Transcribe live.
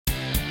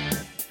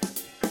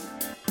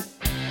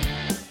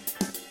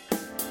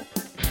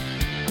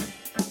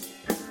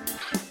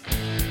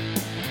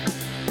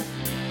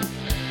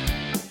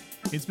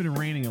been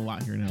raining a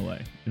lot here in LA,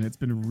 and it's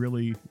been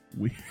really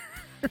weird.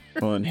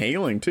 Well, and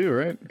hailing too,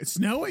 right? It's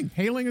snowing,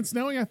 hailing and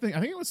snowing. I think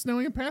it was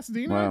snowing in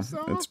Pasadena. Wow,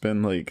 it's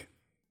been like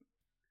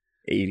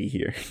 80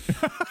 here.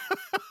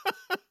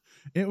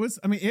 It was.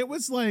 I mean, it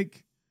was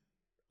like,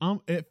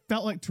 it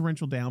felt like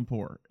torrential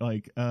downpour,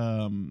 like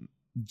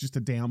just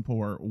a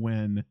downpour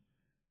when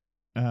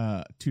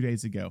 2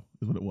 days ago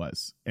is what it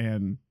was,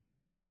 and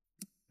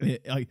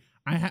like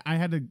I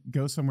had to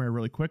go somewhere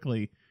really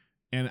quickly,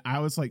 and I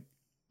was like,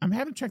 I'm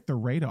having to check the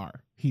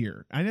radar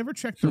here. I never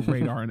checked the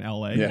radar in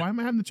LA. Yeah. Why am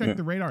I having to check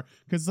the radar?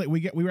 Because like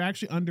we were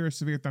actually under a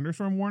severe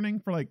thunderstorm warning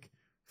for like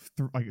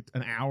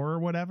an hour or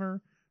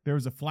whatever. There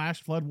was a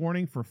flash flood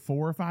warning for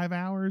 4 or 5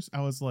 hours.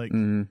 I was like,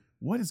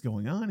 what is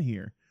going on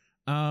here?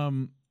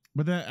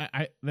 But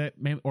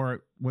then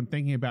when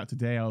thinking about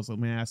today, I was like,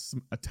 let me ask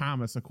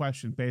Thomas a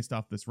question based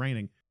off this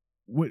raining.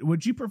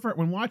 Would you prefer,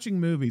 when watching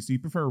movies, do you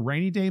prefer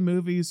rainy day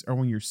movies or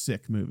when you're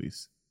sick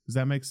movies? Does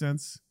that make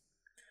sense?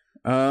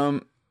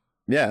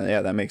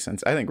 Yeah, that makes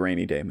sense. I think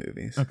rainy day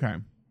movies. Okay.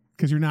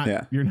 Because you're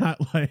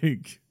not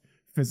like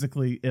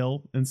physically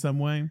ill in some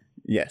way.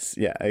 Yes.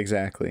 Yeah,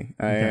 exactly.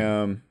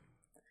 Okay.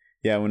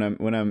 When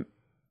I'm,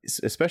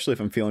 especially if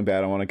I'm feeling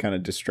bad, I want to kind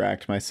of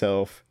distract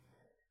myself.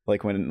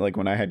 Like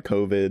when I had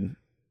COVID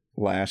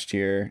last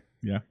year,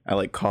 I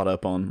like caught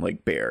up on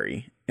like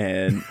Barry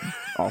and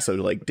also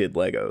like did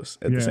Legos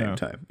at the same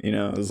time. You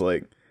know, it was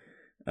like,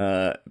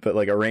 but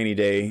like a rainy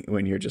day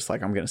when you're just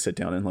like, I'm going to sit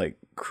down and like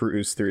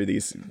cruise through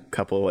these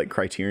couple of like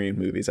Criterion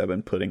movies I've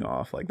been putting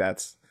off. Like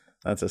that's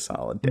a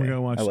solid day. I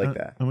like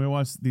that. I'm going to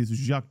watch these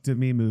Jacques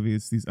Demy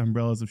movies, these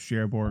Umbrellas of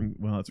Cherbourg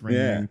while it's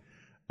raining.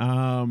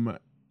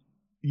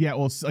 Yeah.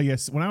 Well, so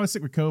yes, when I was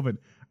sick with COVID,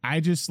 I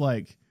just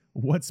like,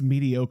 what's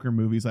mediocre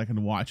movies I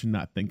can watch and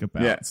not think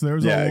about. So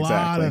there's a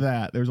lot of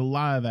that. There's a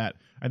lot of that.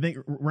 I think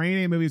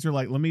rainy day movies are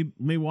like, let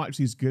me watch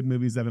these good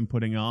movies that I've been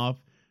putting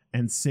off.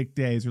 And sick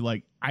days are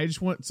like, I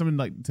just want something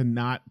like to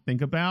not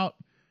think about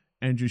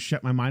and just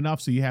shut my mind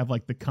off. So you have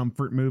like the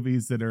comfort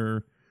movies that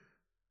are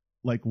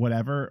like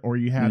whatever, or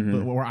you have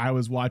where I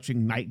was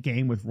watching Night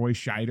Game with Roy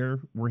Scheider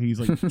where he's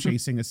like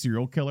chasing a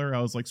serial killer.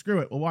 I was like, screw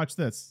it, we'll watch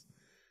this.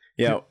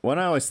 Yeah, what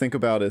I always think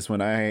about is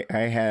when I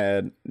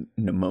had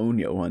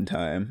pneumonia one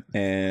time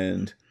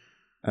and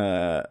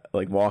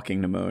like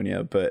walking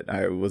pneumonia, but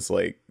I was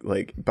like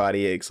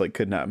body aches, like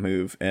could not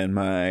move, and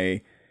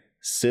my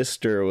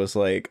sister was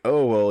like,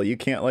 oh well, you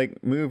can't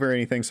like move or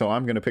anything, so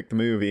I'm gonna pick the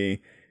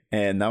movie.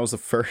 And that was the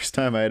first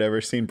time I had ever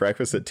seen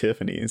Breakfast at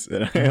Tiffany's,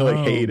 and I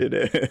like hated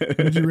it.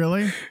 Did you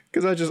really?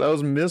 Because I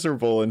was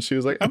miserable, and she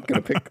was like, I'm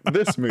gonna pick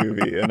this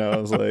movie, and I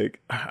was like,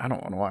 I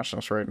don't want to watch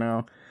this right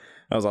now.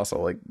 I was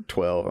also like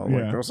 12. I'm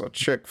like, there's a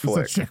chick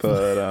flick.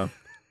 But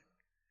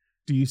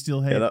do you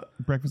still hate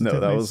Breakfast at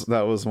Tiffany's? No,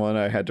 that was one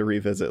I had to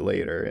revisit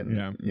later,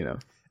 and you know.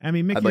 I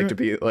mean, Mickey, I'd like to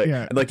be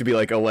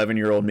like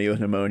 11-year-old me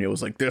with pneumonia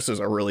was like, this is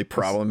a really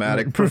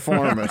problematic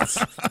performance.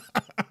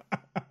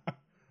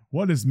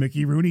 What is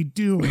Mickey Rooney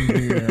doing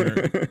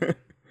here?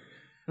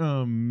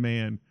 Oh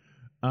man.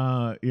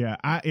 I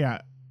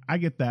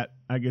get that.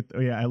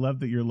 I love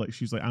that you're like,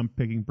 she's like, I'm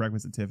picking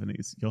Breakfast at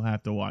Tiffany's. You'll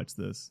have to watch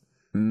this.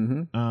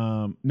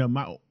 I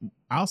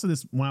also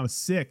this when I was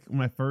sick,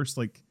 when I first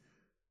like,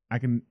 I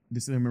can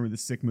just remember the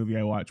sick movie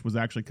I watched was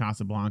actually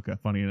Casablanca.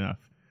 Funny enough.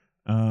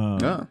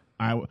 The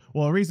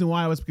reason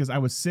why was because I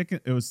was sick.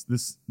 It was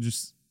this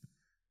just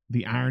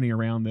the irony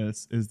around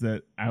this is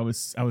that I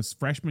was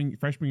freshman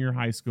year of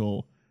high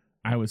school.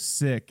 I was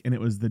sick, and it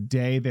was the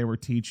day they were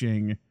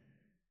teaching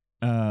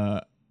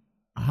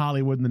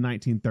Hollywood in the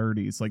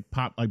 1930s, like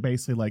pop, like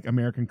basically like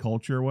American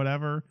culture or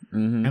whatever.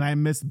 And I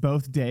missed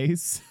both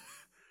days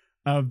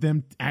of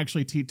them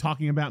actually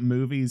talking about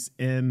movies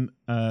in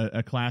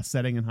a class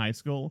setting in high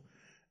school.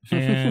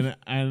 And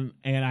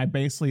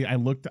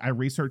I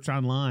researched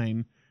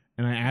online,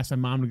 and I asked my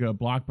mom to go to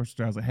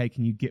Blockbuster. I was like, hey,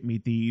 can you get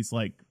me these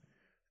like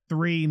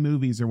 3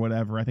 movies or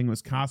whatever? I think it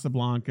was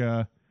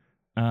Casablanca,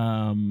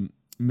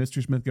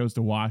 Mr. Smith Goes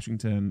to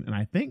Washington, and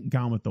I think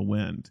Gone with the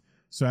Wind.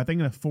 So I think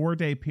in a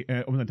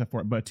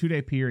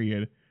 2-day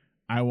period,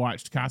 I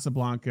watched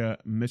Casablanca,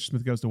 Mr.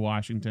 Smith Goes to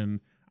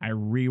Washington, I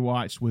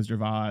rewatched Wizard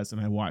of Oz, and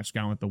I watched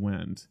Gone with the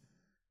Wind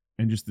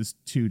in just this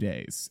 2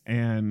 days.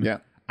 And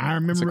I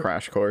remember it's a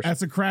crash course.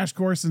 That's a crash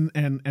course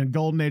and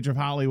golden age of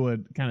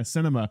Hollywood kind of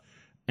cinema.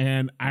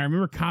 And I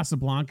remember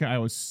Casablanca I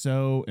was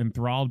so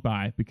enthralled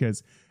by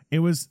because it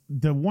was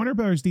the Warner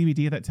Brothers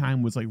DVD at that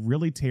time was like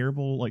really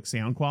terrible, like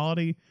sound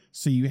quality.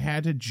 So you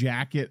had to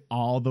jack it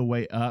all the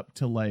way up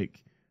to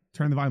like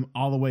turn the volume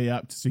all the way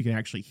up so you can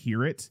actually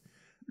hear it.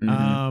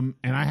 And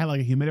I had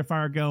like a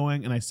humidifier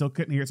going and I still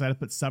couldn't hear it. So I had to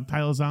put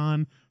subtitles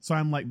on. So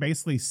I'm like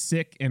basically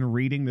sick and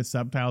reading the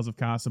subtitles of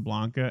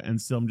Casablanca. And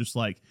still I'm just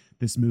like,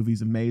 this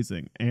movie's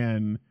amazing.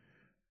 And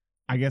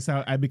I guess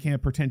I became a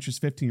pretentious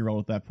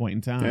 15-year-old at that point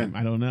in time.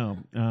 I don't know.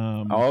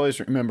 I always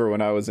remember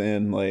when I was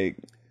in like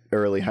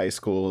early high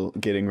school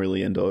getting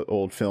really into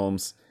old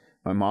films.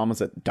 My mom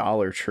was at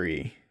Dollar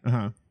Tree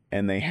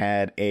and they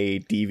had a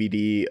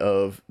DVD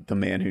of The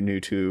Man Who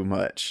Knew Too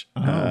Much.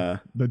 The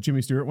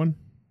Jimmy Stewart one?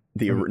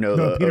 The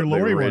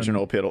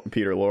original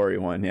Peter Lorre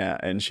one, yeah.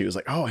 And she was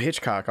like, "Oh,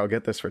 Hitchcock, I'll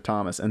get this for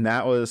Thomas." And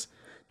that was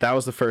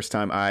the first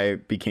time I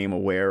became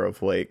aware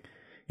of, like,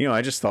 you know,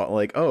 I just thought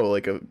like, oh,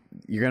 like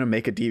you're gonna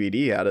make a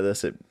DVD out of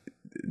this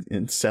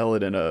and sell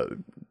it in a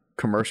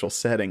commercial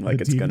setting, like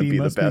it's gonna be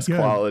the best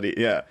quality.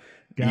 Yeah.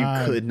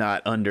 God. You could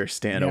not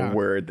understand a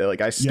word. That,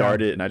 like, I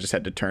started it and I just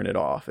had to turn it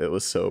off. It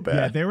was so bad.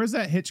 Yeah, there was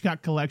that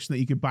Hitchcock collection that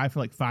you could buy for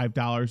like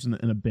 $5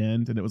 in a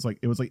bin, and it was like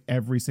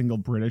every single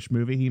British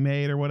movie he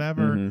made or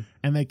whatever. Mm-hmm.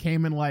 And they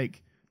came in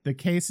like the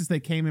cases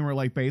they came in were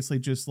like basically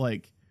just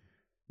like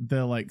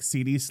the like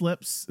CD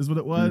slips is what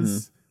it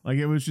was. Mm-hmm. Like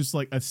it was just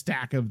like a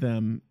stack of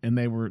them, and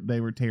they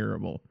were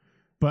terrible.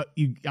 But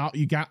you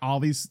got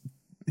all these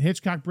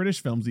Hitchcock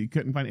British films that you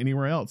couldn't find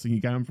anywhere else, and you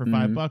got them for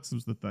 $5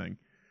 was the thing.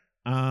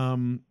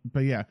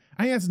 But yeah,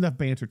 I think that's enough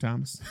banter,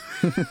 Thomas.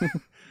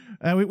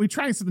 We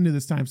tried something new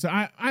this time. So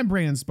I'm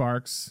Brandon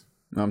Sparks.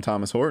 I'm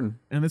Thomas Horton,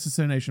 and this is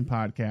Cinenation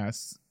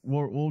Podcast.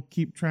 We'll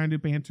keep trying to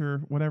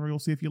banter, whatever. We'll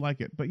see if you like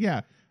it. But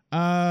yeah,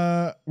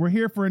 we're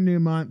here for a new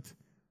month.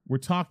 We're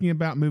talking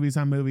about movies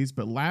on movies.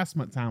 But last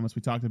month, Thomas,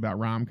 we talked about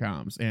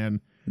rom-coms, and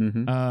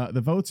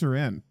the votes are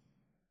in.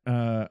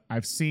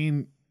 I've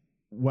seen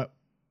what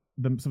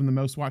some of the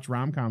most watched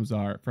rom-coms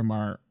are from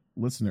our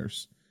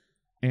listeners.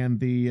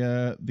 And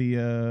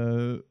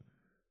the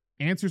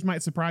answers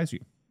might surprise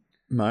you.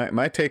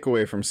 My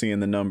takeaway from seeing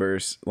the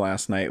numbers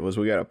last night was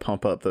we got to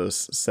pump up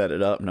those Set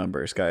It Up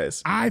numbers,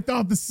 guys. I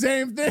thought the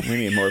same thing. We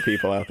need more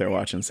people out there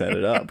watching Set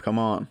It Up. Come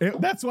on.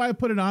 That's why I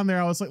put it on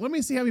there. I was like, let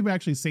me see how people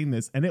actually seen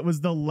this, and it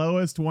was the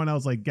lowest one. I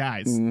was like,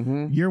 guys,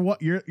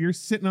 you're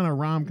sitting on a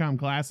rom-com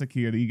classic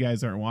here that you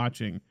guys aren't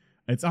watching.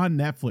 It's on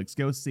Netflix.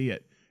 Go see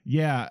it.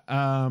 Yeah.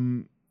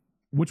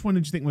 Which one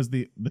did you think was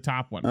the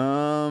top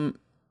one?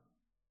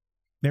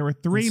 There were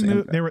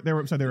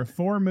there were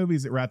 4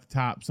 movies that were at the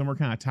top. Some were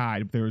kind of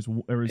tied. But there was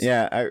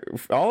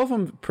all of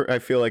them. I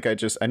feel like I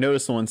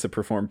noticed the ones that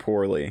performed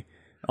poorly.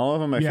 All of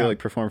them I feel like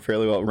performed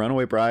fairly well.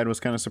 Runaway Bride was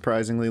kind of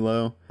surprisingly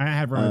low. I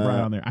had Runaway Bride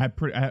on there.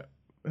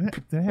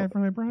 Did I have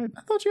Runaway Bride?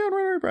 I thought you had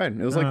Runaway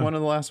Bride. It was like one of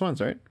the last ones,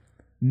 right?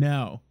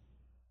 No,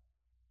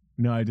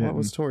 I didn't. What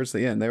was towards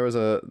the end? There was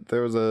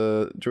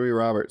a Julia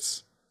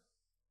Roberts.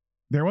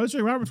 There was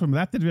Julia Roberts one, but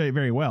that did very,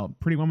 very well.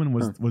 Pretty Woman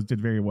did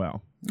very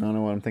well. I don't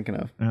know what I'm thinking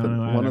of. But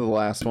one of the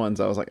last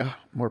ones, I was like, oh,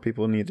 more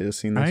people need to have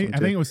seen this one too. I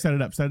think it was Set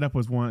It Up. Set It Up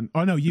was one.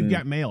 Oh, no, You've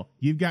Got Mail.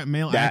 You've Got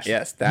Mail. That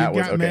was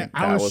okay.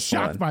 I was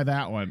shocked by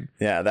that one.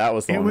 Yeah, that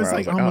was the one where I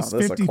was like, almost 50,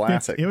 this is a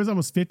classic. It was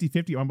almost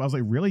 50-50. I was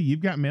like, really?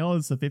 You've Got Mail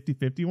is the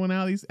 50-50 one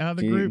out of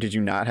the group? Did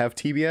you not have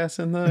TBS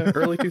in the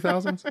early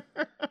 2000s?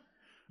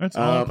 That's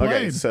all I played.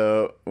 Okay,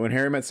 so When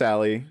Harry Met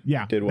Sally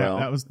did well.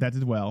 That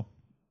did well.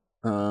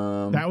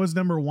 That was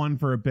number 1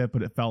 for a bit,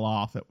 but it fell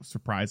off. It was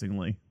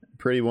surprisingly.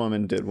 Pretty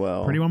Woman did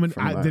well. Pretty Woman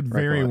did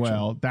very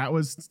well. That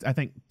was, I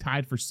think,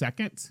 tied for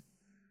second.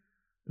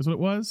 Is what it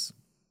was.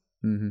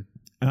 Mm-hmm.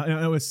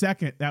 It was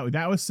second.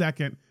 That was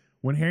second.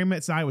 When Harry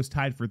Met Sally was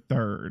tied for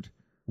third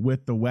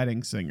with The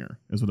Wedding Singer.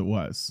 Is what it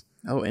was.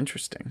 Oh,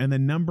 interesting. And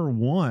then number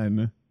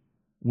 1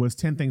 was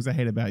 10 Things I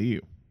Hate About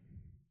You.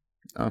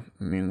 Oh,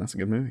 I mean, that's a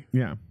good movie.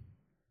 Yeah.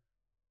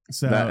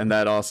 So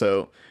that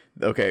also,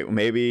 okay,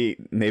 maybe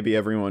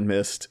everyone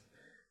missed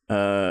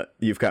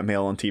You've Got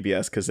Mail on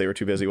TBS because they were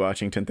too busy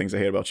watching 10 Things I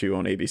Hate About You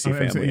on ABC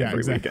Family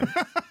every weekend.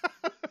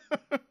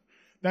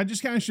 That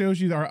just kind of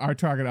shows you our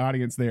target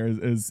audience there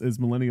is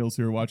millennials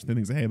who are watching 10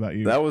 Things I Hate About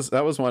You. That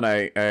was one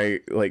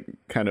I like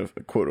kind of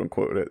quote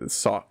unquote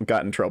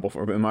got in trouble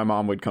for. But my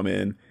mom would come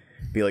in,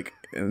 be like,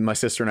 and my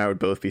sister and I would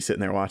both be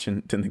sitting there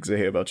watching 10 Things I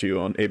Hate About You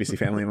on ABC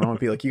Family, and my mom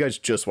would be like, you guys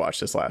just watched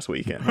this last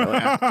weekend. We're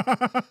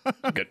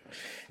like, good.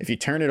 If you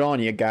turn it on,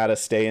 you gotta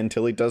stay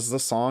until he does the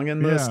song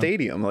in the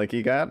stadium. Like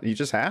you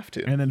just have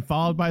to. And then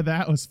followed by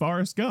that was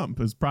Forrest Gump,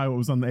 is probably what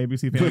was on the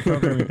ABC Family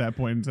program at that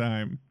point in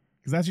time.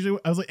 Because that's usually,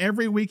 I was like,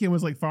 every weekend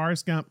was like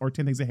Forrest Gump or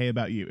 10 Things I Hate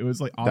About You. It was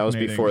like that was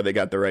before they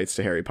got the rights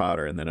to Harry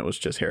Potter, and then it was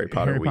just Harry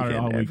Potter weekend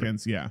all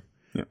weekends. Yeah.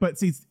 But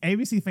see,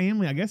 ABC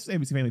Family, I guess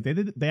ABC Family,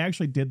 they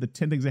actually did the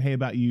 10 Things I Hate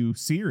About You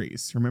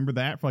series. Remember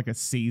that for like a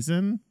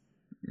season?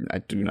 I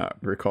do not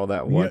recall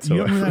that whatsoever.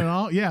 You don't remember that at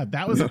all? Yeah,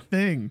 that was a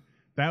thing.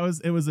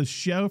 It was a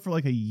show for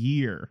like a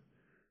year.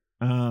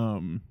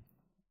 And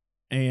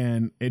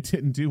it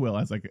didn't do well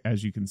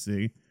as you can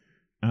see.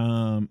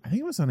 I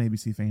think it was on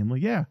ABC Family.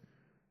 Yeah.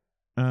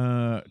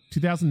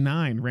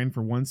 2009 ran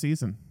for 1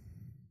 season.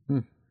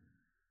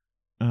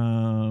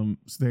 So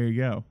there you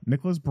go.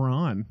 Nicholas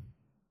Braun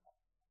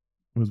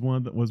was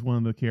one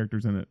of the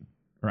characters in it,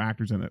 or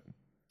actors in it.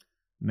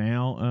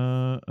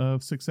 Now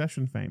of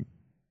Succession fame.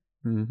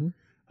 Mm-hmm.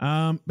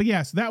 But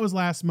yeah, so that was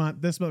last month.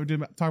 This month we're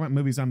talking about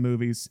movies on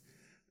movies.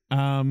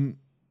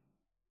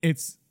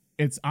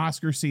 It's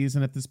Oscar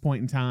season at this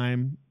point in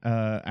time.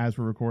 As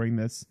we're recording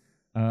this,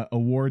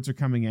 awards are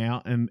coming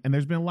out, and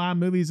there's been a lot of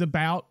movies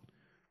about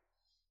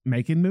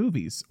making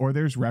movies, or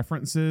there's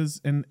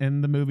references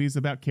in the movies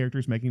about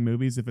characters making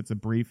movies. If it's a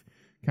brief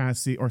kind of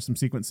or some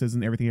sequences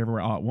and Everything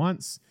Everywhere All at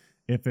Once.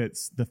 If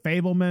it's The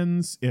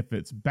Fabelmans, if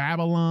it's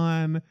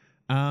Babylon,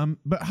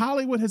 But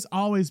Hollywood has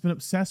always been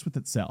obsessed with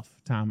itself,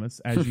 Thomas,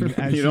 as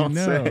you don't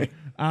know. say.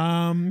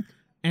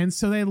 And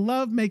so they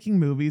love making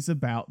movies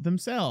about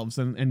themselves.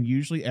 And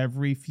usually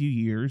every few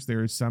years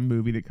there is some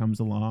movie that comes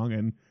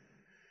along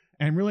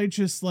and really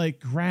just like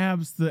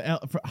grabs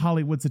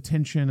Hollywood's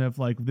attention of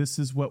like, this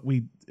is what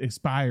we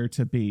aspire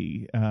to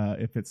be.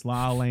 If it's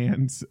La La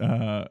Land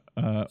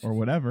or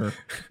whatever.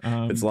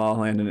 It's La La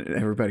Land and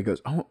everybody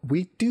goes, oh,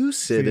 we do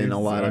sit in a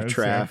lot of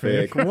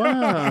traffic.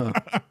 Wow.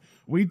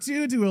 We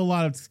do a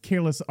lot of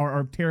careless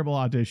or terrible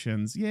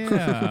auditions.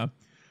 Yeah.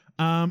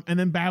 And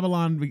then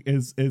Babylon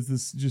is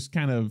this just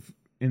kind of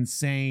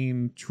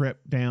insane trip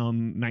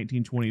down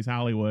 1920s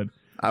Hollywood.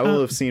 I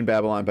will have seen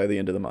Babylon by the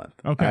end of the month.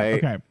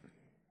 Okay.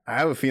 I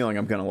have a feeling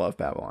I'm going to love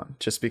Babylon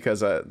just because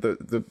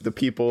the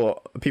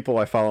people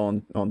I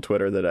follow on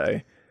Twitter that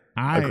I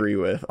agree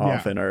with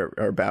often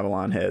are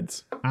Babylon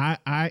heads.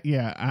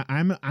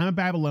 I'm a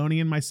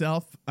Babylonian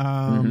myself.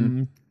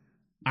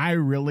 I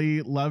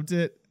really loved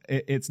it.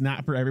 It's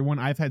not for everyone.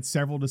 I've had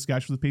several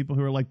discussions with people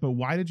who are like, but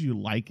why did you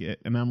like it?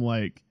 And I'm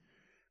like,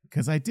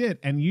 because I did.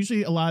 And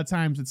usually a lot of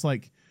times it's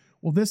like,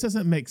 well, this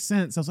doesn't make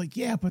sense. I was like,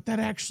 yeah, but that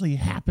actually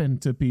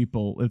happened to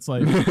people. It's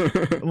like,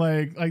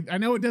 like I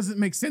know it doesn't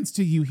make sense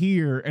to you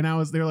here. And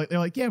they're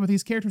like, yeah, but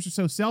these characters are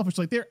so selfish.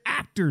 Like, they're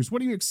actors.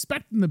 What do you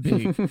expect them to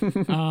be?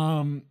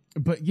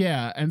 But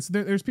yeah. And so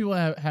there's people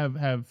that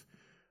have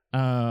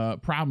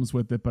problems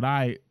with it, but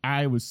I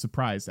was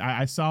surprised.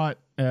 I saw it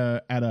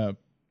at a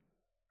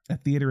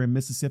theater in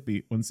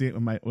Mississippi when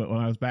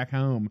I was back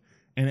home.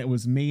 And it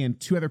was me and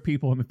two other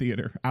people in the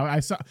theater. I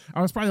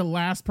was probably the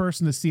last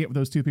person to see it with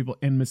those two people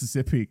in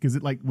Mississippi because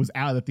it like was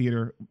out of the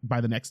theater by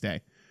the next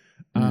day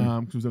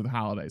because it was over the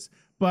holidays.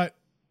 But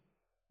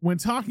when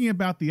talking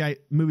about the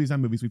movies on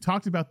movies, we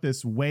talked about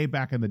this way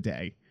back in the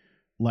day,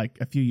 like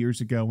a few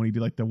years ago when he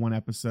did like the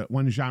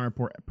one genre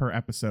per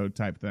episode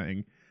type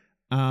thing.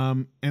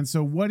 And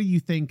so what do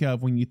you think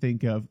of when you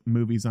think of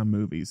movies on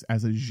movies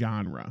as a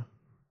genre?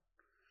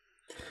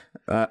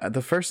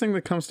 The first thing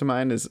that comes to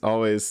mind is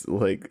always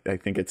like, I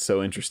think it's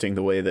so interesting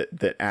the way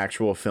that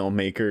actual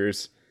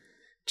filmmakers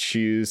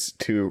choose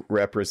to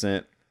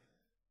represent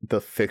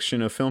the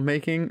fiction of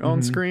filmmaking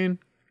on screen.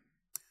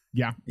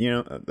 Yeah. You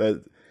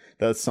know,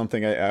 that's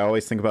something I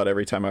always think about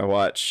every time I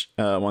watch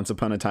Once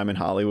Upon a Time in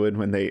Hollywood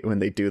when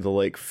they do the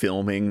like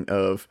filming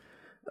of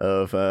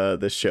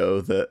the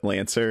show, The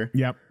Lancer.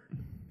 Yep.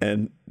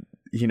 And,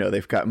 you know,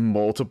 they've got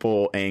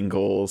multiple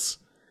angles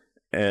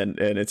and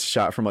it's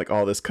shot from like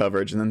all this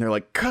coverage, and then they're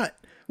like, cut,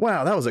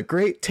 wow, that was a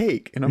great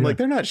take. And I'm like,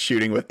 they're not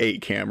shooting with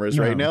 8 cameras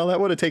right now. That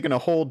would have taken a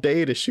whole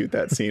day to shoot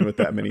that scene with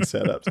that many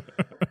setups.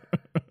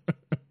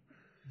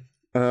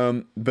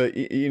 But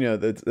you know,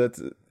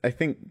 that's I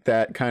think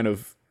that kind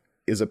of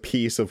is a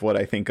piece of what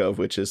I think of,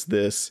 which is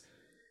this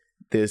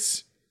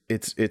it's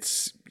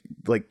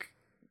like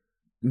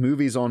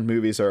movies on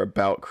movies are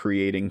about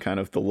creating kind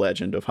of the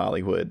legend of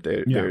Hollywood.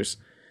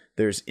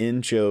 There's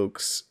in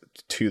jokes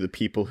to the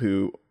people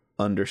who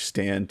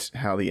understand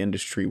how the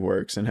industry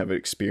works and have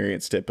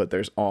experienced it, but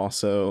there's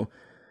also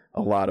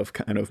a lot of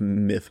kind of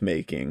myth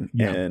making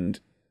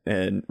and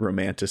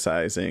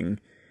romanticizing,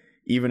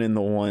 even in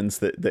the ones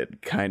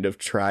that kind of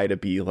try to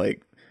be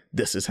like,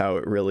 this is how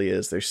it really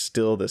is. There's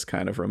still this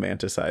kind of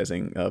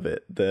romanticizing of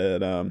it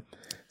that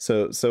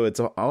so it's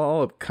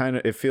all kind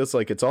of, it feels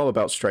like it's all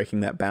about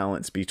striking that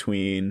balance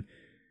between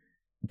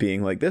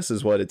being like, this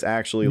is what it's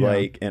actually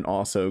like, and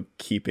also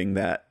keeping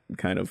that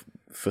kind of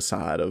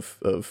facade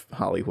of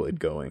Hollywood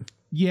going.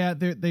 Yeah,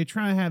 they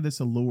try to have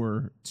this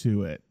allure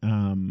to it.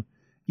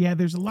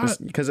 There's a lot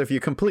because if you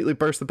completely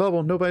burst the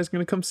bubble, nobody's going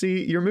to come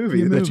see your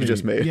movie that you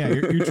just made. Yeah,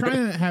 you're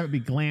trying to have it be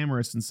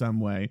glamorous in some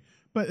way.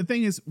 But the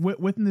thing is,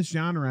 within this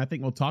genre, I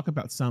think we'll talk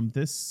about some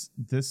this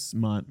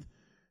month,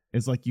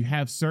 is like you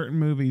have certain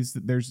movies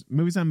there's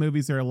movies on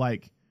movies that are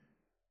like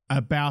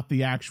about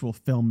the actual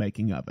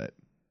filmmaking of it.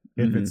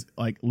 If it's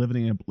like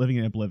living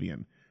in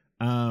oblivion.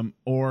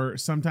 Or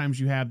sometimes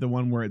you have the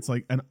one where it's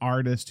like an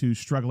artist who's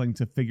struggling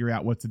to figure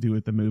out what to do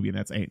with the movie, and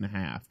that's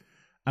 8.5.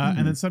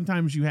 And then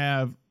sometimes you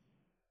have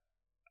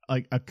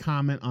like a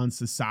comment on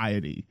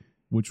society,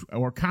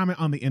 or comment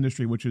on the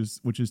industry, which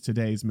is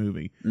today's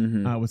movie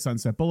with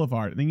Sunset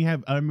Boulevard. And then you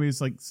have other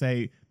movies like,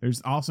 say,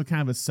 there's also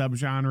kind of a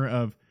subgenre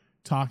of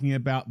talking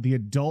about the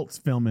adult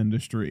film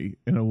industry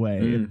in a way.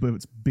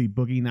 It's be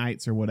Boogie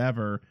Nights or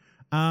whatever.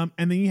 And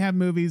then you have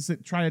movies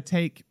that try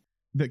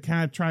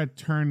to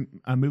turn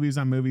movies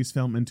on movies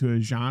film into a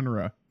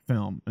genre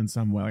film in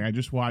some way. Like I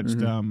just watched,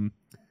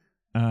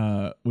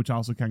 which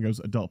also kind of goes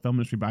adult film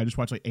industry, but I just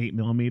watched like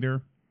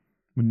 8mm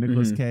with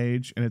Nicolas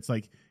Cage, and it's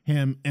like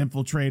him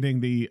infiltrating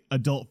the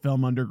adult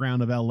film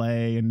underground of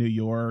LA and New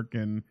York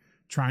and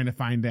trying to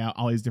find out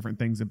all these different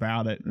things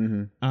about it.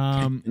 And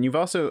you've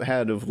also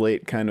had of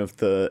late kind of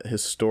the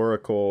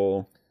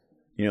historical,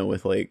 you know,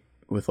 with like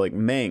like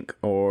Mank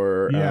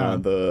or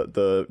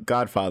the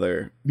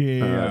Godfather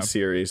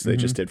series they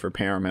just did for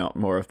Paramount.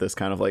 More of this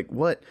kind of like,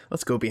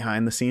 let's go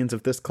behind the scenes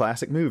of this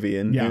classic movie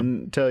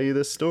and tell you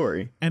this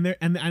story. And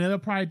I know they'll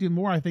probably do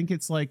more. I think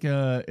it's like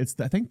I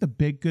think The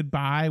Big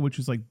Goodbye, which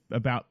is like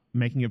about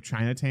making of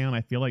Chinatown.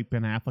 I feel like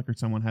Ben Affleck or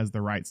someone has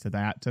the rights to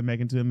that to make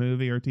into a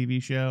movie or a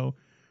TV show.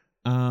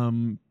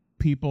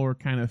 People are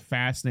kind of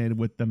fascinated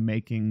with the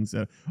makings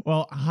of,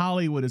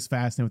 Hollywood is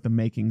fascinated with the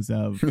makings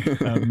of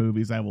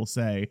movies, I will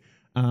say.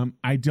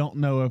 I don't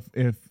know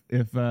if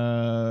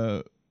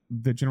the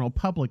general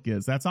public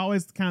is. That's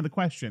always kind of the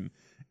question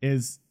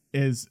is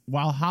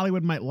while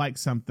Hollywood might like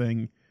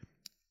something,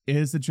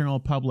 is the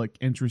general public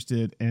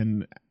interested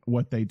in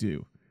what they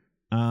do?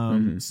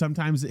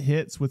 Sometimes it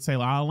hits with, say,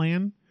 La La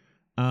Land.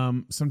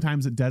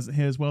 Sometimes it doesn't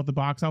hit as well at the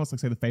box office, like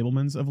say The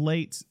Fabelmans of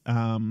late,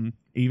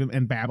 even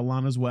and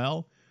Babylon as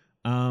well.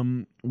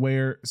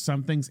 Where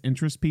some things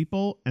interest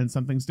people and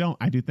some things don't.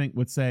 I do think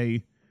with,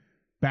 say,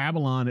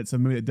 Babylon, it's a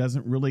movie that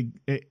doesn't really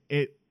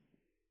I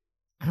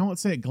won't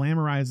say it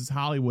glamorizes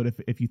Hollywood.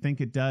 If you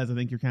think it does, I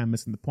think you're kind of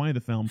missing the point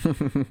of the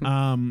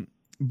film.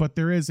 But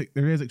there is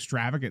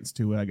extravagance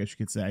to it, I guess you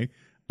could say.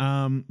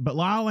 But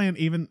La La Land,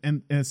 even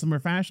in a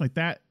similar fashion, like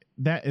that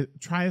it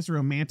tries to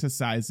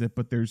romanticize it,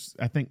 but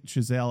I think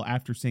Chazelle,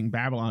 after seeing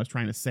Babylon, was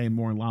trying to say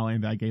more in La La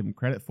Land than I gave him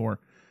credit for.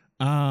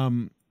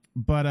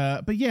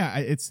 But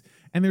yeah,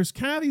 and there's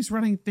kind of these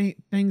running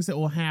things that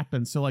will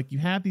happen. So like you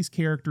have these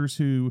characters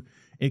who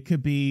it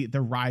could be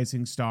the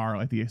rising star,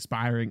 like the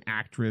aspiring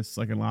actress,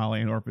 like in La La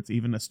Land, or if it's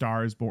even A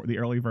Star Is Born, the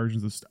early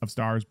versions of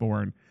Star Is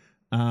Born,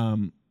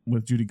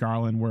 with Judy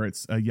Garland, where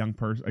it's a young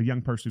person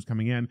who's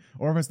coming in,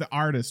 or if it's the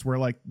artist, where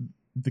like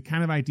the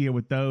kind of idea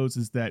with those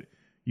is that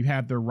you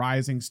have the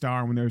rising star,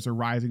 and when there's a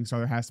rising star,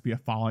 there has to be a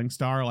falling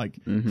star. Like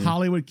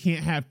Hollywood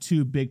can't have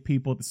two big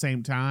people at the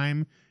same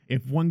time.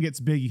 If one gets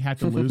big, you have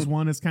to lose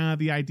one, is kind of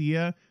the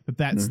idea. But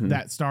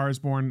that Star Is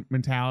Born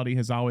mentality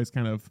has always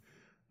kind of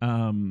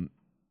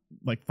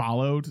like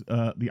followed.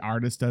 The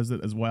artist does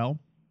it as well.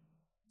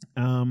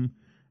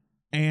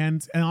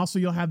 And also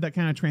you'll have that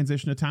kind of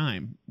transition of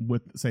time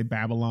with, say,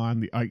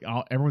 Babylon.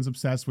 Everyone's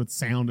obsessed with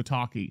sound to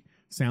talkie.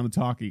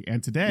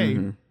 And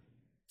today,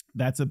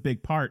 that's a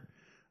big part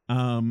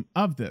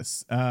of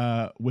this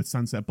with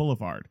Sunset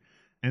Boulevard.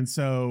 And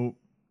so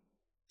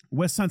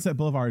with Sunset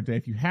Boulevard Day,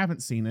 if you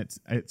haven't seen it,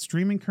 it's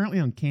streaming currently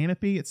on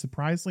Canopy. It's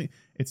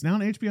now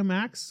on HBO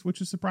Max, which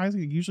is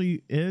surprising. It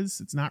usually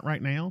is. It's not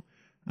right now.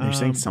 You're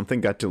saying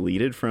something got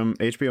deleted from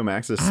HBO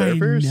Max's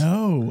servers? I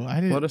know. I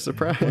didn't. What a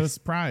surprise! What a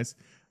surprise.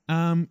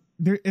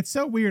 It's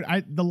so weird.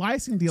 The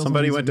licensing deals.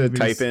 Somebody went to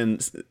type in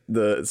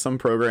some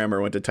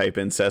programmer went to type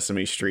in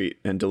Sesame Street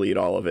and delete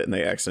all of it, and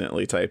they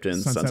accidentally typed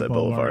in Sunset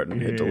Boulevard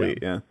and hit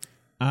delete. Yeah.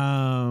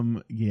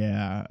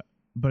 Yeah.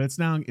 But it's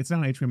now on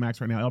HBO Max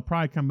right now. It'll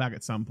probably come back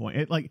at some point.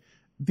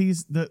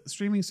 The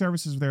streaming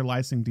services with their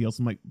licensing deals.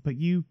 I'm like, but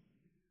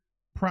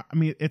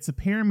it's a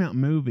Paramount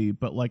movie,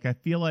 but like I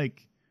feel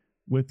like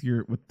with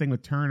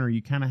Turner,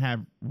 you kind of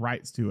have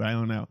rights to it. I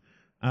don't know.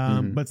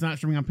 But it's not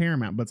streaming on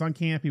Paramount, but it's on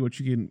Canopy, which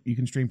you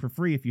can stream for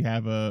free if you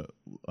have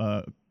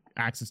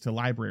access to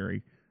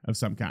library of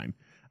some kind.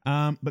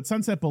 But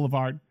Sunset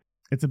Boulevard,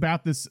 it's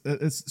about this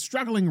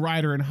struggling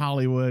writer in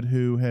Hollywood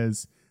who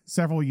has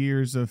several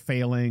years of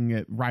failing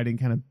at writing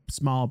kind of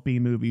small B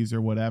movies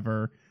or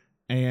whatever.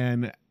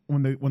 And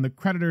when the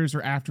creditors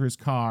are after his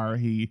car,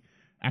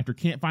 after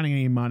can't finding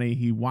any money,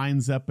 he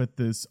winds up at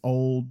this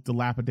old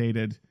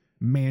dilapidated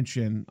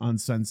mansion on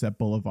Sunset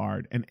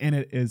Boulevard. And in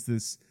it is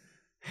this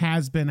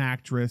has-been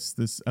actress,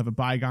 this of a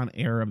bygone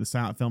era, of the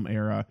silent film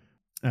era,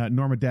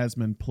 Norma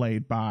Desmond,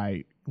 played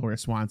by Gloria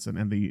Swanson,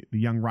 and the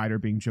young writer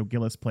being Joe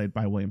Gillis, played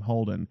by William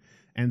Holden.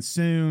 And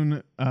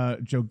soon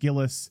Joe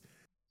Gillis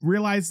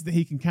realizes that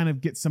he can kind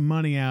of get some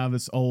money out of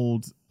this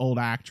old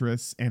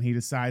actress, and he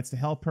decides to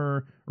help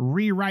her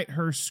rewrite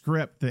her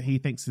script that he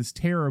thinks is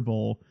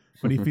terrible,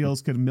 but he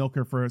feels could milk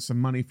her for some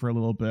money for a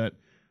little bit,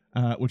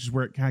 which is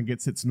where it kind of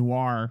gets its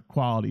noir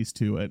qualities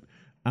to it.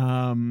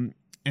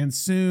 And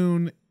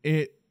soon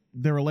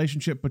the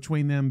relationship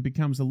between them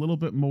becomes a little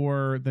bit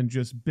more than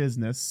just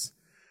business.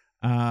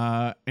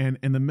 And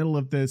in the middle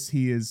of this,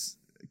 he is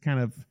kind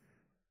of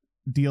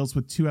deals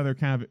with two other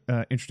kind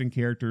of interesting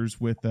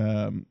characters, with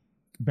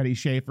Betty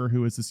Schaefer,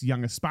 who is this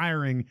young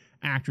aspiring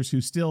actress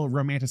who still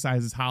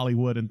romanticizes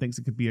Hollywood and thinks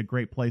it could be a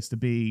great place to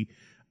be.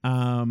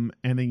 And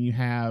then you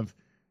have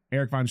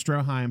Eric von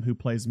Stroheim, who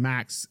plays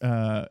Max,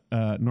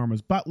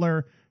 Norma's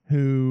butler,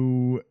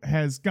 who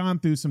has gone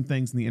through some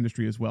things in the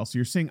industry as well. So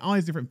you're seeing all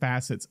these different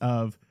facets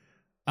of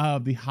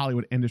the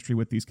Hollywood industry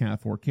with these kind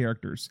of four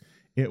characters.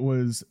 It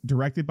was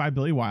directed by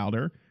Billy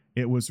Wilder.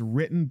 It was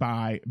written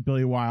by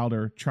Billy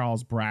Wilder,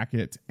 Charles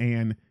Brackett,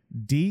 and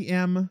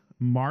D.M.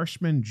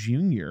 Marshman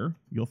Jr.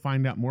 You'll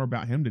find out more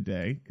about him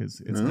today,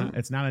 because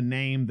it's not a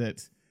name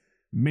that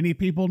many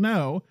people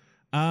know.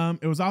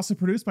 It was also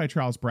produced by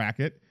Charles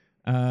Brackett.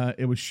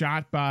 It was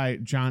shot by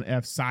John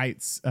F.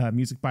 Seitz,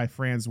 music by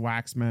Franz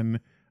Waxman,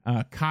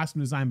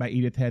 costume design by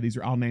Edith Head. These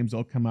are all names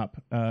that'll come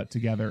up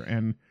together.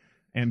 And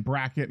and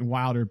Brackett and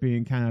Wilder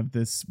being kind of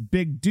this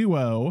big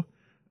duo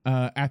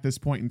at this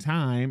point in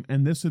time,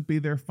 and this would be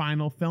their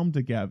final film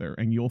together,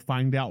 and you'll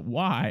find out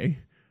why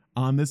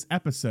on this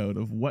episode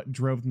of what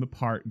drove them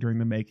apart during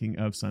the making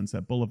of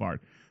Sunset Boulevard.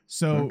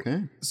 So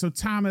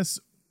Thomas,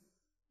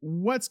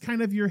 what's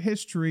kind of your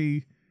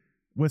history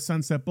with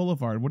Sunset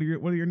Boulevard? What are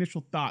your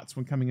initial thoughts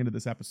when coming into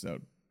this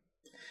episode?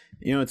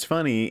 You know, it's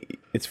funny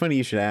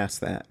you should ask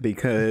that,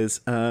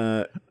 because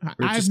I've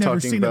never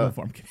seen it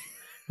before.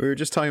 We were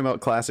just talking about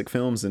classic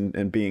films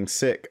and being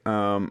sick.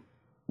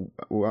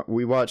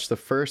 We watched the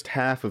first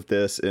half of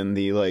this in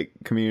the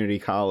community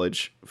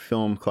college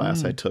film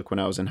class I took when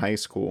I was in high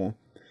school.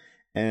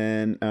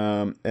 And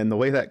the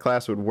way that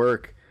class would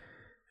work,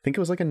 I think it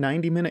was like a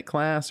 90-minute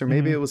class, or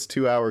maybe it was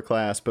 2-hour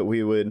class, but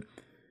we would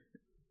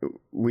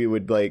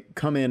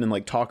come in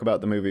and talk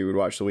about the movie we'd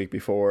watched the week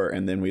before,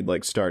 and then we'd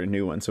start a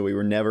new one. So we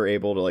were never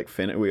able to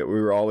finish. We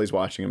were always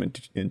watching them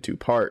in two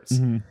parts.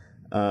 And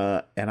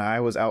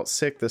I was out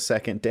sick the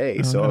second day.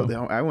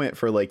 I went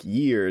for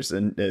years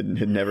and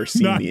had never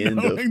seen the end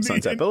of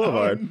Sunset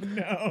Boulevard.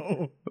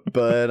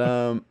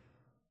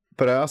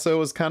 But I also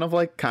was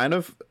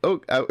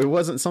it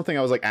wasn't something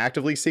I was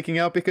actively seeking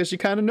out, because you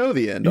kind of know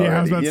the end already.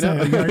 I was about to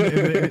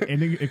say,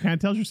 it kind of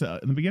tells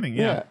yourself in the beginning.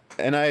 Yeah.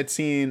 And I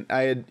think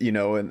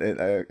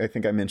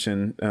I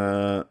mentioned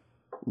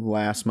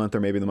last month or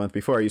maybe the month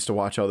before, I used to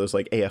watch all those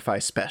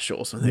AFI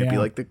specials, and they'd be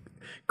the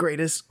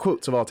greatest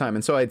quotes of all time.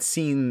 And so I'd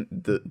seen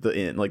the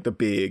end, the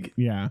big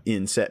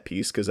in set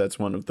piece, because that's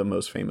one of the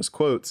most famous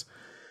quotes.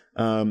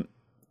 So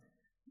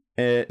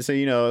it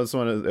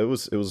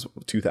was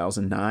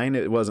 2009.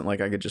 It wasn't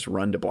like I could just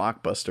run to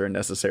Blockbuster and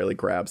necessarily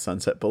grab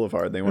Sunset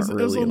Boulevard. They weren't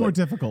really. It was a little more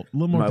difficult.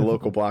 My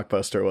local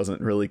Blockbuster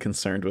wasn't really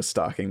concerned with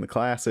stocking the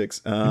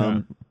classics.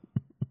 But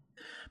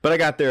I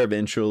got there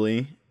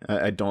eventually.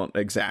 I don't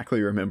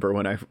exactly remember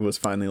when I was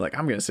finally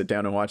I'm going to sit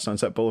down and watch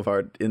Sunset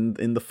Boulevard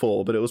in the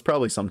full, but it was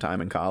probably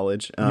sometime in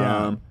college.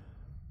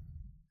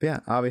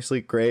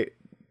 Obviously great.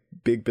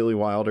 Big Billy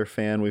Wilder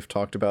fan. We've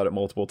talked about it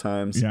multiple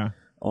times.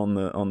 On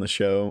the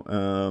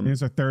show.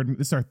 This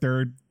is our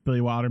third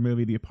Billy Wilder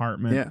movie, The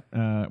Apartment.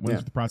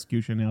 With the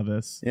prosecution, now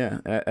this.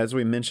 As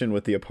we mentioned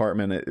with The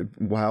Apartment,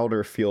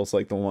 Wilder feels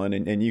like the one,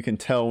 and you can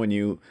tell when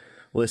you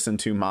listen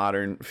to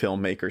modern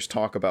filmmakers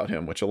talk about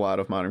him, which a lot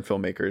of modern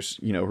filmmakers,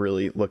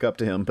 really look up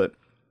to him, but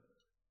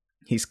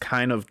he's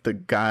kind of the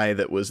guy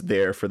that was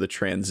there for the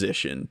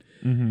transition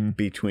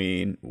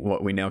between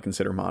what we now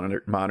consider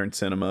modern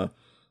cinema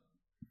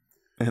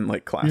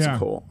and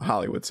classical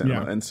Hollywood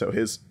cinema. And so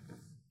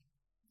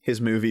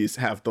his movies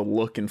have the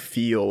look and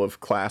feel of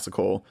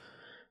classical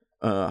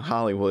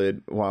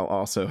Hollywood, while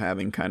also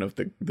having kind of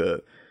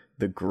the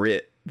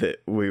grit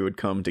that we would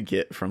come to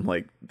get from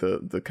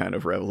the kind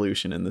of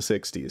revolution in the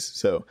 60s.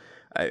 So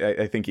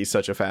I think he's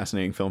such a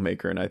fascinating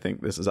filmmaker, and I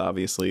think this is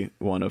obviously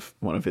one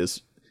of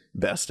his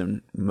best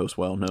and most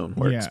well-known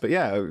works. But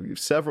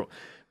several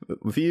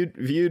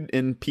viewed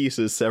in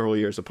pieces several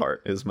years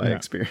apart is my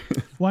experience.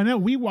 Well, I know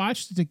we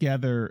watched it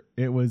together.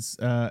 It was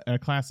a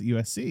class at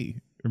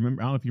USC.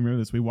 Remember, I don't know if you remember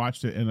this. We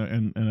watched it in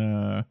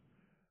a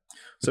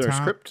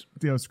script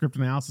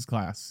analysis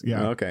class.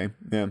 Okay.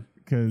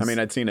 Because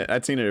I'd seen it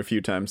a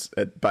few times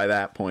by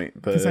that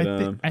point, but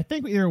I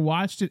think we either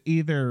watched it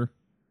either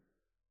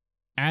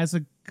as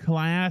a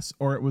class,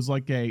 or it was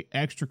a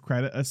extra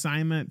credit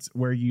assignment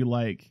where you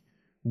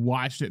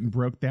watched it and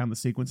broke down the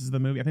sequences of the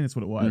movie. I think that's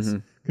what it was,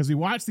 because we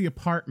watched The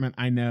Apartment,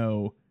 I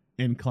know,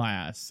 in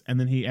class, and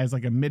then he, as a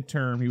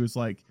midterm, he was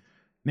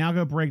now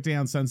go break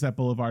down Sunset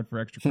Boulevard for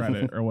extra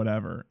credit or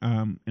whatever.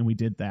 And we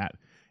did that.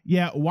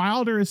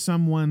 Wilder is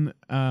someone,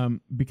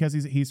 because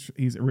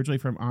he's originally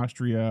from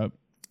Austria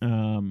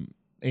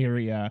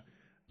area,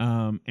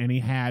 and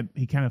he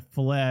kind of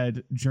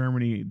fled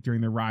Germany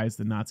during the rise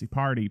of the Nazi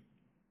Party,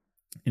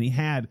 and he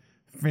had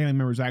family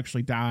members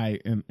actually die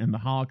in the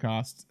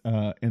Holocaust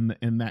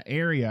in that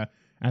area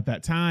at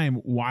that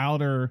time.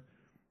 Wilder,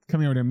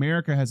 coming over to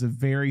America, has a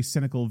very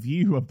cynical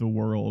view of the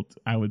world,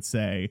 I would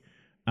say.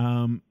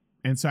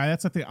 And so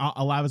that's something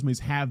a lot of his movies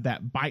have,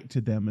 that bite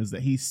to them, is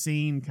that he's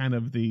seen kind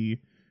of the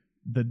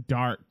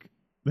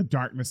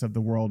darkness of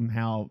the world, and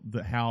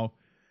how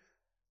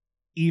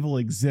evil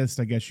exists,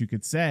 I guess you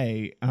could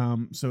say.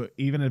 So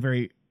even a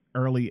very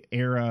early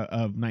era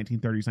of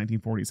 1930s,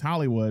 1940s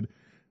Hollywood,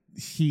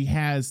 he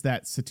has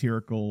that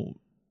satirical,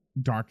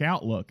 dark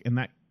outlook, and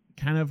that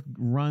kind of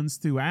runs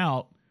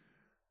throughout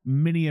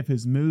many of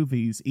his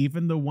movies,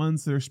 even the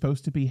ones that are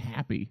supposed to be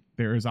happy.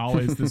 There is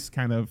always this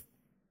kind of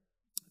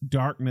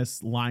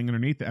darkness lying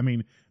underneath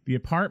it. The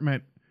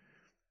Apartment,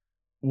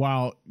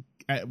 while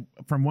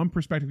from one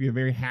perspective a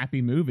very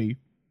happy movie,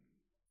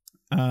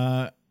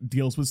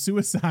 deals with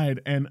suicide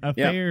and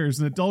affairs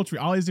and adultery,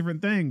 all these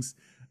different things.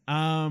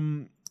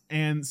 And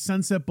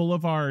Sunset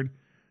Boulevard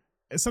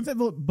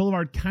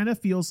kind of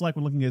feels like,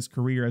 when looking at his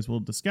career, as we'll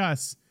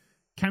discuss,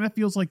 kind of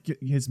feels like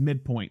his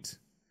midpoint.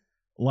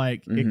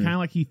 It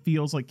kind of he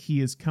feels like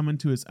he is coming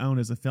to his own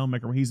as a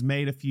filmmaker, where he's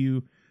made a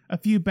few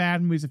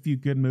bad movies, a few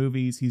good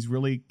movies. He's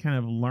really kind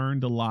of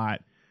learned a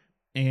lot,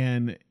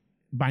 and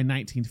by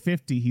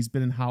 1950, he's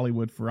been in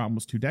Hollywood for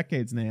almost 2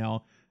 decades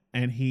now,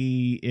 and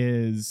he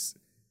is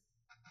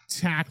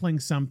tackling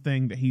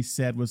something that he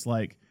said was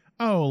like,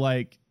 oh,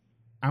 like,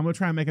 I'm going to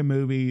try and make a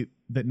movie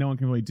that no one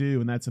can really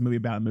do, and that's a movie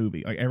about a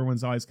movie. Like,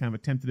 everyone's always kind of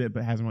attempted it,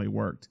 but it hasn't really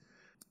worked.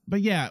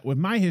 But yeah, with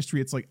my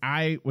history, it's like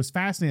I was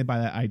fascinated by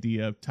that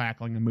idea of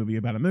tackling a movie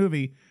about a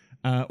movie,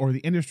 or the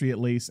industry at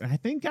least. And I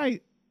think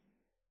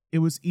it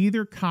was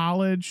either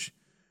college,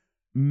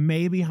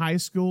 maybe high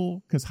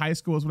school, because high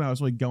school is when I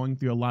was really going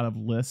through a lot of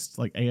lists,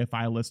 like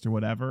AFI lists or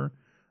whatever.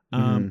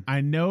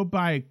 I know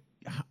by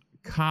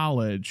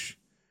college,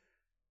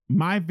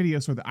 my video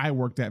store that I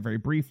worked at very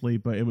briefly,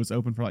 but it was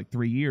open for like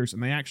 3 years,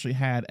 and they actually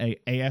had a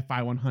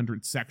AFI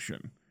 100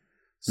 section.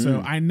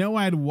 So I know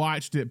I'd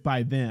watched it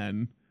by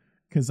then,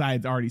 because I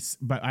had already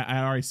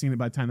seen it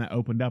by the time that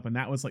opened up, and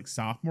that was like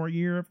sophomore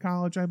year of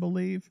college, I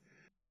believe,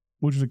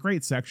 which was a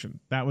great section.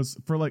 That was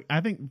for like,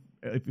 I think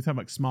if you talk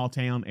about small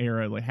town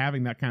era, like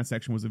having that kind of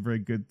section was a very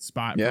good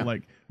spot for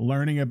like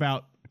learning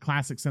about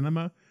classic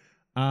cinema.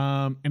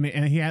 And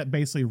he had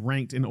basically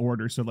ranked in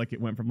order, so like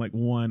it went from like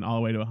 1 all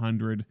the way to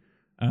 100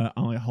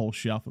 on a whole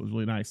shelf. It was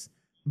really nice.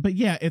 But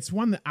yeah, it's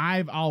one that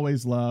I've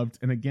always loved.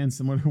 And again,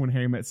 similar to when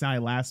Harry Met Sally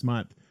last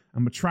month,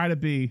 I'm gonna try to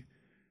be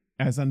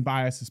as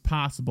unbiased as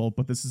possible,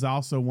 but this is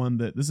also one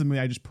that this is a movie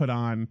I just put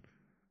on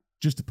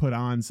just to put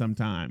on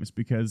sometimes,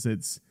 because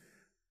it's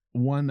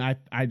one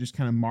I just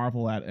kind of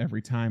marvel at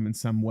every time in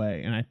some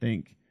way. And I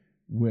think,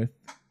 with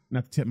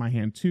not to tip my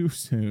hand too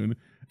soon,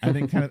 I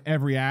think kind of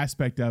every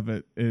aspect of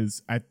it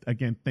is,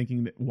 again,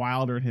 thinking that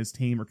Wilder and his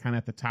team are kind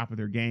of at the top of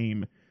their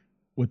game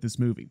with this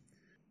movie.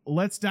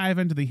 Let's dive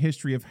into the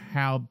history of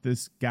how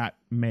this got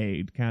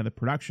made, kind of the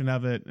production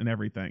of it and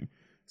everything.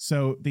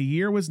 So the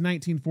year was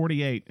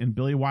 1948, and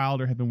Billy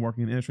Wilder had been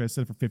working in the industry, as I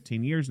said, for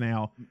 15 years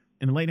now.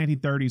 In the late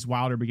 1930s,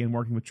 Wilder began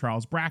working with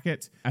Charles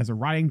Brackett as a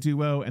writing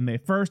duo, and they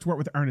first worked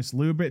with Ernest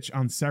Lubitsch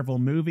on several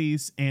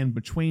movies. And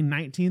between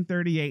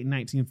 1938 and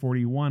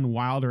 1941,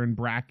 Wilder and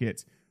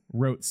Brackett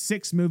wrote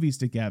 6 movies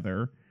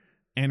together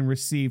and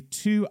received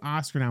 2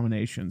 Oscar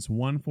nominations,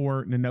 one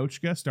for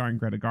Ninotchka, starring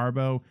Greta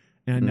Garbo,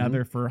 and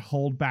another for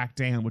Hold Back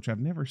Down, which I've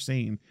never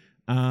seen.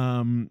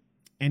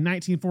 In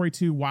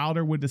 1942,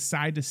 Wilder would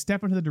decide to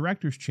step into the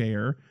director's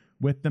chair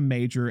with The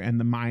Major and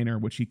The Minor,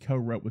 which he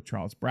co-wrote with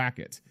Charles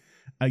Brackett.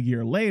 A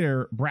year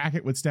later,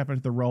 Brackett would step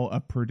into the role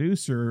of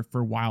producer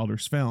for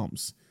Wilder's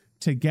films.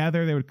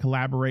 Together, they would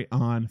collaborate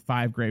on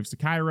Five Graves to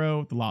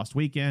Cairo, The Lost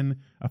Weekend,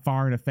 A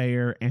Foreign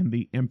Affair, and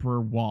The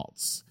Emperor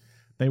Waltz.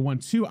 They won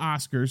 2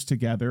 Oscars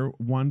together,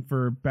 one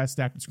for Best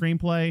Acted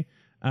Screenplay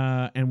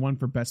and one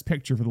for Best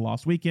Picture for The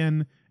Lost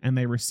Weekend, and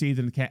they received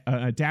an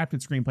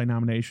adapted screenplay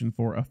nomination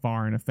for A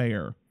Foreign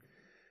Affair.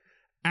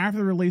 After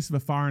the release of A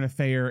Foreign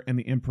Affair and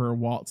The Emperor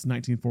Waltz in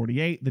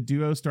 1948, the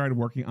duo started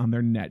working on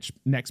their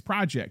next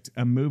project,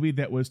 a movie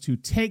that was to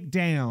take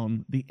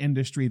down the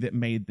industry that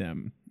made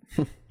them.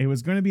 It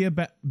was going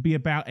to be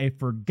about a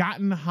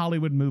forgotten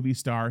Hollywood movie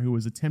star who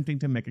was attempting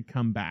to make a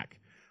comeback.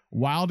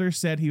 Wilder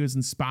said he was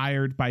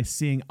inspired by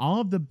seeing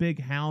all of the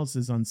big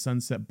houses on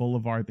Sunset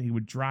Boulevard that he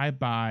would drive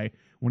by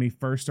when he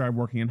first started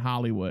working in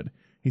Hollywood.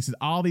 He said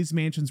all these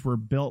mansions were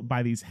built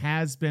by these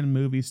has-been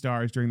movie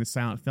stars during the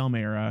silent film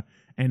era,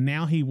 and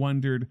now he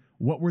wondered,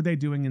 what were they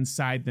doing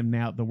inside them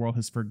now that the world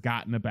has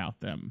forgotten about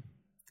them?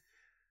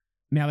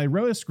 Now, they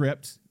wrote a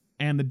script,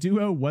 and the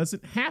duo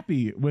wasn't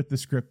happy with the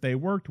script they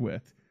worked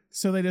with,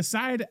 so they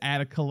decided to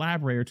add a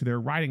collaborator to their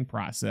writing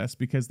process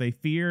because they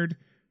feared,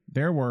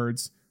 their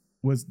words,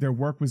 their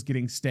work was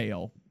getting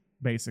stale,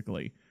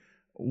 basically.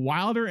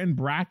 Wilder and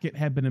Brackett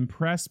had been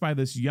impressed by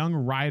this young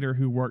writer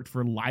who worked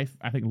for Life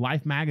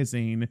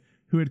magazine,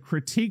 who had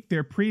critiqued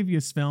their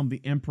previous film,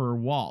 The Emperor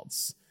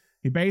Waltz.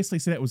 He basically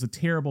said it was a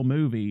terrible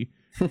movie,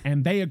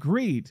 and they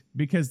agreed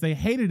because they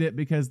hated it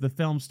because the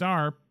film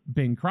star,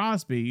 Bing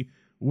Crosby,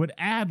 would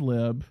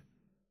ad-lib,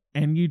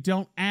 and you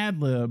don't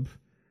ad-lib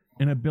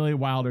in a Billy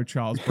Wilder,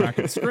 Charles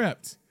Brackett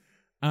script.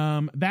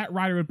 That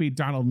writer would be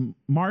Donald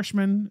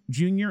Marshman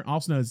Jr.,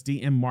 also known as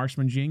D.M.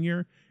 Marshman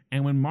Jr.,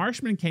 and when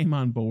Marshman came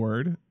on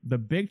board, the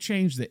big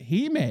change that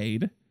he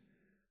made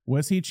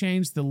was he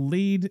changed the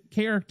lead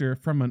character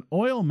from an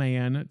oil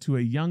man to a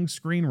young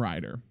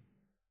screenwriter.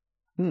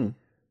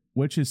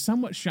 Which is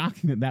somewhat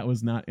shocking that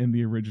was not in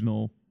the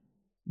original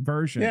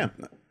version. Yeah,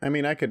 I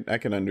mean, I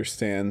could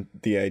understand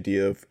the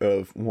idea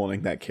of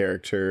wanting that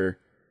character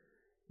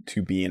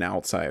to be an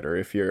outsider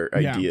if your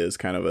idea is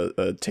kind of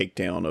a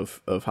takedown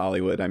of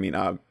Hollywood. I mean,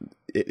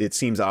 it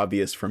seems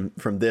obvious from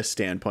this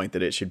standpoint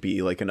that it should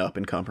be like an up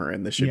and comer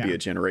and this should be a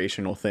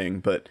generational thing.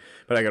 But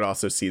I could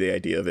also see the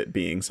idea of it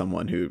being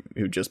someone who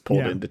just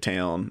pulled into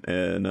town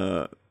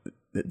and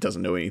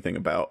doesn't know anything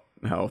about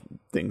how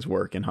things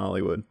work in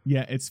Hollywood.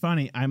 Yeah, it's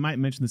funny. I might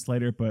mention this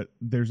later, but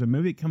there's a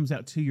movie that comes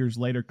out 2 years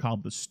later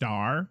called The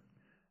Star,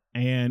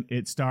 and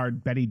it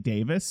starred Bette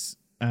Davis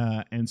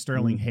and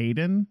Sterling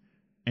Hayden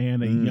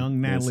and a young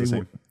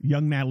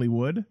Natalie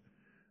Wood.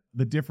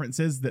 The difference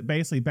is that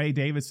basically Bette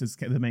Davis is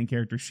the main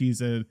character.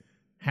 She's a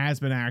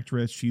has-been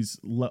actress. She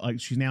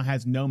now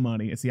has no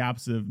money. It's the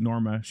opposite of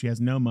Norma. She has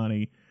no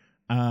money.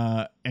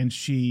 and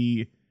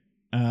she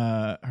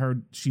doesn't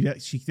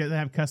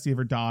have custody of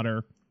her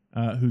daughter,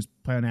 who's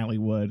played on Natalie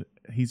Wood.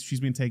 She's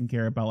being taken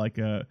care of by like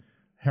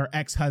her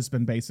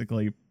ex-husband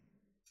basically.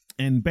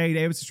 And Bette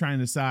Davis is trying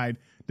to decide,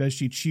 does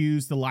she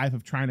choose the life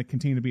of trying to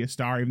continue to be a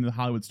star even though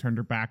Hollywood's turned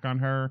her back on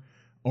her?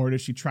 Or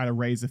does she try to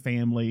raise a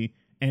family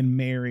and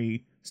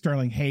marry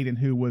Sterling Hayden,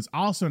 who was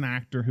also an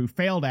actor who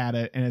failed at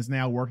it and is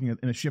now working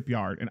in a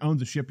shipyard and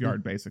owns a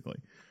shipyard basically.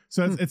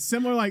 So it's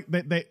similar, like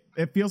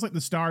it feels like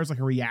The Star is like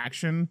a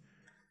reaction,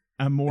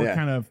 a more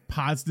kind of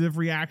positive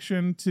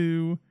reaction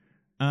to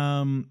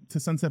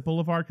Sunset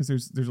Boulevard,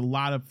 because there's a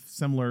lot of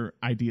similar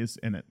ideas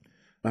in it.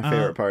 My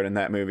favorite part in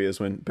that movie is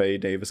when Bette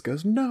Davis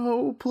goes,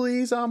 "No,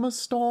 please, I'm a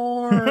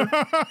star."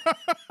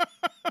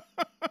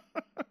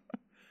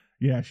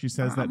 Yeah, she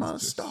says I'm that a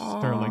star.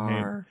 Sterling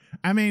Hayden.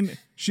 I mean,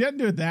 she doesn't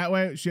do it that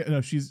way.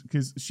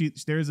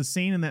 There's a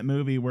scene in that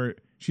movie where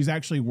she's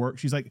actually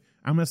she's like,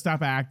 I'm gonna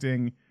stop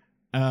acting,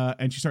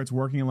 and she starts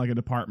working in like a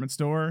department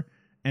store,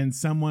 and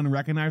someone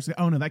recognizes her.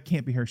 Oh no, that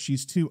can't be her.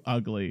 She's too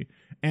ugly.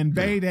 And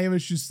Bette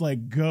Davis just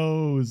like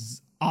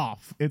goes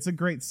off. It's a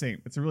great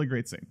scene. It's a really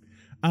great scene.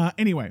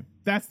 Anyway,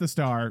 that's The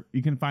Star.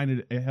 You can find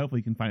it. Hopefully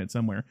you can find it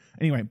somewhere.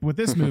 Anyway, with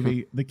this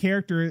movie, the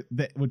character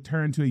that would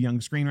turn to a young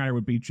screenwriter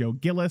would be Joe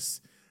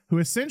Gillis, who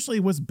essentially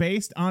was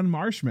based on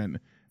Marshman.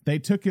 They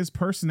took his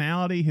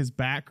personality, his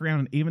background,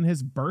 and even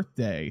his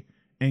birthday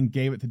and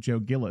gave it to Joe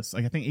Gillis.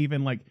 Like, I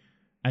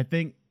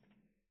think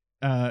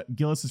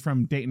Gillis is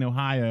from Dayton,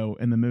 Ohio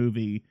in the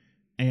movie,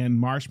 and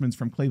Marshman's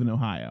from Cleveland,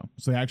 Ohio.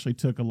 So they actually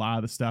took a lot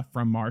of the stuff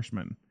from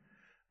Marshman.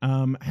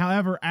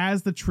 However,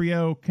 as the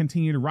trio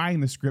continued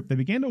writing the script, they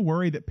began to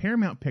worry that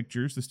Paramount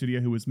Pictures, the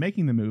studio who was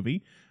making the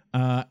movie,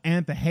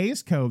 and the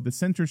Hays Code, the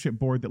censorship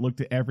board that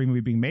looked at every movie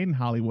being made in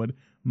Hollywood,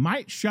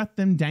 might shut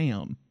them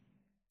down.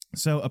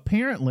 So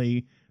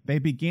apparently, they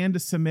began to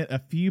submit a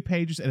few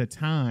pages at a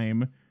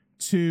time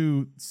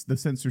to the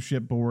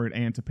censorship board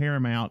and to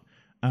Paramount,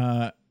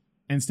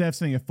 instead of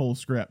sending a full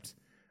script.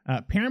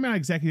 Paramount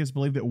executives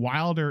believed that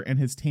Wilder and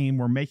his team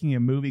were making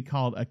a movie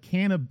called A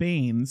Can of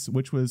Beans,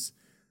 which was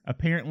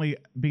apparently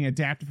being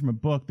adapted from a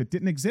book that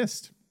didn't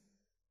exist.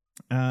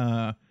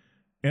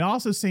 It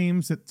also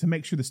seems that to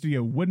make sure the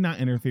studio would not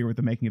interfere with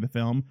the making of the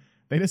film,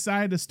 they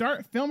decided to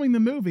start filming the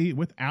movie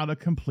without a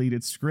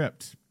completed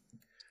script.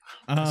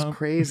 That's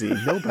crazy.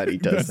 Nobody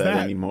does that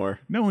anymore.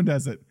 No one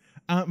does it.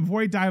 Before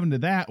we dive into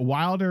that,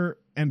 Wilder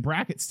and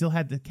Brackett still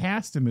had to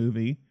cast a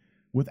movie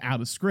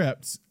without a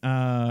script,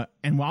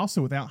 and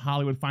also without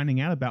Hollywood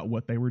finding out about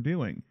what they were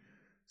doing.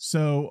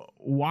 So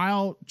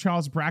while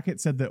Charles Brackett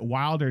said that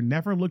Wilder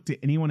never looked at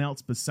anyone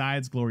else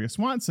besides Gloria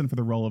Swanson for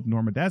the role of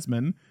Norma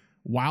Desmond,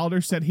 Wilder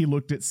said he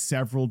looked at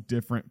several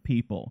different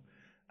people.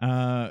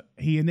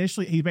 He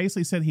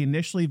basically said he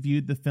initially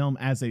viewed the film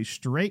as a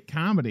straight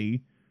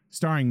comedy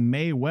starring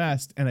Mae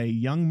West and a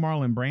young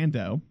Marlon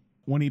Brando.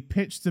 When he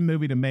pitched the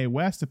movie to Mae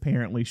West,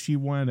 apparently she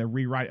wanted a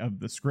rewrite of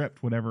the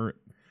script, whatever.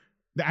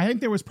 I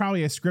think there was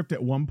probably a script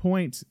at one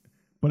point,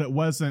 but it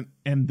wasn't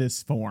in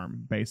this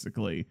form,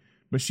 basically.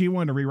 But she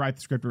wanted to rewrite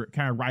the script or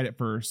kind of write it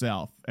for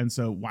herself. And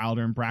so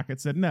Wilder and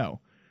Brackett said no.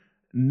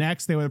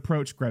 Next, they would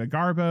approach Greta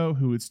Garbo,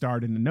 who had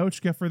starred in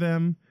Ninochka for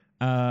them.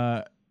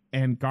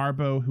 And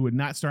Garbo, who had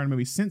not starred in a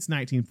movie since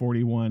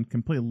 1941,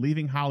 completely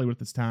leaving Hollywood at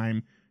this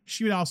time,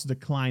 she would also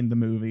decline the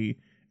movie,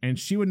 and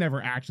she would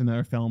never act in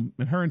another film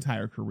in her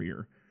entire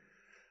career.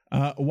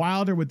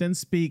 Wilder would then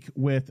speak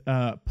with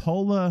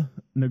Pola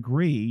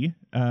Negri,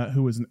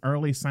 who was an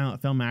early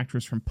silent film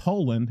actress from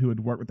Poland who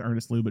had worked with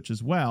Ernest Lubitsch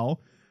as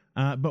well.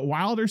 But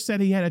Wilder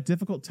said he had a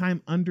difficult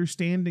time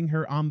understanding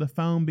her on the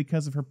phone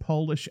because of her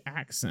Polish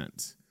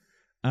accent.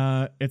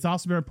 It's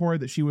also been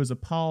reported that she was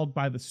appalled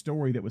by the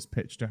story that was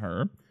pitched to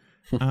her.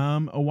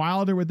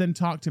 Wilder would then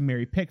talk to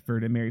Mary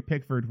Pickford, and Mary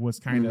Pickford was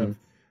kind of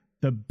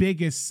the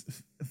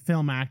biggest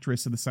film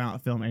actress of the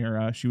silent film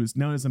era. She was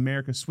known as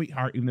America's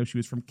sweetheart, even though she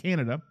was from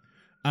Canada.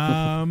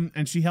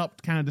 And she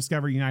helped kind of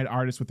discover United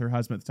Artists with her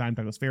husband at the time,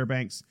 Douglas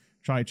Fairbanks,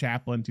 Charlie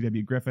Chaplin,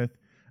 T.W. Griffith.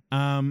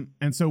 And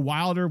so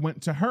Wilder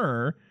went to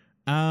her,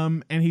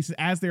 and he said,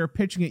 as they were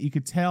pitching it, you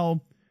could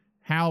tell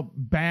how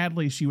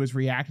badly she was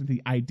reacting to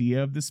the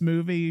idea of this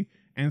movie.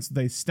 And so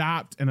they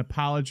stopped and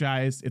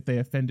apologized if they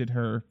offended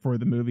her for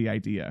the movie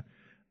idea.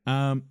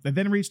 They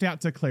then reached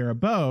out to Clara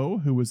Bow,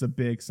 who was a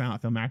big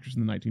silent film actress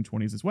in the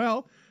 1920s as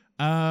well.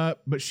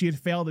 But she had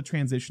failed to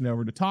transition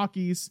over to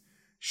talkies.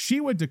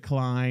 She would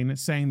decline,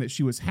 saying that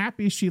she was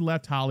happy she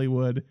left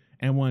Hollywood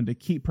and wanted to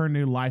keep her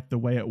new life the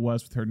way it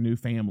was with her new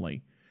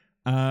family.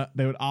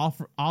 They would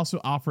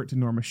also offer it to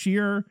Norma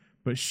Shearer,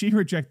 but she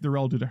rejected the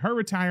role due to her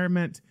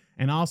retirement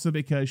and also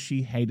because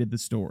she hated the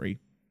story.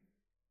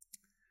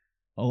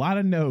 A lot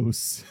of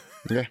no's.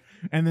 Yeah.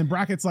 And then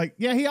Brackett's like,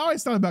 yeah, he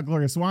always thought about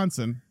Gloria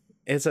Swanson.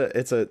 It's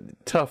a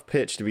tough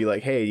pitch to be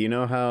like, hey, you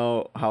know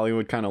how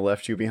Hollywood kind of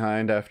left you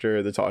behind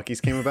after the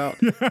talkies came about?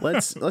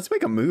 Let's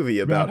make a movie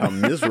about how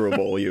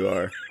miserable you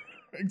are.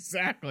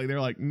 Exactly.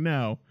 They're like,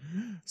 no.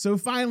 So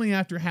finally,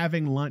 after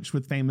having lunch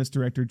with famous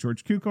director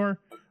George Cukor,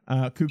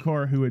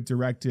 Cukor, who had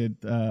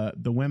directed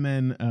The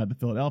Women, The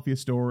Philadelphia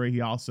Story.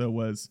 He also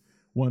was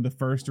one of the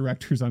first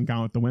directors on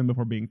Gone with the Wind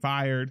before being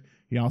fired.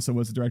 He also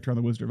was the director on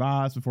The Wizard of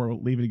Oz before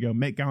leaving to go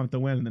make Gone with the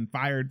Wind and then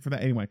fired for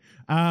that. Anyway,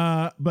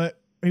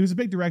 but he was a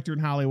big director in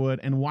Hollywood,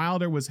 and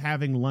Wilder was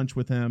having lunch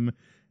with him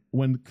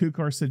when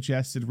Cukor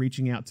suggested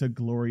reaching out to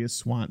Gloria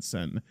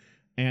Swanson.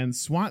 And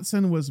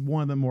Swanson was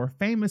one of the more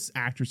famous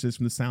actresses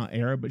from the silent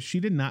era, but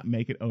she did not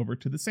make it over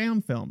to the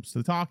sound films, to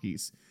the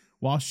talkies.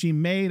 While she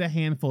made a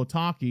handful of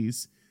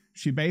talkies,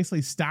 she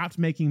basically stopped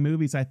making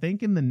movies, I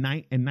think, in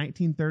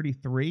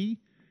 1933.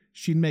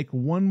 She'd make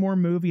one more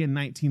movie in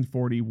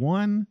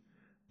 1941,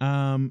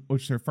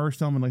 which is her first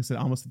film in, like I said,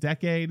 almost a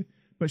decade.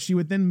 But she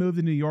would then move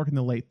to New York in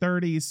the late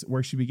 30s,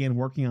 where she began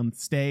working on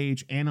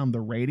stage and on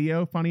the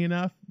radio, funny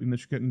enough, even though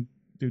she couldn't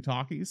do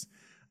talkies.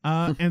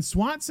 And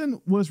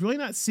Swanson was really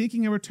not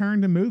seeking a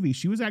return to movies.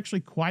 She was actually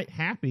quite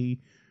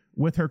happy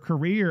with her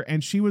career,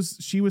 and she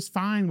was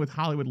fine with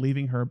Hollywood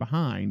leaving her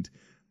behind.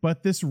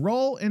 But this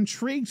role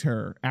intrigued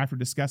her after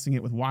discussing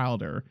it with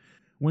Wilder.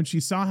 When she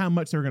saw how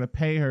much they were going to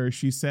pay her,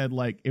 she said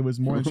like it was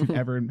more than she'd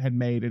ever had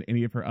made in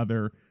any of her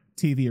other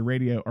TV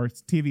or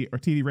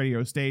TV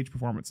radio stage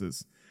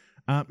performances.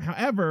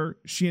 However,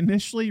 she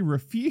initially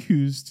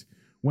refused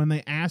when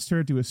they asked her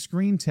to do a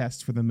screen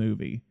test for the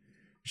movie.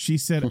 She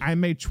said, I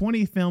made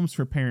 20 films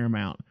for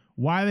Paramount.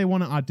 Why do they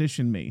want to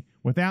audition me?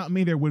 Without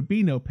me, there would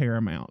be no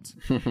Paramount.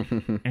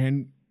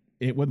 And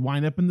it would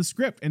wind up in the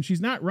script. And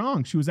she's not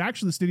wrong. She was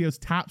actually the studio's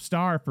top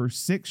star for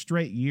 6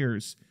 straight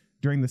years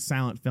during the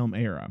silent film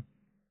era.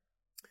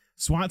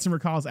 Swanson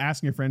recalls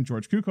asking her friend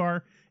George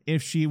Cukor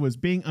if she was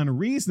being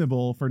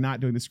unreasonable for not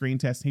doing the screen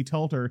test. He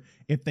told her,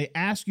 if they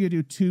ask you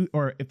to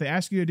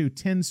do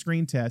 10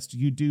 screen tests,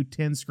 you do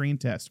 10 screen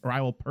tests, or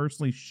I will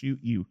personally shoot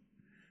you,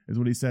 is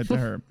what he said to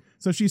her.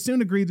 So she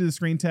soon agreed to the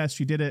screen test.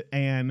 She did it,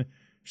 and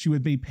she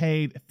would be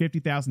paid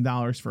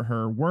 $50,000 for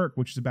her work,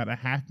 which is about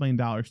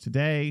 $500,000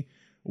 today.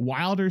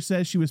 Wilder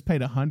says she was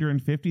paid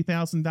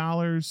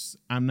 $150,000.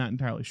 I'm not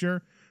entirely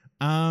sure.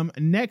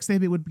 Next,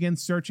 they would begin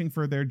searching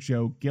for their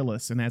Joe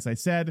Gillis. And as I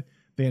said,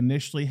 they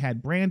initially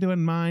had Brando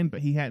in mind,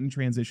 but he hadn't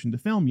transitioned to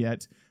film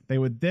yet. They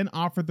would then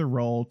offer the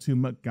role to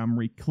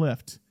Montgomery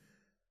Clift.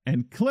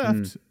 And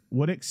Clift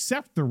would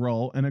accept the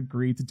role and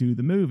agree to do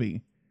the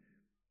movie.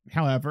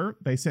 However,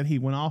 they said he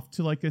went off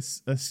to like a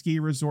ski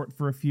resort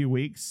for a few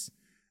weeks,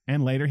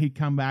 and later he'd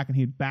come back and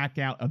he'd back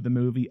out of the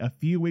movie a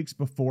few weeks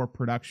before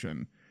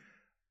production.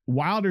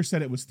 Wilder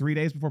said it was 3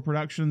 days before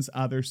productions.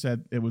 Others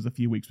said it was a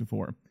few weeks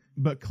before.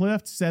 But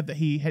Clift said that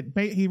he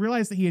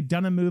realized that he had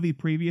done a movie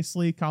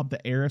previously called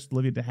The Heiress with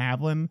Olivia de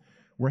Havilland,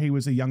 where he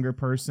was a younger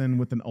person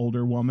with an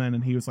older woman,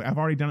 and he was like, I've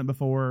already done it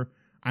before.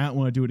 I don't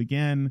want to do it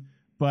again.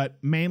 But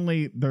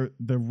mainly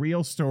the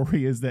real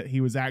story is that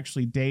he was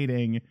actually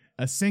dating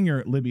a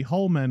singer, Libby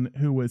Holman,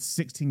 who was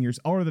 16 years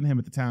older than him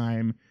at the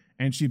time.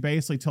 And she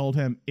basically told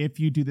him, if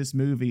you do this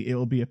movie, it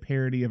will be a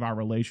parody of our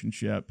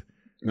relationship.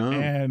 Oh.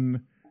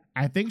 And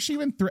I think she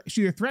even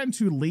she either threatened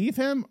to leave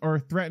him or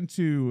threatened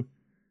to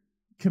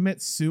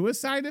commit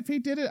suicide if he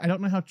did it. I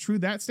don't know how true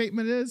that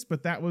statement is,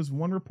 but that was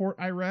one report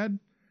I read.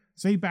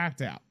 So he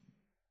backed out.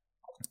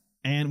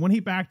 And when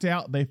he backed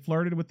out, they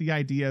flirted with the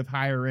idea of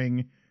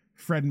hiring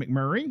Fred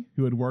McMurray,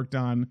 who had worked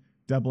on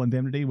Double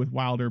Indemnity with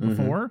Wilder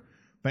before.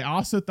 They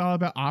also thought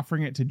about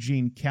offering it to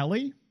Gene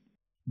Kelly.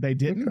 They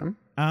didn't.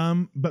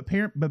 Okay.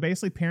 But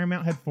basically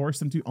Paramount had forced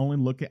them to only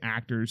look at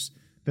actors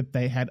that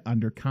they had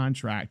under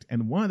contract.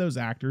 And one of those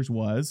actors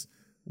was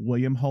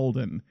William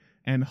Holden.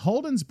 And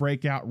Holden's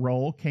breakout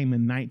role came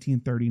in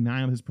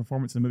 1939 with his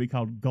performance in a movie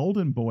called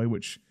Golden Boy,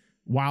 which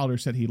Wilder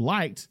said he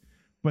liked.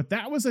 But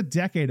that was a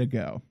decade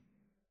ago.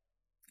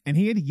 And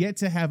he had yet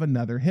to have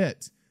another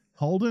hit.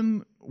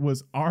 Holden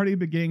was already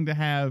beginning to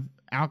have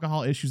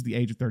alcohol issues at the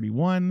age of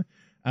 31.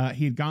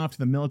 He had gone off to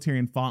the military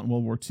and fought in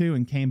World War II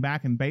and came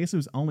back and basically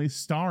was only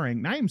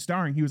not even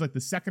starring, he was like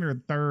the second or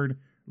third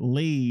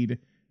lead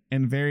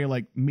in very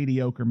like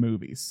mediocre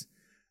movies.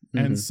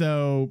 And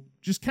so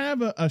just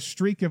kind of a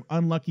streak of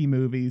unlucky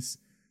movies.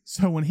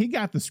 So when he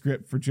got the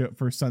script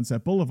for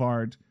Sunset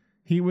Boulevard,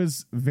 he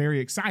was very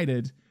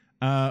excited.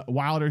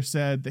 Wilder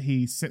said that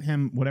he sent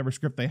him whatever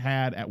script they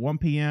had at 1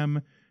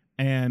 p.m.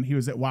 and he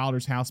was at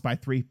Wilder's house by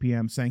 3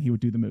 p.m. saying he would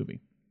do the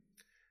movie.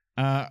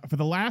 For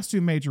the last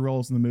 2 major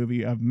roles in the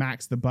movie of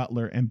Max the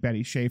Butler and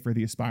Betty Schaefer,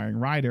 the aspiring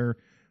writer,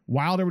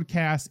 Wilder would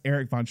cast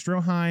Erich von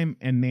Stroheim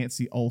and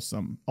Nancy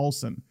Olson.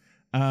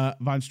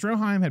 Von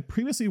Stroheim had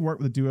previously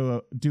worked with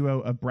the duo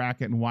of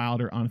Brackett and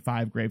Wilder on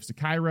Five Graves to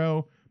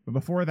Cairo, but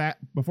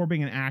before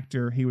being an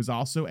actor, he was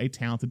also a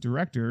talented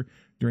director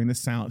during the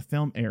silent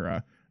film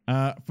era.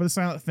 For the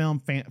silent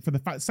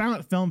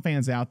film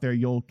fans out there,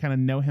 you'll kind of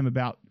know him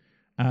about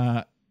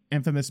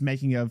infamous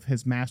making of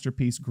his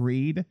masterpiece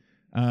Greed,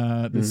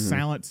 the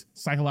silent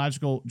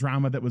psychological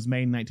drama that was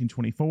made in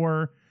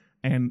 1924.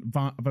 And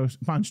von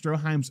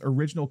Stroheim's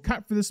original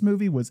cut for this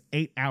movie was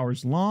 8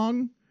 hours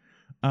long.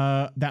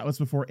 That was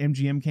before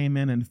MGM came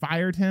in and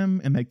fired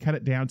him, and they cut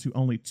it down to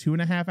only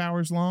 2.5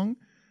 hours long.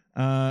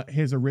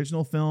 His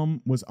original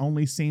film was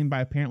only seen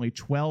by apparently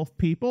 12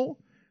 people.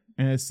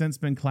 and has since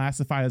been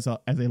classified as a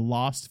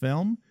lost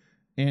film.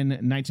 In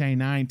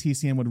 1999,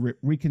 TCM would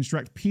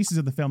reconstruct pieces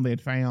of the film they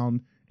had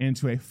found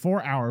into a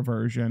 4-hour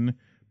version,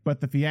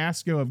 but the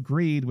fiasco of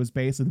Greed was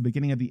basically the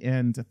beginning of the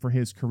end for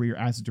his career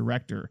as a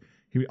director.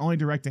 He would only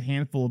direct a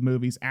handful of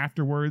movies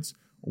afterwards,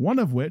 one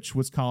of which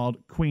was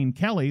called Queen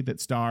Kelly,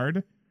 that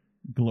starred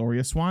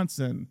Gloria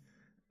Swanson.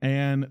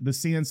 And the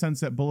scene in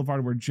Sunset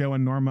Boulevard where Joe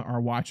and Norma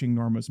are watching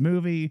Norma's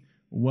movie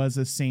was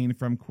a scene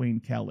from Queen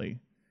Kelly.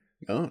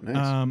 Oh,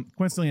 nice.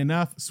 Coincidentally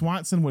enough,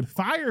 Swanson would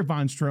fire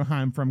von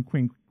Stroheim from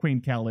Queen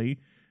Kelly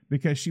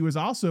because she was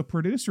also a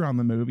producer on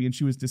the movie and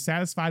she was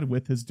dissatisfied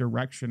with his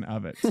direction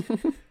of it.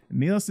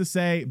 Needless to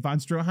say, von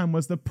Stroheim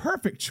was the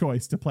perfect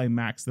choice to play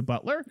Max the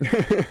Butler.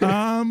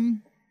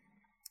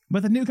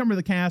 But the newcomer to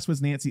the cast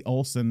was Nancy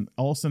Olson.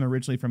 Olson,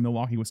 originally from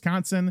Milwaukee,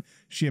 Wisconsin.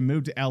 She had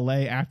moved to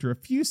LA after a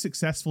few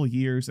successful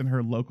years in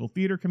her local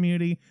theater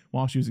community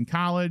while she was in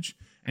college,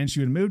 and she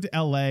would move to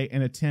LA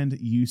and attend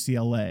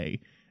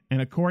UCLA.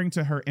 And according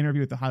to her interview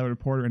with The Hollywood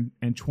Reporter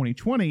in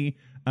 2020,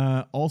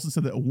 Olson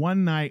said that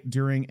one night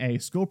during a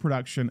school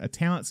production, a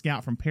talent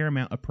scout from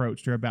Paramount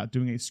approached her about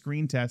doing a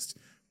screen test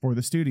for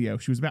the studio.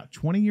 She was about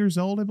 20 years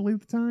old, I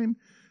believe, at the time.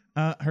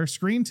 Her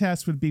screen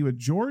test would be with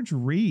George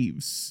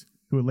Reeves,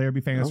 who would later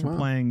be famous for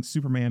playing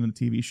Superman in the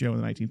TV show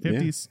in the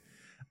 1950s.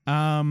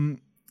 Yeah.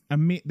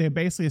 They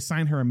basically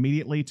assigned her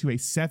immediately to a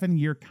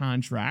 7-year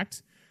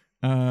contract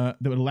that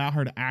would allow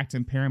her to act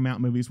in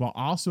Paramount movies while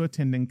also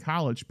attending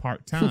college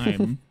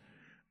part-time.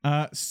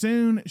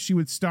 Soon, she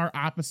would star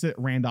opposite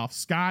Randolph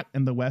Scott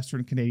in the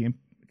Western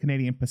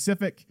Canadian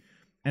Pacific.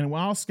 And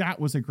while Scott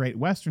was a great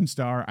Western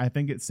star, I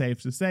think it's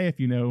safe to say, if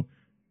you know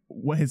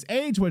what his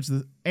age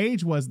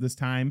was this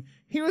time,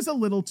 he was a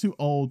little too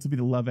old to be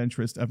the love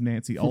interest of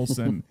Nancy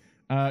Olson.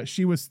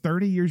 She was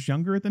 30 years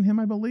younger than him,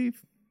 I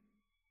believe.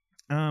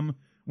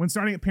 When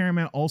starting at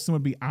Paramount, Olson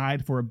would be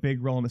eyed for a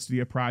big role in a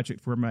studio project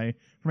from a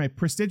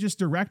prestigious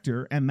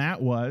director, and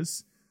that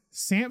was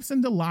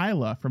Samson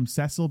Delilah from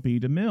Cecil B.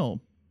 DeMille,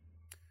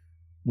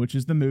 which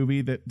is the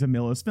movie that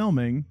DeMille is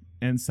filming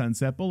in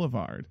Sunset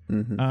Boulevard.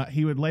 Mm-hmm.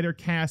 He would later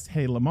cast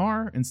Hedy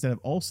Lamarr instead of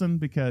Olson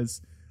because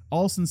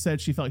Olson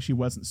said she felt like she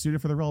wasn't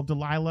suited for the role of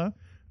Delilah.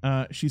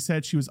 She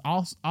said she was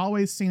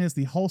always seen as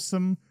the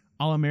wholesome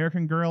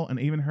all-American girl, and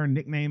even her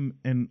nickname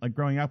in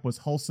growing up was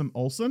Wholesome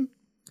Olson.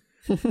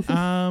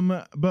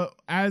 But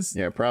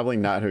probably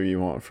not who you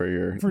want for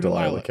your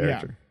Delilah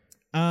character.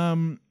 Yeah.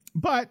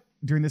 But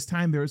during this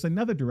time, there was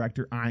another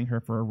director eyeing her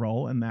for a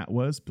role, and that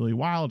was Billy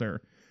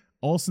Wilder.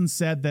 Olson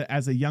said that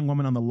as a young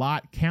woman on the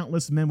lot,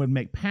 countless men would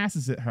make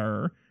passes at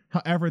her.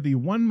 However, the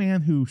one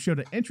man who showed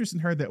an interest in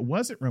her that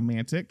wasn't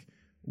romantic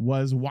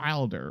was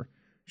Wilder.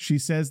 She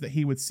says that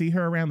he would see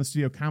her around the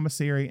studio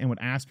commissary and would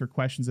ask her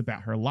questions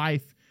about her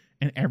life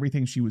and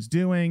everything she was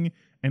doing.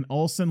 And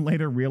Olson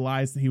later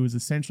realized that he was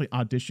essentially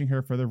auditioning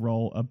her for the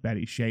role of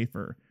Betty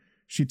Schaefer.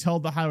 She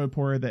told The Hollywood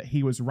Reporter that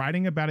he was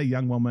writing about a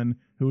young woman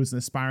who was an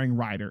aspiring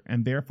writer,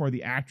 and therefore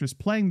the actress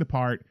playing the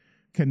part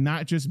could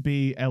not just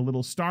be a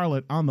little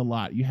starlet on the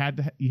lot. You had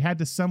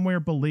to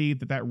somewhere believe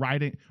that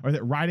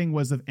writing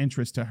was of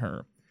interest to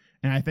her.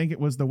 And I think it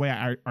was the way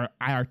I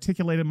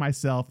articulated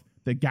myself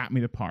that got me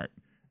the part.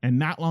 And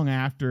not long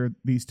after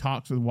these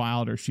talks with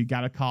Wilder, she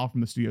got a call from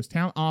the studio's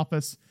talent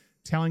office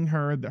telling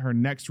her that her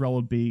next role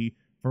would be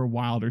for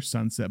Wilder's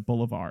Sunset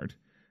Boulevard.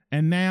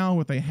 And now,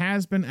 with a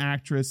has-been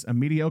actress, a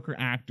mediocre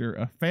actor,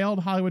 a failed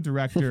Hollywood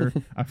director,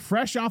 a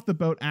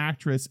fresh-off-the-boat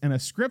actress, and a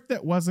script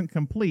that wasn't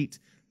complete,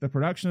 the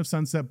production of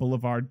Sunset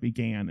Boulevard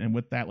began. And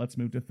with that, let's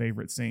move to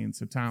favorite scenes.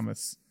 So,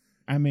 Thomas,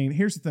 I mean,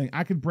 here's the thing.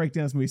 I could break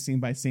down this movie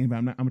scene by scene, but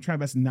I'm going to try my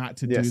best not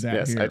to do that.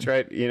 Yes, here. I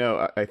tried. You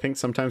know, I think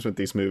sometimes with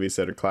these movies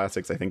that are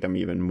classics, I think I'm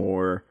even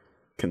more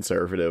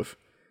conservative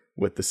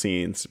with the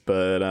scenes.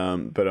 But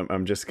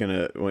I'm just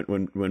gonna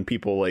when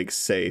people like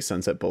say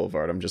Sunset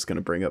Boulevard, I'm just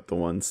gonna bring up the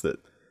ones that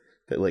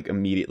like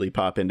immediately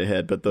pop into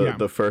head. But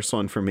the first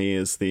one for me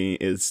is the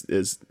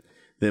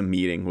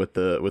meeting with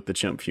the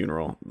chimp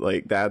funeral.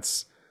 Like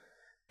that's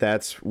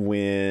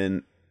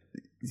when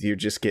you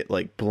just get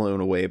like blown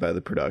away by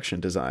the production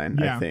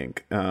design. I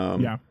think.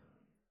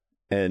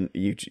 And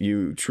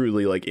you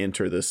truly like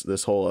enter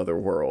this whole other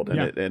world,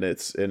 and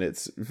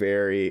it's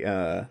very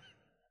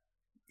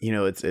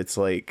it's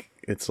like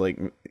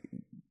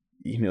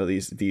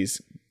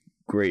these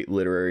great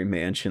literary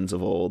mansions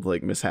of old,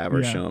 like Miss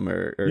Havisham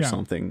or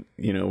something,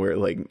 where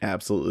like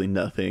absolutely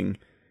nothing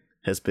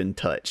has been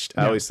touched.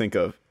 I always think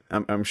of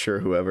I'm sure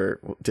whoever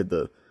did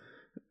the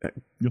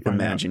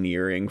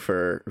Imagineering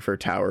for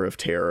Tower of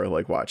Terror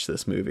like watched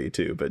this movie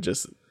too, but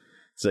just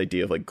this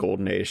idea of like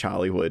golden age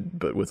Hollywood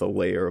but with a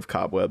layer of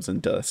cobwebs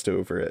and dust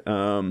over it.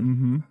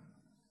 And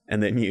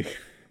then you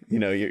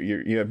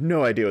have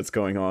no idea what's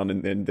going on,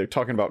 and they're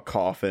talking about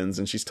coffins,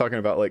 and she's talking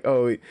about like,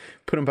 oh,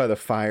 put him by the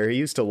fire, he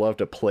used to love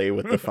to play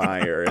with the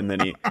fire, and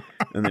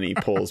then he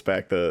pulls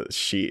back the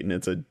sheet and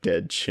it's a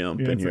dead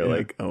chimp, and you're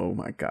like, oh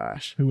my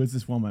gosh, who is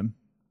this woman?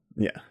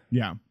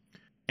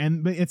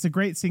 But it's a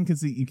great scene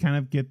because you kind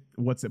of get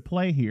what's at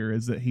play here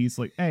is that he's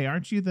like, hey,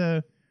 aren't you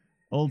the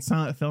old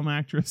silent film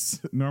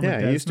actress Norma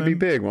Desmond. He used to be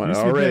big. One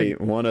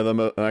of the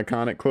most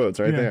iconic quotes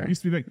there.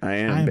 Used to be big. I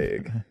am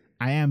big.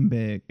 I am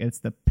big. It's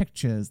the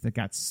pictures that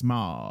got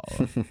small.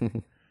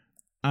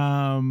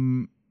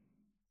 But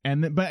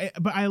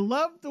I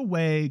love the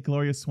way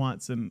Gloria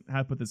Swanson, how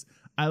to put this,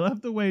 I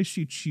love the way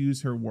she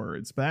chews her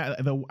words, but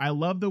I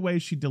love the way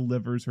she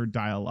delivers her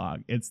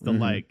dialogue. It's the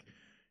like,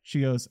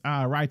 she goes,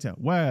 writer,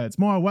 words,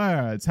 more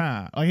words,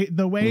 huh? Like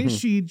the way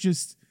she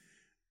just,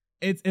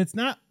 it's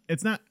not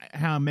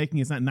how I'm making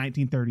it's not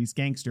 1930s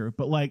gangster,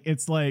 but like,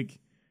 it's like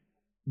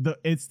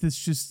it's this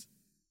just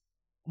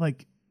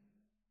like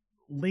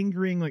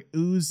lingering, like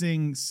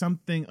oozing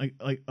something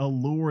like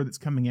allure that's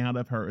coming out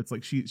of her. It's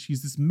like she's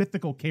this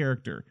mythical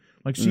character.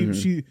 Like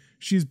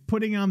she's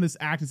putting on this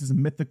act as this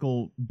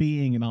mythical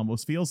being. It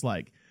almost feels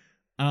like,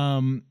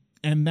 and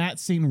that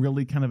scene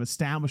really kind of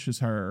establishes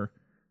her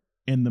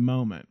in the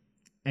moment.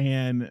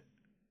 And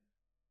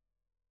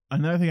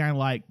another thing I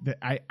like that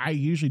I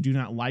usually do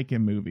not like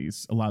in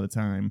movies a lot of the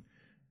time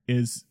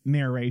is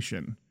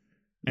narration,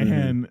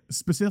 and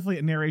specifically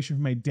a narration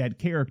from a dead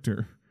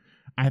character.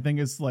 I think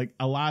it's like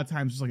a lot of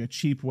times just like a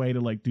cheap way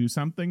to like do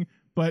something,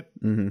 but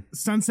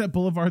Sunset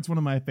Boulevard's one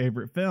of my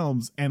favorite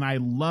films, and I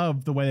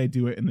love the way they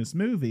do it in this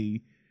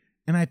movie.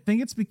 And I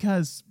think it's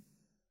because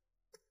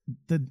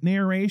the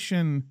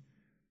narration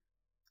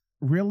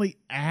really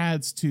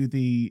adds to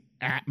the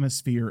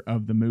atmosphere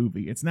of the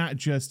movie. It's not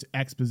just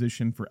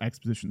exposition for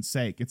exposition's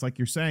sake. It's like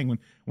you're saying,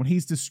 when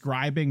he's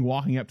describing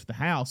walking up to the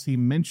house, he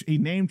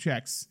name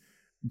checks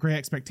Great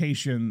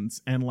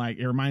Expectations, and like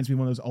it reminds me of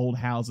one of those old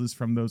houses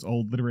from those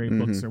old literary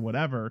books or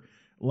whatever.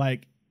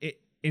 Like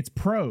it's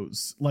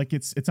prose, like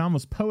it's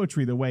almost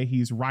poetry the way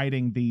he's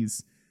writing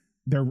these.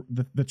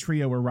 The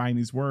trio are writing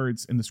these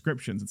words and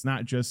descriptions. It's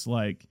not just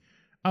like,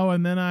 oh,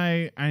 and then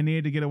I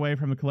needed to get away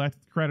from the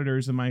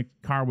creditors and my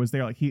car was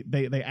there. Like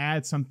they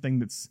add something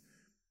that's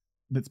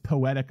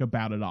poetic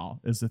about it all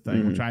is the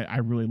thing, which I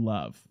really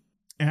love.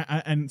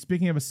 And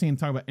speaking of a scene,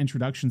 talk about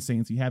introduction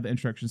scenes. You have the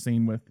introduction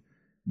scene with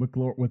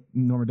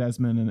Norma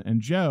Desmond and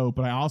Joe,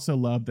 but I also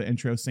love the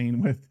intro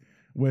scene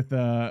with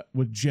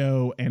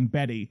Joe and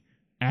Betty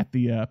at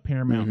the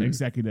Paramount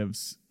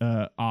executive's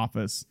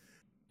office,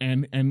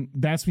 and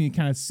that's when you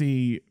kind of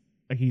see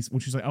when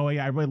she's like, oh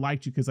yeah, I really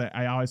liked you because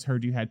I always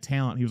heard you had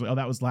talent. He was like, oh,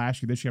 that was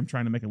last year. This year I'm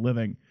trying to make a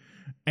living,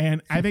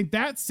 and I think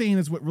that scene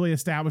is what really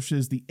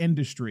establishes the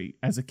industry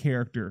as a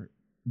character,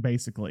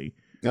 basically.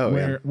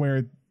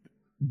 Where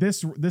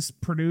this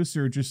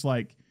producer just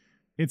like,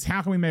 it's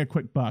how can we make a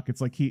quick buck?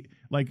 It's like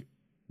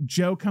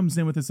Joe comes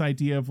in with this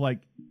idea of like,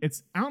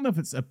 I don't know if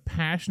it's a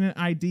passionate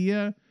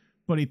idea,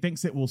 but he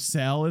thinks it will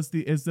sell is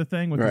the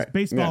thing with this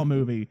baseball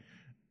movie.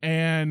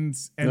 And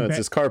no, it's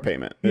his car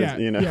payment.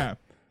 Yeah.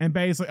 And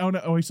Betty's like, oh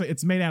no, he's like,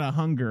 it's made out of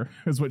hunger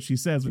is what she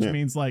says, which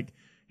means like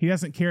he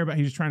doesn't care about,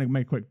 he's just trying to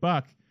make a quick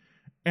buck.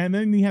 And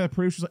then you have the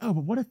producers like, oh,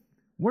 but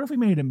what if we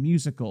made a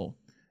musical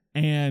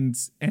and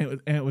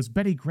it was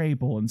Betty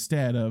Grable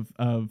instead of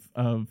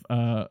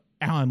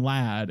Alan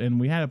Ladd, and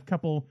we had a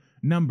couple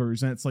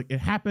numbers, and it's like it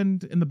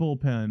happened in the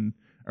bullpen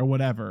or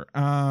whatever.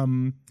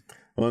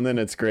 Well, and then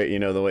it's great,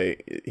 the way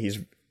he's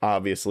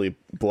obviously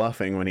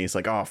bluffing when he's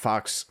like, "Oh,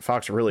 Fox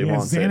really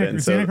wants it," and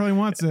Zanuck really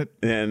wants it.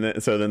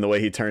 And so then the way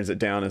he turns it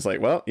down is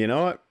like, "Well, you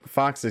know what?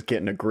 Fox is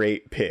getting a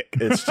great pick."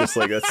 It's just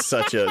like that's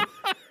such a.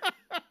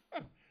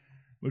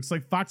 Looks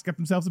like Fox got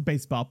themselves a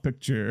baseball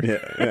picture.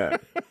 Yeah.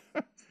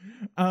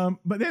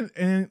 But then,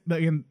 and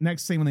the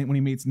next scene when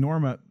he meets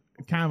Norma,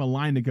 kind of a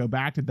line to go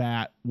back to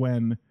that,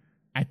 when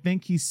I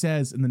think he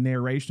says in the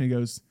narration, he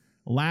goes,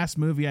 last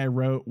movie I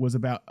wrote was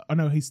about,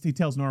 he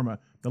tells Norma,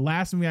 the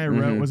last movie I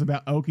wrote was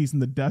about Okies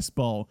and the Dust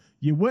Bowl.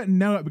 You wouldn't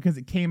know it because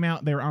it came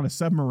out, they were on a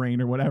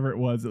submarine or whatever it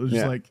was. It was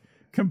just like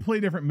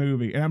completely different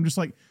movie. And I'm just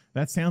like,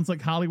 that sounds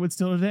like Hollywood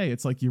still today.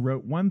 It's like you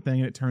wrote one thing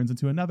and it turns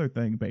into another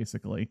thing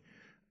basically.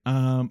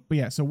 But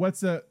yeah, so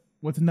what's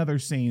another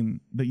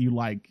scene that you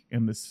like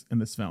in this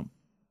film?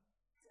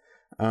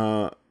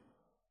 I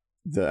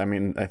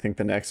think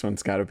the next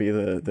one's got to be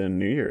the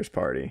New Year's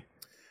party.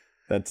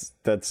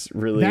 That's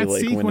really that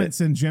like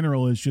sequence in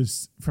general is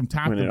just from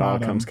top to bottom. When it all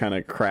comes kind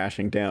of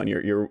crashing down.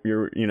 You're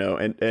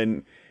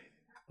and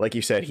like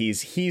you said,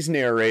 he's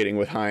narrating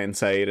with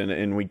hindsight,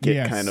 and we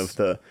get kind of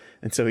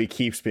and so he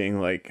keeps being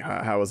like,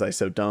 how was I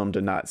so dumb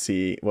to not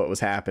see what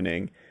was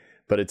happening?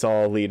 But it's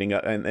all leading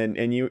up,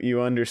 and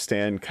you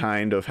understand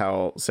kind of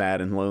how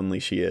sad and lonely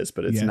she is,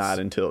 but it's not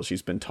until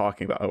she's been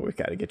talking about, oh, we've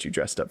got to get you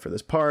dressed up for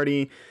this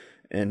party,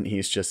 and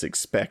he's just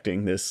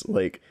expecting this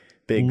like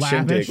big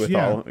lavish,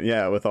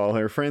 shindig with all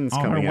her friends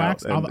coming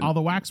out, all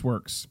the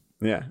waxworks.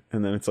 Yeah,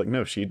 and then it's like,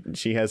 no,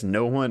 she has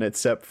no one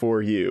except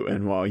for you,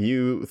 and while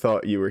you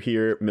thought you were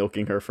here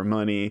milking her for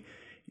money,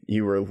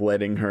 you were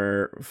letting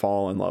her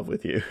fall in love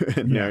with you,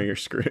 and now you're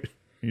screwed.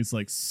 He's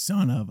like,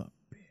 son of a.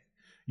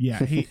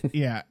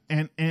 Yeah,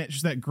 and it's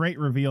just that great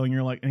reveal, and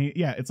you're like,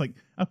 it's like,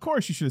 of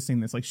course you should have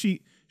seen this. Like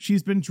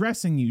she's been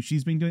dressing you,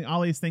 she's been doing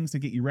all these things to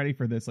get you ready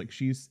for this. Like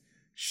she's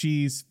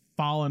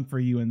fallen for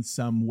you in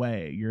some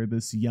way. You're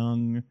this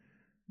young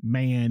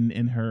man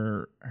in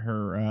her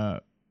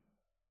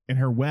in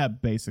her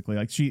web, basically.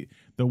 Like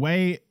the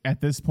way at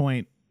this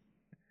point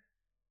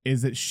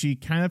is that she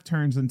kind of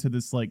turns into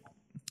this like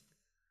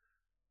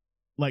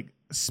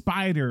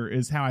spider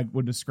is how I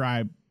would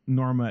describe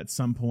Norma at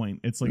some point.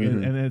 It's like,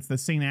 and it's the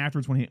scene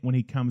afterwards when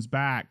he comes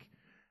back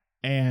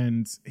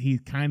and he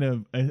kind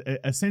of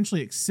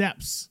essentially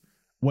accepts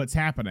what's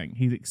happening.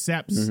 He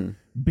accepts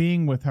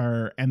being with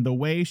her, and the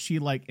way she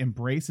like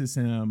embraces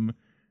him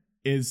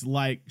is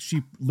like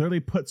she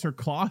literally puts her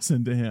claws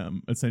into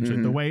him,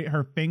 essentially. The way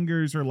her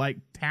fingers are like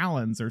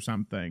talons or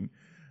something.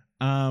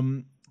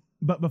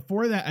 But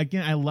before that,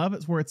 again, I love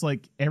it where it's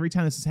like every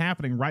time this is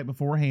happening, right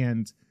before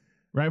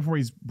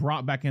he's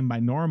brought back in by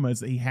Norma, is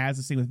that he has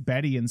a scene with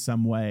Betty in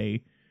some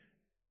way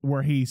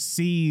where he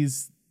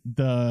sees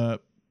the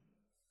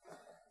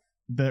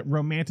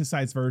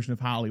romanticized version of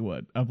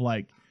Hollywood of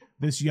like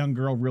this young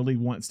girl really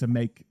wants to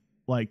make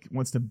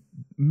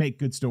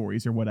good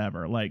stories or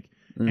whatever. Like,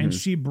 and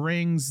she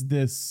brings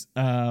this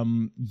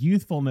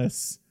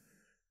youthfulness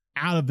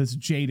out of this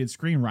jaded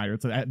screenwriter.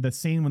 It's like the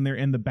scene when they're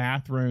in the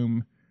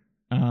bathroom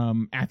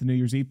at the New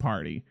Year's Eve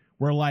party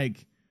where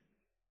like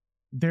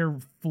they're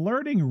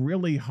flirting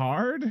really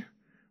hard,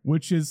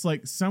 which is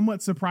like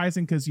somewhat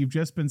surprising because you've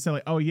just been saying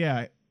like, oh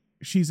yeah,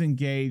 she's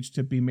engaged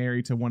to be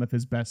married to one of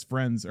his best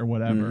friends or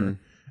whatever.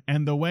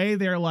 And the way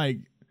they're like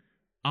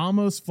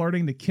almost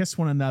flirting to kiss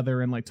one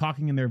another and like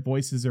talking in their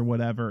voices or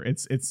whatever,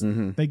 it's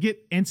they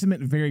get intimate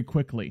very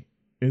quickly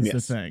is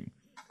the thing.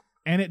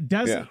 And it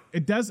doesn't I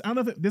don't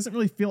know if it doesn't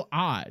really feel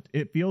odd.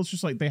 It feels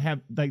just like they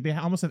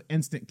almost have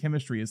instant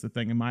chemistry is the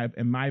thing in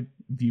my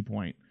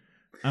viewpoint.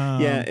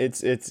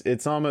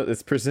 It's almost,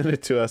 it's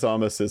presented to us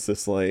almost as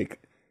this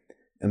like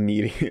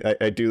immediate.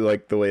 I do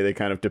like the way they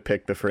kind of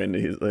depict the friend.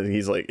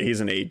 He's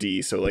an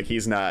AD, so like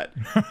he's not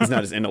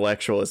as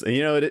intellectual as,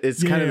 you know.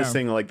 It's kind of this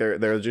thing like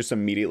they're just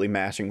immediately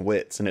matching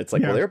wits, and it's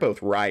like well, they're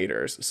both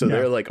writers, so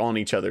they're like on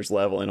each other's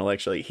level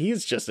intellectually.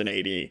 He's just an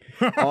AD.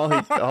 All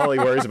he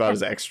worries about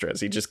is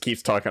extras. He just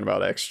keeps talking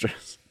about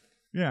extras.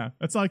 Yeah,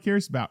 that's all he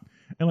cares about.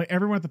 And like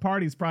everyone at the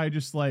party is probably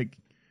just like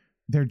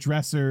their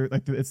dresser,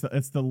 like it's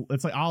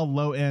like all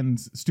low end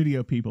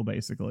studio people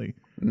basically.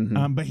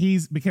 But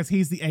because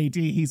he's the AD,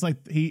 he's like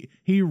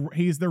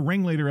he's the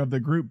ringleader of the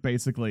group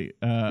basically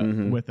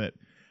with it.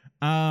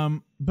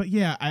 But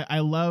yeah, I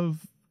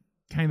love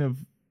kind of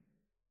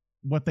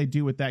what they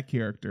do with that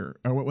character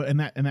or in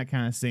that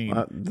kind of scene.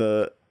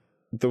 The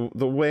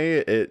way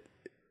it,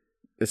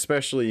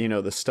 especially, you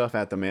know, the stuff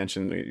at the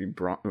mansion, you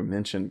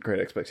mentioned Great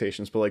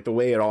Expectations, but like the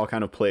way it all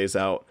kind of plays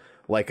out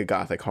like a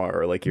gothic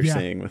horror, like you're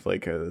saying, with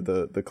like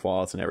the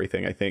claws and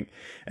everything. I think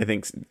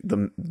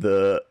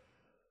the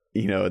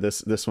you know,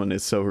 this one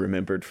is so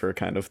remembered for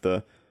kind of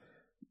the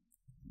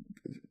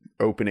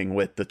opening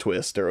with the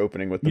twist or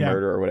opening with the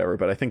murder or whatever.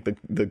 But I think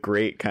the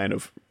great kind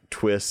of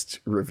twist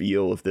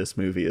reveal of this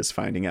movie is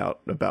finding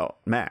out about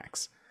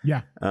Max.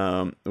 Yeah.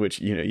 Which,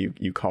 you know,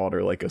 you called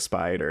her like a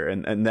spider,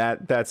 and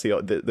that's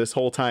this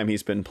whole time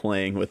he's been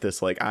playing with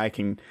this like I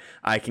can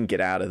get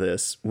out of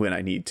this when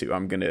I need to.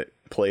 I'm gonna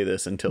play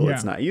this until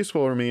it's not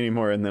useful for me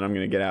anymore, and then I'm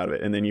gonna get out of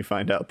it. And then you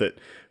find out that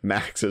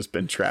Max has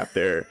been trapped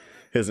there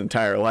his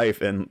entire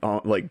life and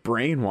like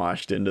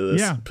brainwashed into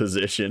this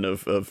position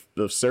of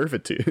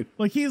servitude.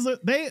 Like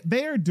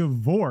they are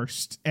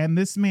divorced, and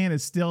this man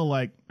is still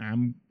like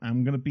I'm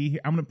gonna be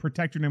here. I'm gonna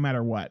protect her no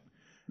matter what.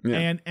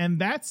 Yeah. And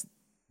that's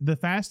the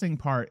fascinating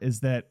part, is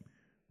that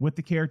with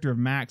the character of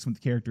Max, with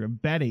the character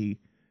of Betty,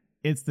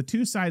 it's the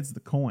two sides of the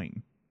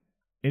coin.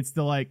 It's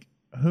the like,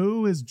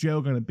 who is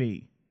Joe going to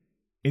be?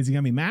 Is he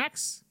going to be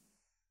Max?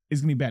 Is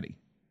he going to be Betty?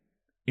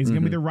 Is he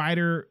going to be the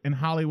writer in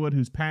Hollywood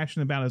who's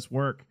passionate about his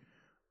work?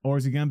 Or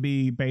is he going to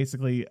be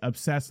basically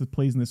obsessed with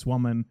pleasing this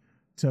woman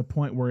to a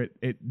point where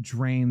it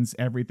drains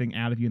everything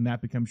out of you and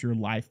that becomes your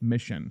life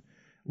mission?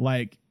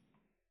 Like,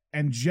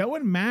 and Joe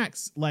and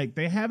Max, like,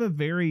 they have a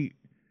very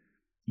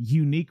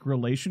unique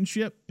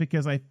relationship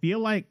because I feel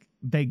like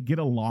they get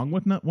along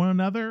with one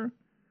another,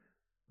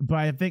 but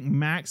I think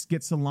Max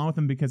gets along with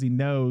him because he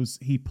knows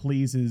he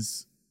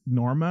pleases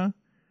Norma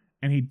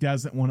and he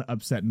doesn't want to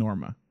upset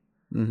Norma.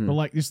 But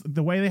like just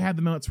the way they had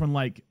the moments when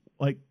like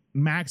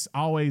Max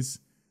always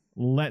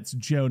lets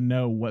Joe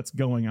know what's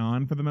going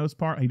on for the most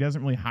part. He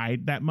doesn't really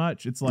hide that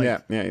much. It's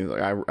like he's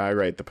like, I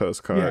write the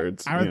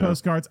postcards. I write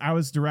postcards. I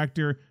was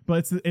director,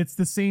 but it's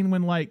the scene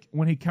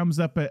when he comes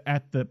up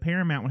at the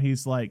Paramount when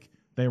he's like,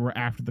 they were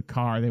after the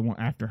car, they went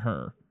after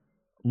her.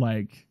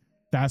 Like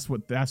that's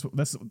what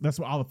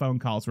all the phone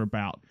calls were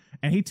about.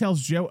 And he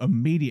tells Joe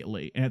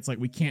immediately, and it's like,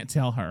 we can't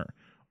tell her.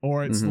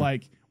 Or it's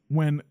like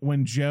when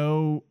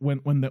Joe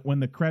when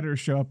the creditors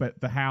show up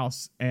at the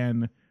house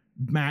and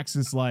Max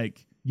is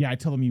like, yeah, I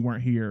told them you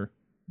weren't here,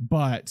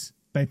 but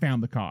they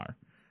found the car.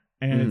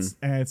 And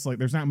it's like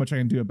there's not much I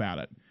can do about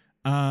it.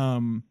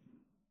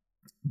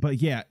 But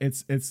yeah,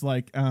 it's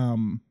like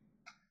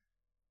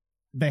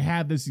they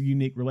have this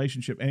unique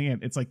relationship, and again,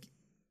 it's like,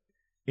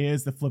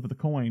 is the flip of the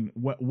coin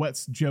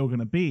what's Joe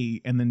gonna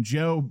be? And then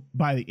Joe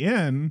by the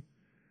end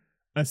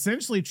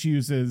essentially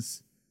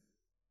chooses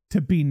to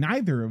be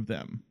neither of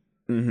them.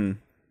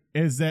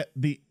 is that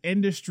the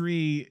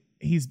industry,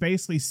 he's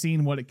basically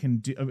seen what it can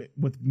do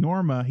with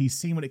Norma. He's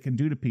seen what it can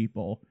do to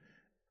people,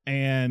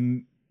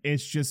 and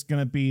it's just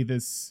going to be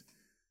this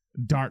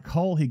dark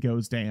hole he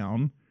goes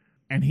down.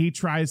 And he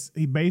decides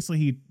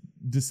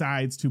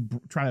to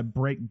try to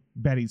break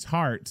Betty's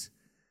heart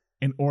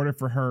in order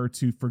for her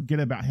to forget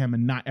about him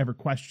and not ever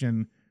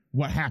question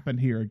what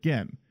happened here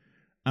again.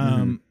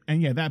 And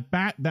yeah,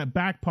 that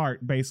back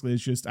part basically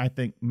is just, I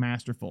think,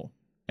 masterful.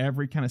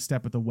 Every kind of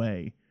step of the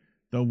way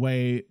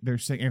they're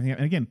saying everything.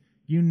 And again,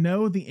 you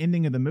know the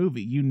ending of the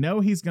movie. You know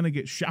he's going to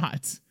get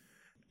shot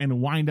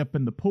and wind up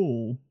in the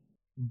pool,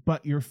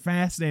 but you're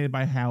fascinated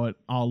by how it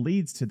all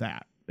leads to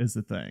that is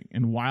the thing.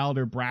 And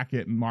Wilder,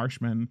 Brackett, and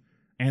Marshman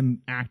and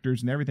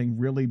actors and everything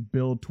really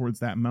build towards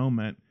that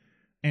moment.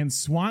 And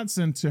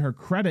Swanson, to her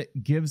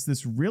credit, gives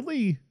this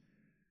really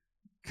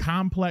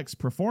complex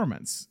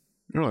performance.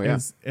 Oh yeah.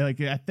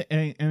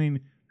 I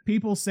mean,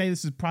 people say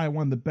this is probably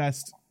one of the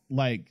best,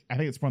 I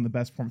think it's one of the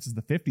best performances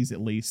of the 50s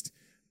at least,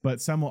 but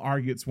some will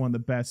argue it's one of the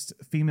best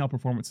female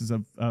performances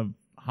of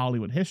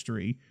Hollywood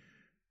history,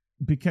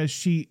 because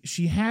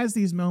she has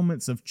these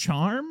moments of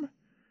charm.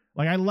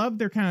 Like, I love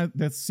their kind of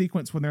the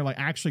sequence when they're like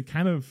actually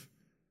kind of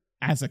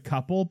as a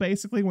couple,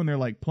 basically, when they're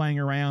like playing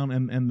around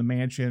in the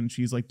mansion.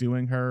 She's like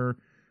doing her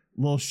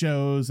little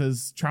shows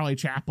as Charlie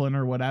Chaplin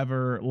or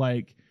whatever.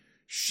 Like,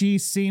 she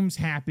seems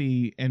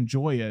happy and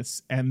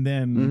joyous, and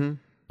then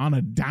on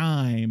a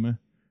dime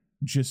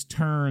just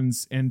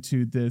turns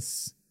into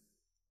this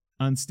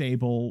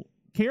unstable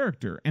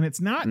character. And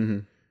it's not,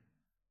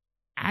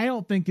 I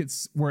don't think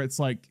it's where it's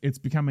like it's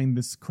becoming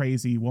this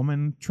crazy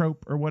woman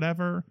trope or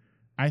whatever.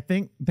 I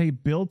think they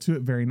build to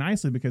it very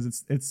nicely because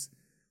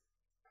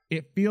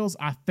it feels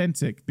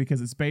authentic,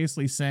 because it's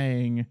basically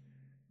saying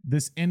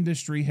this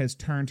industry has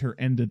turned her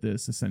into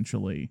this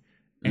essentially.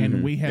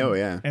 And we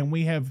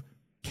have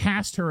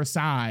cast her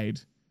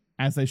aside,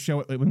 as they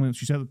show it when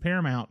she shows at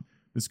Paramount,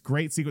 this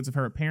great sequence of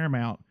her at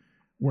Paramount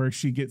where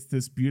she gets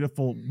this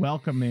beautiful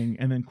welcoming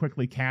and then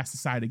quickly cast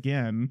aside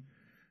again.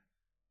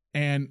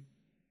 And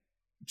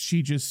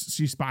she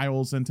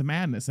spirals into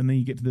madness. And then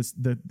you get to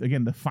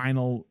the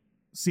final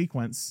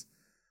sequence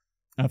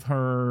of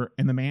her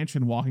in the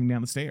mansion walking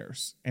down the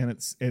stairs. And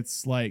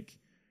it's like,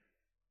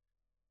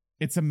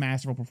 it's a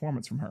masterful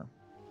performance from her.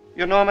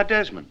 You're Norma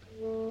Desmond.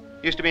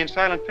 Used to be in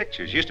silent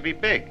pictures. Used to be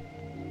big.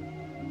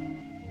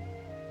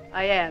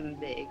 I am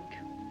big.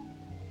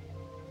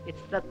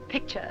 It's the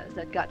pictures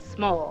that got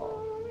small.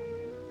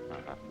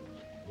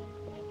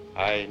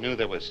 I knew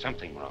there was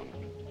something wrong.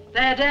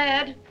 They're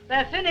dead.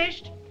 They're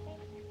finished.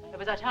 There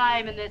was a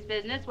time in this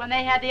business when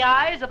they had the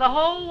eyes of the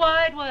whole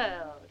wide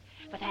world.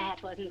 But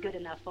that wasn't good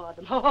enough for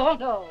them. Oh,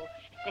 no.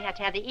 They had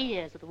to have the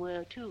ears of the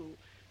world, too.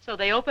 So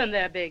they opened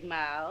their big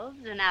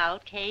mouths, and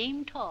out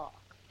came talk.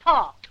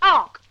 Talk,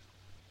 talk.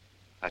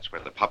 That's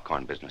where the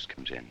popcorn business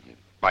comes in. You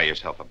buy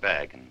yourself a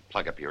bag and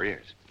plug up your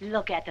ears.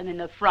 Look at them in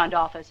the front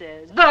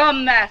offices. The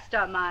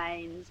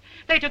masterminds.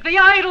 They took the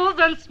idols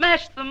and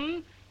smashed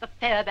them. The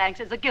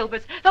Fairbankses, the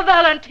Gilberts, the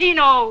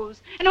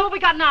Valentinos. And who have we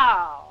got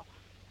now?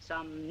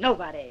 Some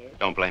nobody.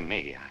 Don't blame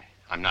me.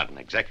 I'm not an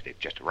executive,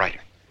 just a writer.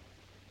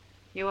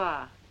 You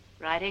are.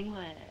 Writing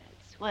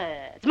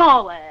words,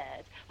 more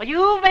words. Well,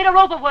 you've made a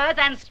rope of words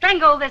and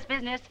strangled this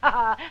business.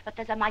 But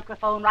there's a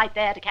microphone right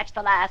there to catch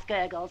the last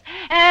gurgles.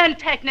 And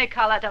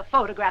Technicolor to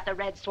photograph the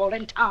red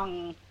swollen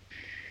tongue.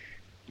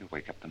 You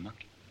wake up the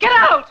monkey. Get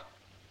out!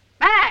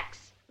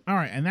 Max! All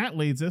right, and that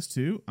leads us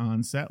to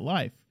On-Set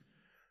Life.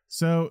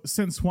 So,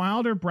 since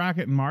Wilder,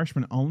 Brackett, and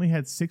Marshman only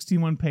had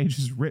 61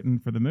 pages written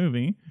for the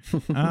movie,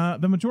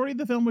 the majority of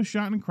the film was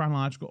shot in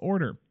chronological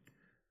order.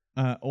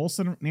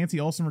 Nancy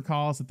Olson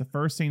recalls that the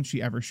first scene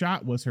she ever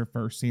shot was her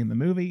first scene in the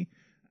movie.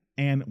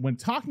 And when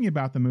talking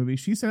about the movie,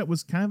 she said it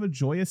was kind of a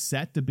joyous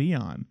set to be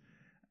on.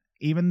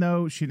 Even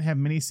though she didn't have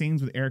many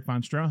scenes with Erich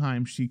von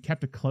Stroheim, she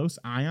kept a close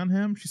eye on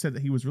him. She said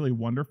that he was really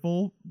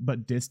wonderful,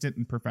 but distant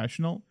and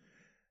professional.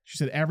 She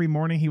said every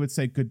morning he would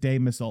say, "Good day,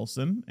 Miss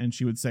Olson," and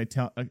she would say,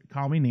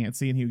 "Call me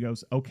Nancy," and he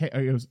goes,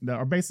 "Okay,"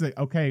 or basically,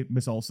 "Okay,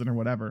 Miss Olson," or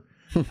whatever.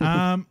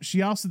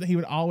 She also said that he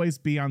would always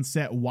be on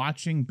set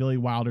watching Billy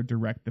Wilder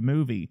direct the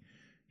movie.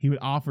 He would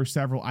offer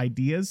several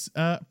ideas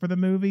for the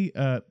movie.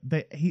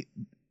 He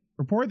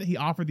reported that he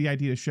offered the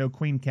idea to show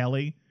Queen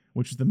Kelly,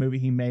 which is the movie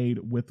he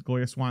made with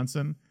Gloria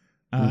Swanson,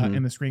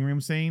 in the screening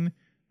room scene.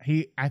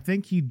 I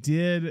think he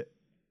did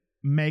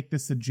make the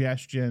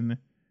suggestion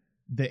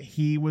that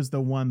he was the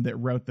one that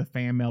wrote the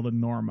fan mail to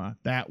Norma.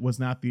 That was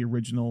not the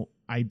original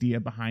idea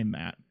behind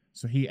that.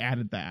 So he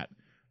added that.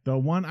 The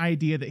one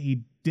idea that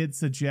he did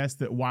suggest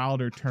that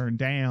Wilder turned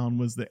down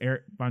was that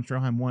Erich von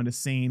Stroheim wanted a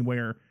scene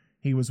where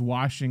he was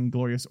washing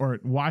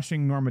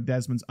Norma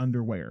Desmond's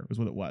underwear, was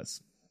what it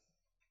was.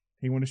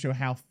 He wanted to show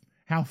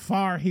how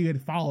far he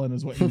had fallen,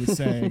 is what he was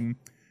saying.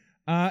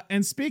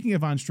 And speaking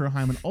of von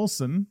Stroheim and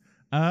Olson,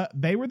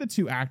 they were the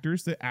two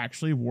actors that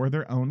actually wore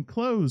their own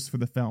clothes for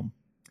the film.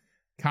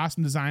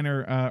 Costume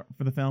designer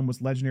for the film was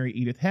legendary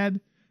Edith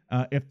Head.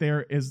 If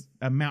there is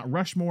a Mount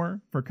Rushmore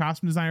for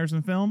costume designers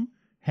in film,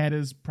 Head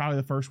is probably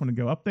the first one to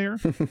go up there.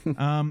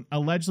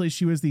 Allegedly,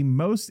 she was the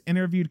most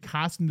interviewed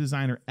costume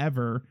designer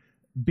ever,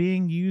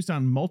 being used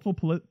on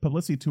multiple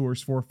publicity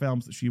tours for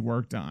films that she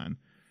worked on.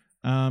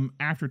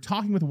 After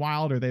talking with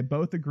Wilder, they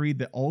both agreed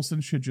that Olsen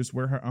should just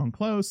wear her own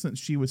clothes since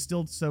she was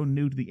still so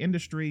new to the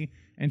industry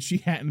and she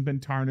hadn't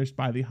been tarnished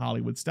by the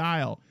Hollywood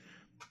style.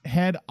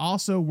 Head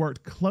also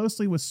worked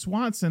closely with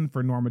Swanson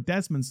for Norma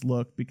Desmond's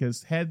look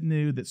because Head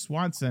knew that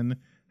Swanson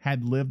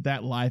had lived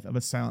that life of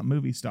a silent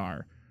movie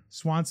star.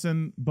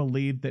 Swanson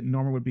believed that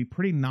Norma would be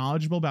pretty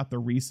knowledgeable about the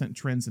recent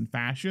trends in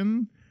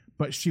fashion,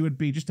 but she would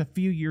be just a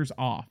few years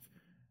off.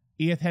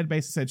 Edith Head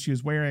basically said she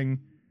was wearing,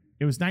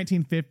 it was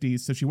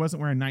 1950s, so she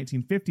wasn't wearing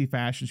 1950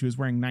 fashion, she was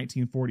wearing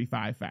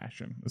 1945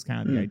 fashion. That's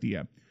kind of the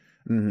idea.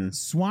 Mm-hmm.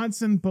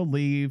 Swanson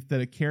believed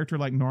that a character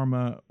like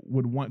Norma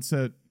would want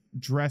to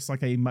dress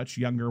like a much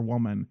younger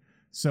woman.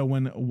 So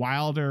when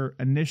Wilder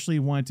initially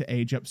wanted to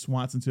age up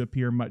Swanson to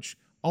appear much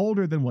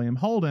older than William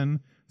Holden,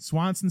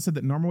 Swanson said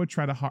that Norma would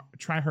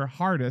try her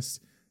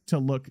hardest to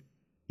look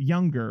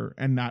younger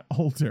and not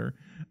older.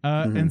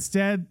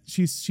 Instead,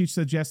 she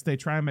suggests they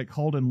try and make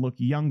Holden look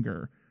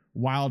younger.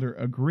 Wilder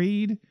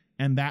agreed,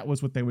 and that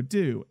was what they would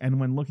do. And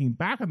when looking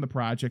back on the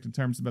project in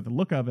terms about the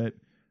look of it,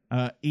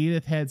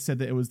 Edith Head said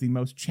that it was the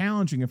most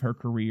challenging of her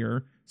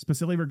career,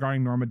 specifically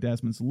regarding Norma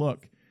Desmond's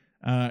look.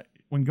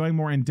 When going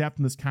more in depth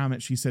in this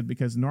comment, she said,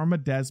 because Norma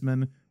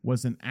Desmond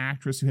was an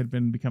actress who had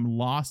become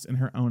lost in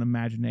her own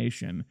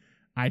imagination.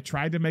 I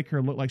tried to make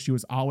her look like she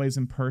was always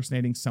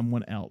impersonating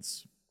someone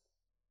else.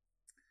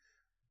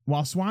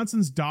 While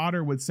Swanson's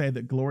daughter would say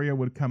that Gloria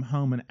would come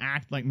home and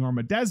act like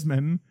Norma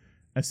Desmond,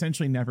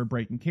 essentially never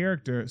breaking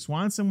character,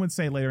 Swanson would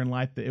say later in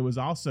life that it was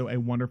also a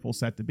wonderful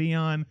set to be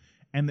on,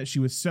 and that she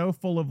was so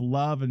full of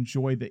love and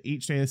joy that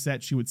each day of the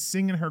set she would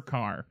sing in her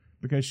car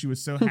because she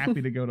was so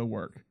happy to go to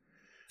work.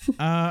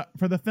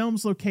 For the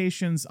film's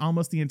locations,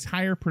 almost the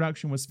entire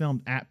production was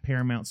filmed at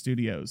Paramount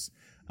Studios.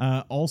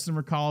 Olsen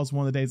recalls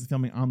one of the days of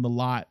filming on the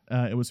lot.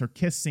 It was her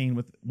kiss scene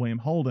with William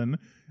Holden.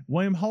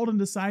 William Holden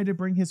decided to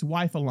bring his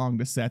wife along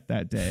to set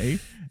that day.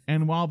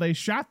 And while they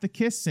shot the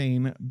kiss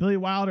scene, Billy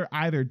Wilder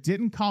either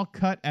didn't call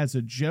cut as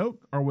a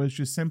joke or was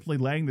just simply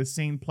letting the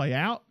scene play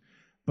out.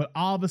 But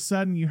all of a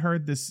sudden you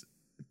heard this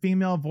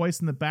female voice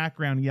in the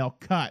background yell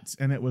cut,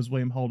 and it was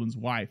William Holden's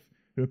wife,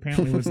 who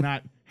apparently was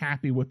not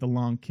happy with the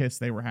long kiss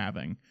they were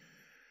having.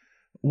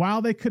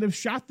 While they could have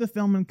shot the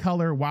film in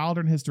color,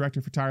 Wilder and his director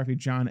of photography,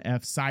 John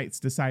F.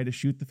 Seitz, decided to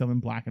shoot the film in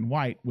black and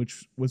white,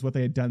 which was what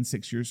they had done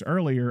 6 years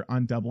earlier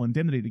on Double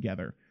Indemnity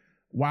together.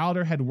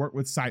 Wilder had worked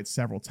with Seitz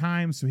several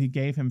times, so he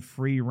gave him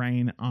free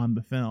rein on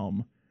the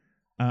film.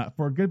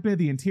 For a good bit of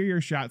the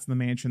interior shots in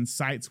the mansion,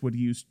 Seitz would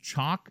use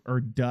chalk or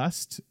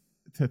dust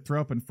to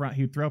throw up in front.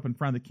 He would throw up in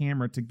front of the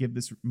camera to give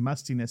this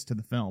mustiness to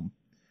the film.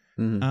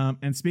 Mm-hmm.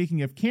 And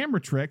speaking of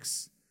camera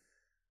tricks,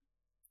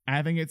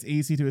 I think it's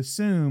easy to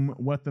assume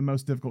what the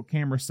most difficult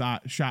camera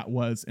shot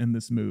was in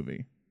this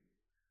movie.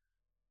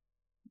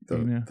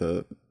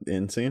 The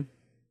end scene?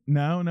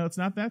 No, it's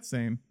not that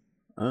scene.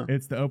 Oh.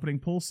 It's the opening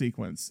pool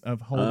sequence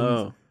of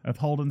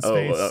Holden's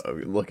face.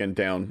 Looking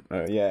down.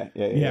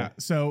 Yeah.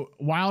 So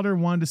Wilder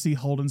wanted to see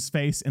Holden's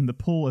face in the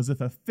pool as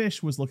if a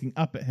fish was looking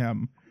up at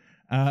him.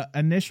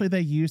 Initially,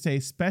 they used a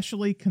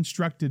specially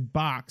constructed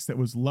box that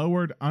was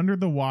lowered under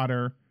the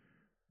water,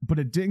 but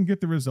it didn't get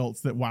the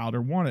results that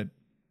Wilder wanted.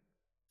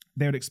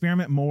 They would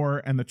experiment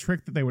more, and the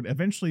trick that would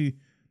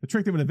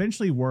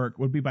eventually work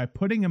would be by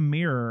putting a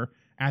mirror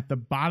at the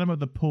bottom of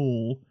the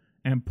pool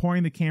and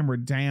pointing the camera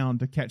down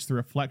to catch the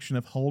reflection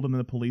of Holden and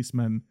the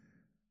policeman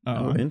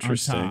on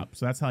top.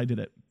 So that's how I did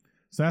it.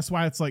 So that's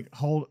why it's like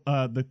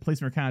the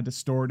policemen are kind of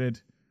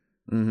distorted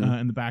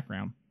in the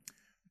background.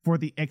 For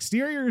the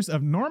exteriors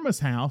of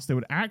Norma's house, they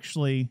would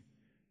actually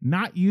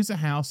not use a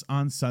house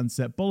on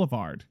Sunset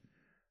Boulevard.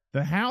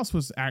 The house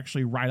was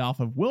actually right off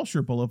of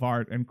Wilshire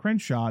Boulevard and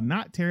Crenshaw,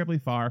 not terribly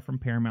far from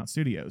Paramount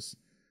Studios.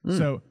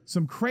 So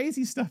some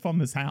crazy stuff on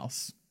this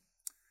house.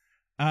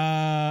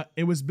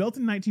 It was built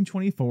in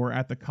 1924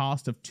 at the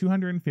cost of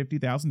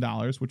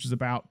 $250,000, which is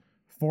about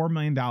 $4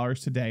 million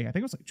today. I think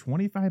it was like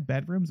 25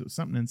 bedrooms. It was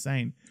something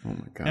insane. Oh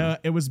my God.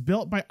 It was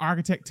built by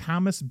architect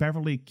Thomas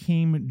Beverly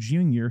Keim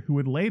Jr., who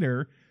would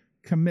later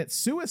commit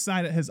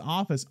suicide at his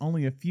office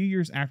only a few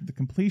years after the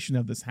completion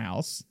of this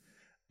house.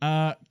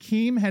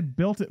 Keim had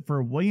built it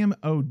for William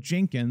O.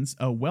 Jenkins,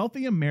 a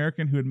wealthy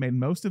American who had made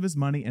most of his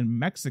money in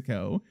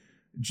Mexico.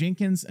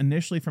 Jenkins,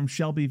 initially from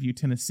Shelbyview,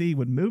 Tennessee,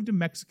 would move to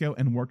Mexico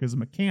and work as a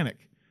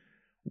mechanic.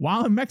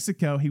 While in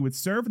Mexico, he would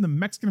serve in the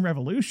Mexican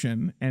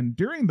Revolution, and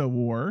during the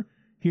war,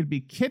 he would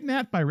be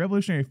kidnapped by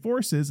revolutionary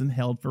forces and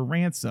held for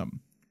ransom.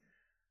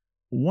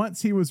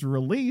 Once he was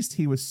released,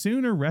 he was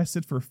soon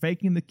arrested for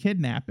faking the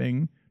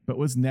kidnapping, but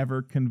was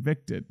never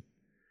convicted.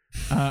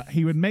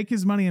 He would make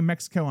his money in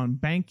Mexico on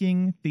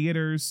banking,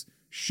 theaters,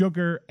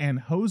 sugar, and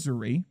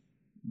hosiery,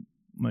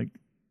 like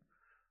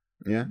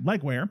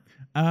where.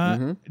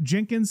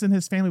 Jenkins and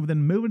his family would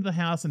then move into the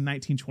house in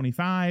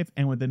 1925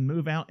 and would then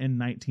move out in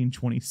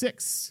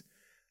 1926,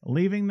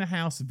 leaving the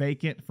house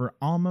vacant for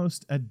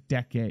almost a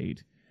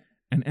decade.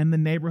 And in the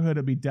neighborhood, it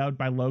would be dubbed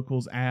by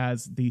locals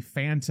as the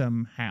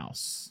Phantom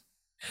House.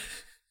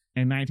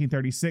 In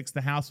 1936,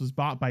 the house was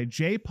bought by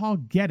J. Paul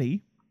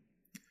Getty,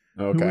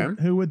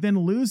 who would then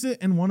lose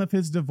it in one of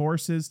his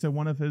divorces to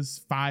one of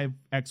his 5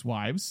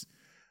 ex-wives.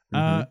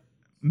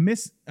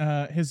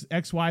 His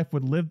ex-wife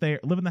would live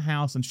in the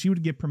house, and she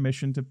would give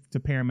permission to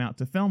Paramount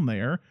to film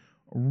there.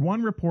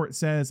 One report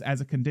says,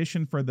 as a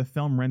condition for the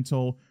film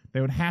rental, they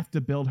would have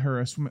to build her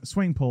a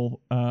swimming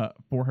pool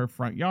for her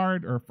front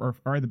yard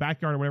or the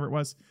backyard or whatever it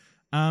was,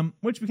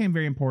 which became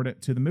very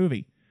important to the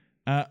movie.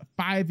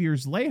 5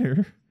 years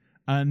later,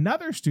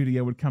 another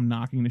studio would come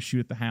knocking to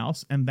shoot at the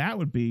house, and that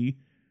would be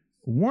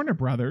Warner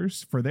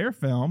Brothers for their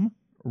film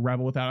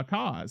Rebel Without a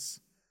Cause.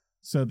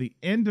 So the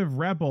end of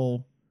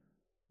Rebel,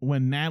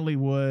 when Natalie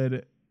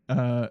Wood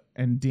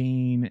and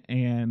Dean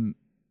and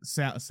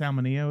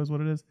Salmonio is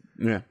what it is.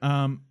 Yeah.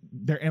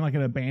 They're in like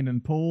an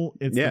abandoned pool.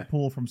 It's the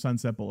pool from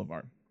Sunset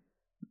Boulevard.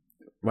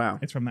 Wow.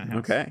 It's from that house.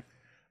 Okay.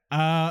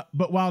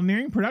 But while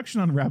nearing production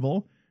on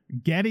Rebel,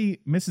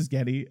 Mrs.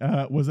 Getty,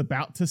 was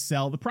about to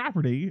sell the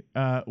property,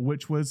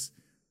 which was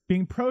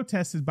being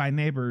protested by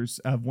neighbors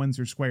of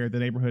Windsor Square, the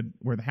neighborhood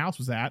where the house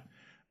was at.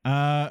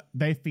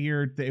 They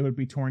feared that it would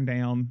be torn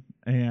down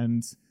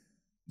and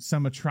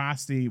some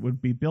atrocity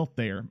would be built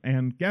there.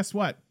 And guess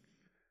what?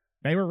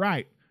 They were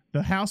right.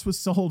 The house was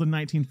sold in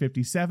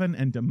 1957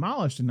 and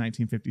demolished in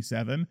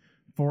 1957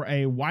 for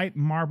a white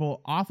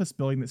marble office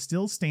building that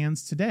still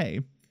stands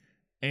today.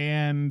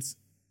 And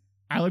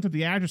I looked up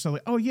the address. I was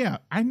like, oh yeah,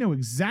 I know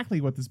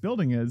exactly what this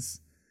building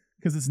is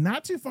because it's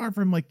not too far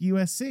from like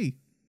USC.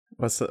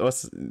 All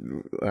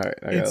right,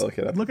 I gotta look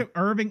it up. Look at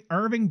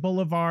Irving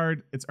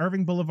Boulevard. It's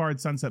Irving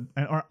Boulevard, Sunset,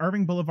 or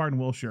Irving Boulevard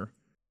and Wilshire.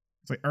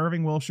 It's like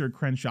Irving, Wilshire,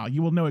 Crenshaw.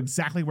 You will know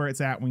exactly where it's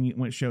at when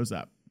it shows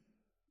up.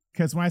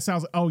 Because when I saw, I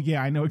was like, oh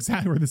yeah, I know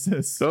exactly where this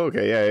is. Oh,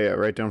 okay, yeah,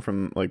 right down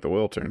from like the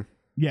Wiltern.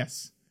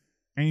 Yes,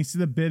 and you see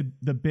the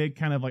big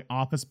kind of like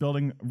office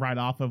building right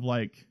off of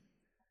like.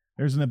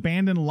 There's an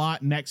abandoned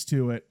lot next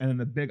to it, and then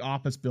the big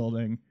office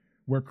building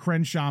where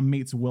Crenshaw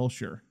meets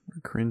Wilshire.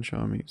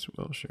 Crenshaw meets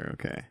Wilshire.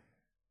 Okay.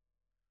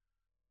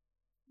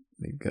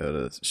 They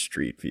go to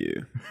Street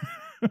View.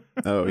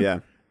 Oh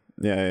yeah.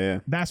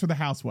 That's where the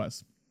house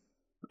was.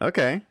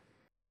 Okay.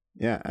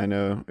 Yeah, I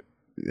know.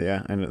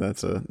 Yeah, I know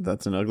that's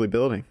an ugly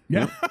building.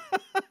 Yeah.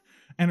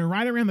 And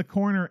right around the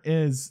corner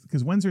is,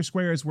 because Windsor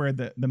Square is where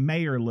the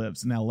mayor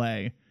lives in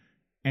LA.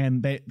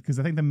 And because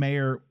I think the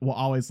mayor will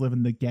always live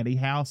in the Getty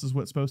house is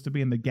what's supposed to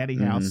be. And the Getty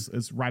house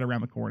is right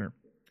around the corner.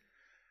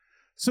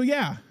 So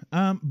yeah.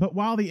 But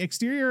while the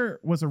exterior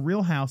was a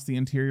real house, the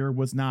interior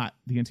was not.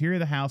 The interior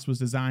of the house was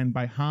designed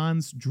by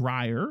Hans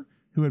Dreyer,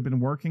 who had been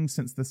working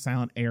since the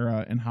silent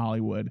era in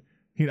Hollywood.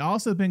 He'd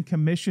also been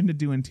commissioned to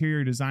do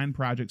interior design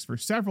projects for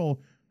several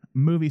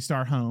movie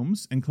star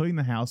homes, including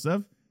the house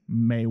of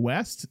Mae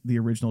West, the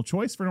original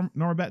choice for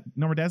Norma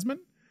Desmond.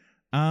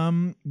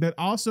 They'd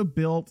also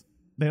built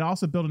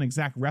an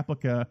exact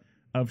replica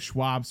of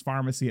Schwab's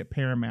Pharmacy at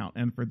Paramount.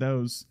 And for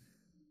those,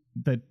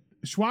 the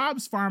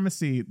Schwab's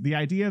Pharmacy, the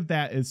idea of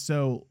that is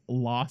so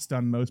lost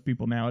on most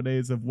people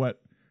nowadays of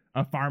what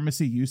a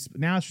pharmacy used to.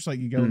 Now it's just like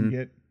you go and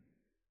get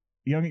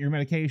your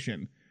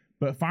medication.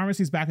 But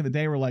pharmacies back in the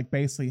day were like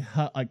basically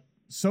like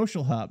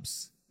social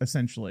hubs,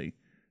 essentially,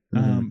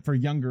 for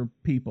younger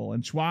people.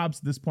 And Schwab's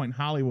at this point in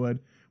Hollywood,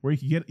 where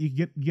you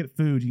can get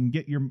food, you can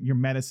get your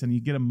medicine,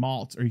 you get a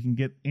malt, or you can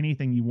get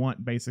anything you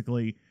want,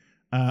 basically,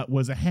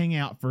 was a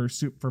hangout for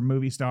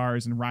movie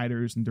stars and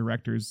writers and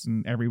directors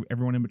and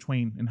everyone in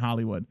between in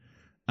Hollywood.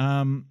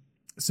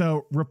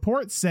 So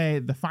reports say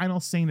the final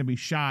scene to be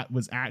shot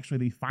was actually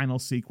the final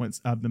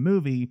sequence of the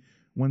movie,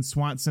 when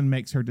Swanson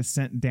makes her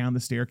descent down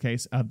the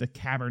staircase of the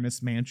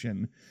cavernous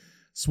mansion.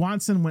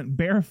 Swanson went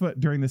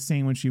barefoot during the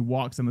scene when she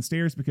walks down the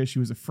stairs because she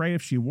was afraid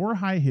if she wore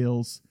high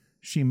heels,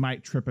 she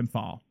might trip and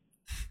fall.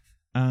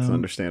 It's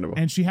understandable.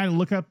 And she had to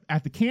look up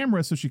at the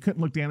camera so she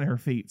couldn't look down at her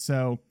feet.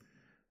 So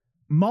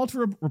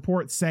multiple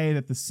reports say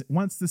that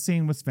once the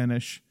scene was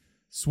finished,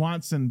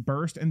 Swanson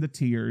burst into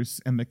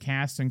tears and the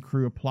cast and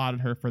crew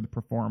applauded her for the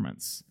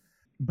performance.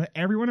 But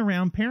everyone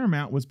around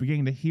Paramount was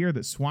beginning to hear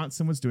that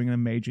Swanson was doing an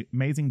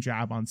amazing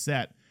job on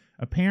set.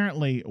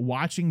 Apparently,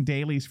 watching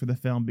dailies for the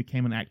film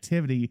became an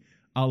activity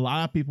a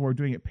lot of people were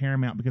doing at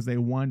Paramount because they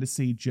wanted to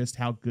see just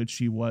how good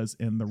she was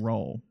in the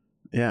role.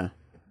 Yeah.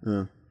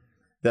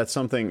 That's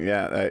something,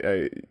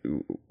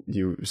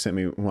 you sent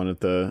me one of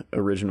the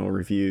original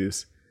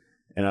reviews,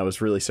 and I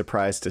was really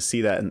surprised to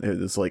see that. And it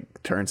was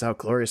like, turns out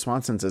Gloria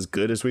Swanson's as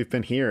good as we've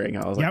been hearing.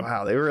 I was like,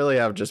 wow, they really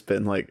have just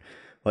been like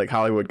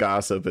Hollywood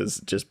gossip has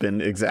just been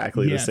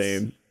exactly the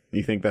same.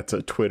 You think that's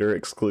a Twitter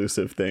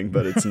exclusive thing,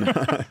 but it's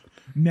not.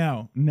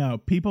 No.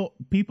 People,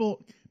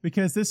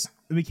 because it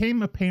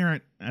became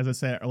apparent, as I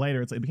said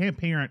later, it became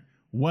apparent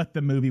what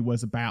the movie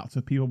was about.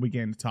 So people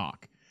began to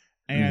talk.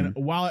 And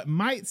while it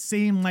might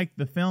seem like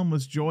the film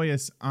was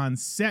joyous on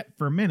set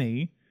for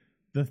many,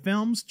 the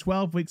film's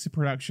 12 weeks of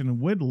production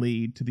would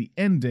lead to the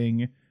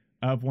ending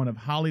of one of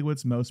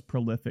Hollywood's most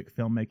prolific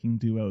filmmaking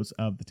duos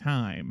of the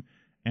time.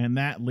 And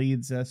that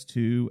leads us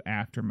to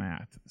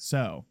Aftermath.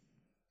 So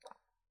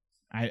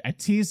I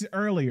teased it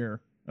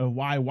earlier of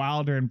why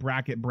Wilder and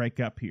Brackett break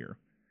up here.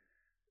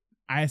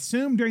 I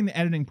assume during the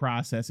editing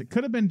process, it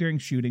could have been during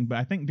shooting, but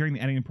I think during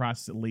the editing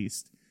process at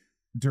least,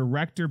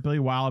 director Billy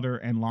Wilder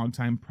and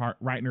longtime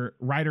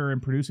writer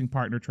and producing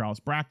partner Charles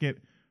Brackett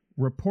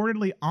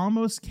reportedly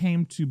almost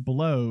came to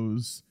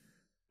blows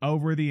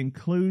over the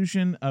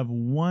inclusion of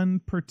one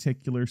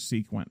particular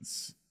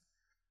sequence.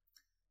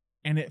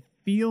 And it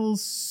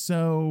feels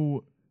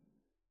so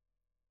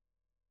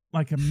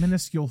like a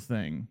minuscule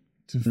thing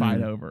to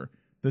fight over.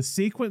 The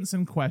sequence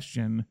in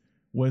question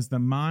was the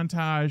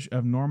montage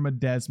of Norma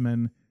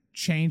Desmond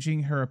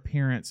changing her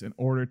appearance in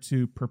order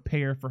to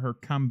prepare for her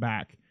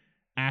comeback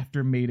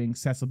after meeting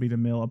Cecil B.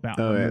 DeMille about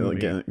the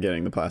movie. Like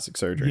getting the plastic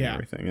surgery and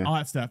everything. Yeah. All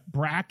that stuff.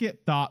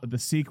 Brackett thought that the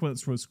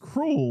sequence was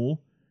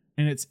cruel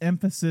in its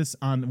emphasis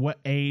on what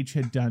age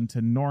had done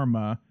to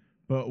Norma,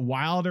 but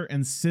Wilder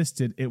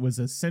insisted it was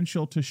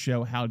essential to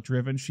show how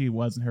driven she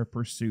was in her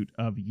pursuit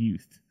of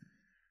youth.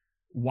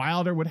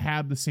 Wilder would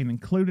have the scene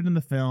included in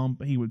the film,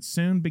 but he would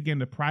soon begin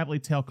to privately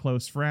tell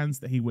close friends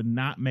that he would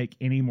not make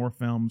any more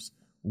films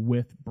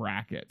with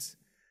Brackett.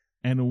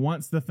 And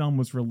once the film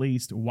was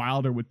released,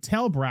 Wilder would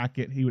tell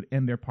Brackett he would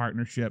end their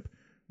partnership,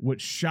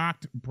 which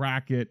shocked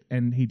Brackett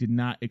and he did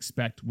not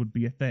expect would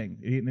be a thing.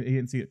 He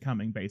didn't see it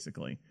coming,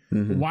 basically.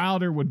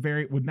 Wilder would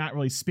not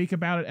really speak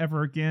about it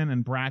ever again,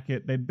 and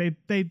Brackett,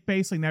 they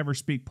basically never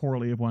speak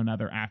poorly of one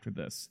another after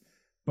this.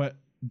 But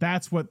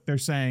that's what they're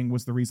saying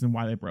was the reason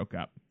why they broke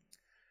up.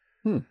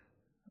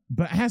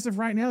 But as of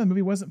right now, the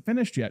movie wasn't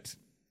finished yet.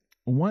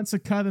 Once a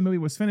cut of the movie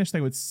was finished,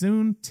 they would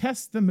soon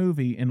test the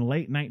movie in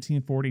late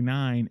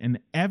 1949 in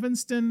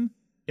Evanston,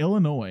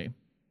 Illinois.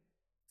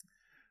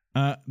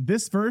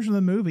 This version of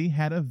the movie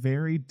had a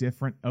very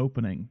different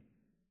opening.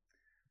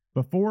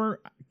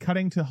 Before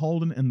cutting to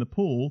Holden in the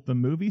pool, the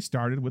movie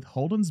started with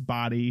Holden's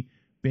body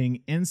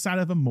being inside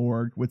of a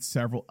morgue with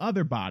several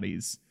other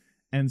bodies.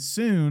 And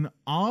soon,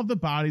 all of the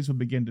bodies would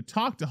begin to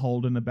talk to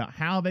Holden about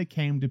how they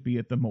came to be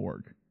at the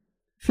morgue.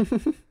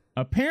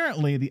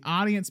 Apparently, the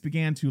audience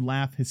began to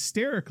laugh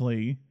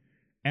hysterically,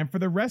 and for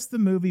the rest of the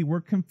movie,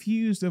 were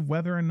confused of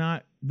whether or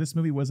not this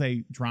movie was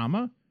a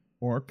drama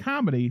or a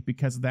comedy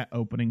because of that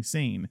opening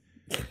scene.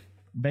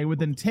 They would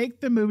then take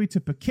the movie to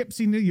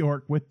Poughkeepsie, New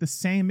York, with the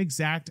same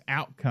exact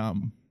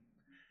outcome.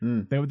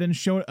 They would then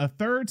show it a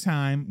third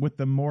time with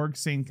the morgue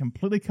scene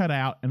completely cut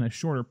out and a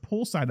shorter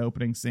poolside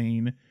opening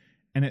scene.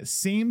 And it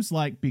seems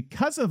like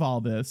because of all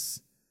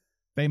this,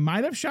 they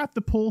might have shot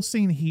the pool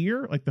scene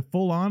here, like the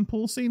full-on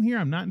pool scene here.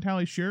 I'm not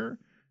entirely sure.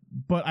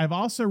 But I've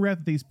also read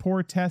that these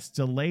poor tests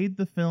delayed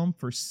the film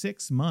for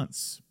 6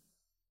 months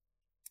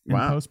in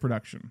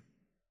post-production.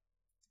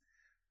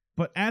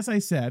 But as I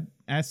said,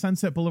 as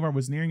Sunset Boulevard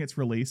was nearing its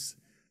release,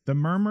 the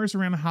murmurs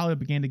around Hollywood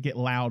began to get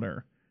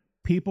louder.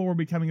 People were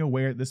becoming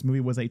aware that this movie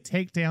was a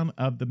takedown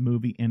of the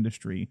movie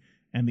industry,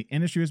 and the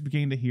industry was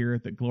beginning to hear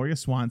that Gloria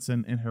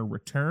Swanson in her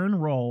return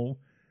role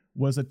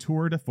was a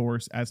tour de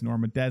force as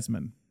Norma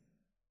Desmond.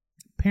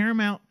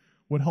 Paramount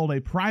would hold a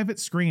private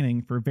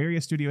screening for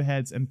various studio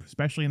heads and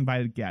specially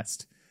invited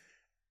guests.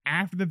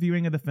 After the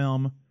viewing of the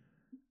film,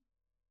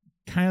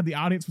 kind of the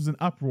audience was in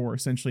uproar,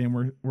 essentially,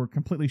 and were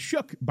completely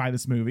shook by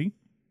this movie.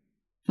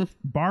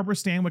 Barbara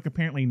Stanwyck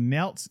apparently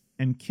knelt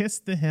and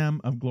kissed the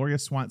hem of Gloria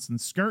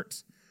Swanson's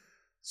skirt.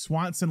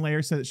 Swanson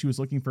later said that she was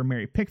looking for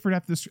Mary Pickford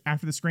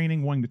after the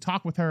screening, wanting to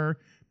talk with her,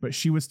 but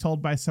she was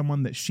told by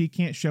someone that she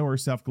can't show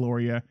herself,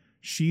 Gloria.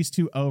 She's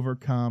too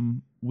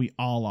overcome. We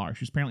all are.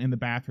 She's apparently in the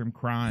bathroom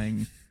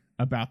crying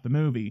about the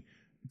movie.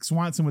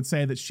 Swanson would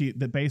say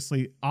that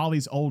basically all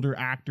these older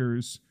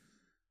actors,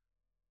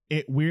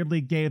 it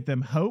weirdly gave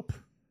them hope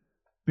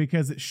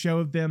because it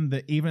showed them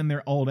that even in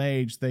their old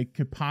age, they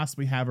could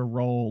possibly have a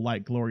role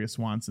like Gloria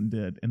Swanson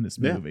did in this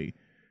movie.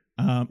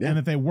 And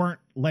that they weren't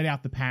let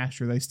out the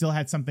pasture. They still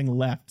had something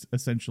left,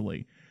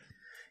 essentially.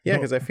 Yeah,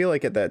 because I feel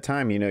like at that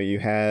time, you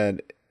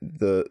had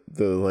the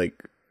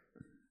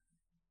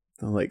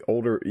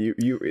older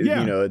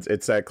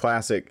it's that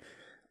classic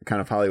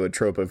kind of Hollywood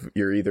trope of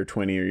you're either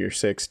 20 or you're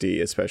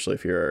 60, especially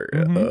if you're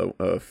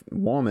a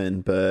woman.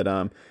 But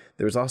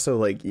there was also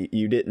like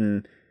you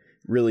didn't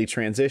really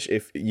transition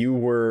if you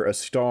were a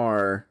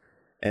star,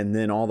 and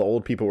then all the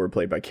old people were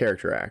played by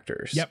character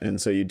actors.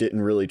 And so you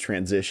didn't really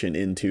transition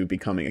into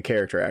becoming a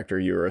character actor.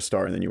 You were a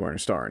star, and then you weren't a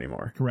star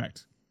anymore.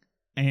 Correct.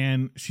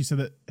 And she said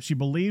that she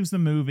believes the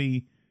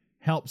movie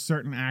help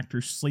certain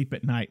actors sleep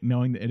at night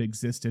knowing that it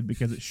existed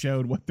because it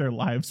showed what their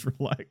lives were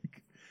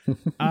like.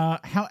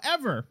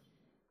 However,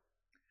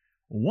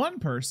 one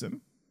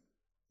person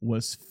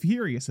was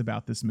furious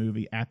about this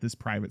movie at this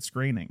private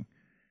screening,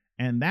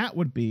 and that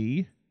would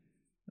be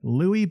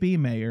Louis B.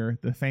 Mayer,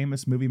 the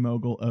famous movie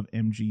mogul of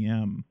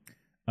MGM.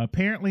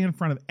 Apparently, in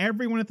front of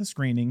everyone at the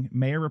screening,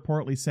 Mayer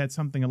reportedly said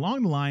something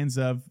along the lines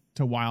of,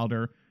 to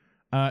Wilder,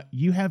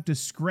 "You have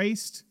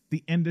disgraced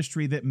the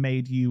industry that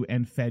made you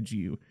and fed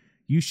you.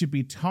 You should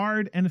be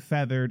tarred and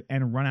feathered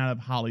and run out of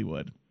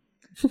Hollywood."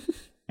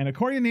 And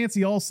according to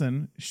Nancy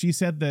Olson, she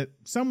said that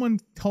someone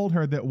told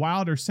her that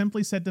Wilder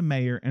simply said to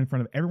Mayer in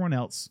front of everyone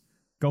else,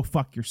 "Go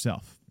fuck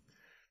yourself."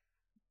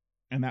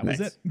 And that was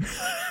it.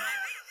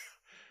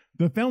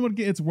 The film would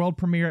get its world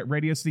premiere at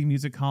Radio City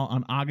Music Hall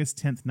on August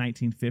 10th,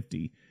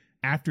 1950.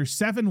 After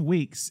 7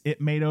 weeks,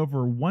 it made over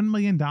 $1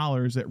 million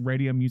at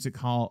Radio Music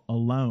Hall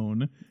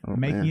alone,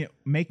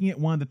 making it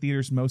one of the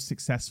theater's most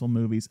successful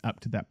movies up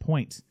to that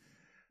point.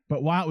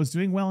 But while it was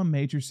doing well in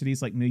major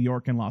cities like New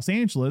York and Los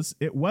Angeles,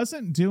 it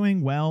wasn't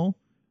doing well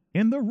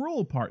in the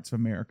rural parts of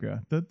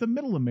America, the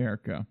middle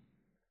America.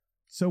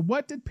 So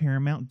what did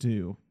Paramount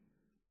do?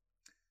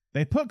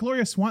 They put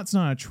Gloria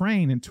Swanson on a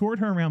train and toured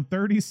her around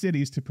 30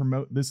 cities to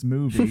promote this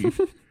movie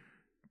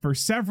for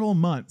several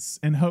months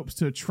in hopes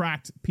to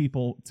attract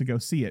people to go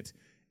see it.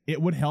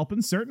 It would help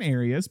in certain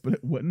areas, but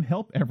it wouldn't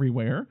help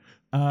everywhere.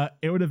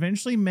 It would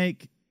eventually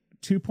make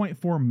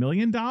 $2.4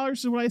 million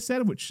is what I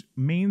said, which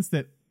means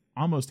that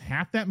almost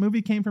half that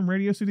movie came from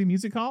Radio City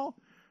Music Hall.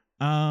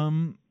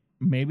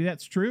 Maybe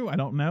that's true. I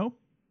don't know.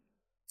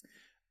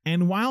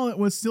 And while it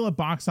was still a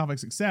box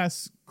office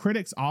success,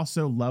 critics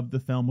also loved the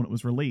film when it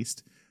was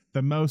released.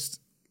 The most,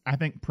 I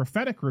think,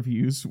 prophetic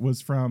reviews was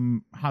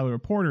from Hollywood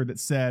Reporter that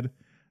said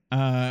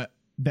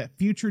that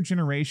future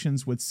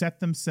generations would set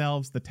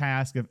themselves the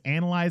task of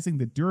analyzing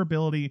the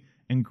durability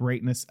and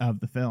greatness of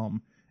the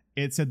film.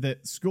 It said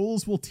that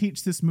schools will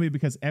teach this movie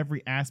because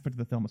every aspect of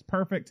the film is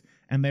perfect,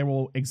 and they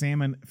will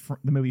examine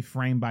the movie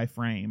frame by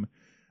frame.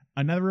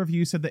 Another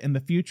review said that in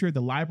the future,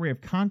 the Library of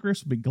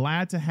Congress will be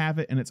glad to have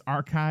it in its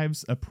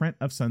archives, a print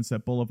of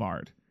Sunset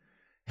Boulevard.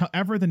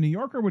 However, the New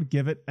Yorker would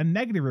give it a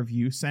negative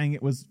review, saying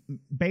it was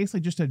basically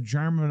just a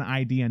German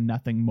idea and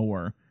nothing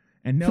more.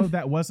 And no,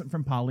 that wasn't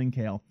from Pauline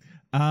Kael.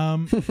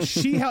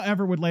 She,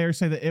 however, would later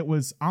say that it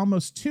was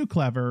almost too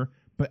clever,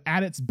 but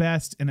at its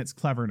best in its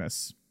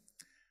cleverness.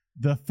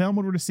 The film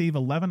would receive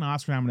 11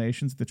 Oscar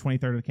nominations at the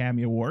 23rd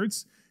Academy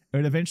Awards. It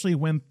would eventually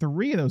win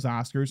 3 of those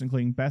Oscars,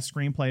 including Best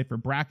Screenplay for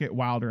Brackett,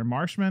 Wilder, and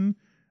Marshman,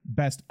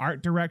 Best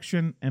Art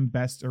Direction, and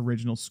Best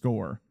Original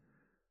Score.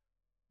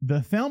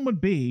 The film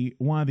would be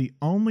one of the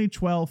only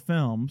 12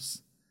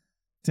 films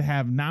to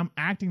have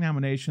acting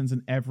nominations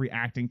in every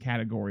acting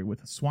category,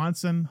 with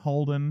Swanson,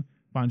 Holden,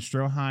 von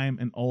Stroheim,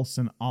 and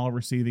Olsen all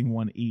receiving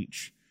one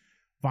each.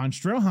 Von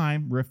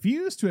Stroheim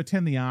refused to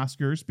attend the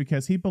Oscars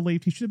because he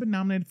believed he should have been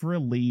nominated for a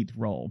lead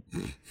role.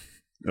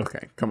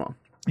 Okay, come on.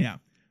 Yeah.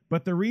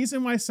 But the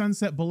reason why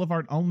Sunset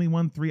Boulevard only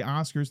won 3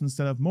 Oscars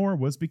instead of more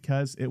was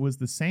because it was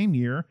the same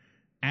year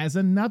as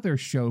another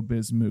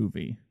Showbiz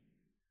movie.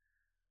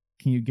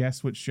 Can you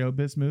guess what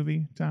Showbiz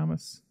movie,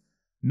 Thomas?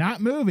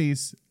 Not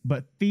movies,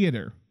 but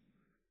theater.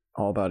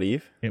 All About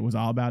Eve? It was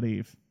All About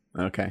Eve.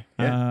 Okay.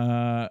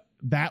 Yeah.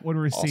 That would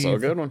receive... Also a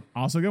good one.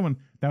 Also a good one.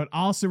 That would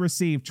also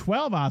receive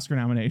 12 Oscar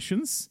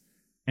nominations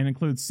and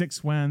include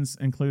 6 wins,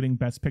 including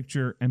Best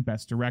Picture and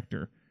Best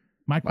Director.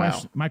 My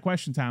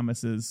question,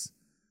 Thomas, is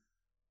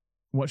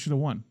what should have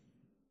won?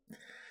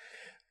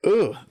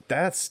 Ooh,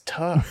 that's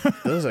tough.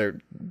 Those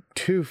are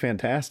 2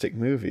 fantastic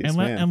movies.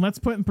 And let's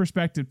put in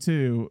perspective,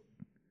 too,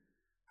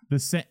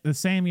 the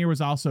same year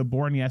was also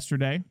Born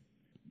Yesterday.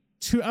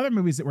 2 other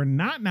movies that were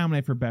not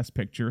nominated for Best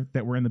Picture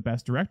that were in the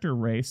Best Director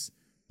race: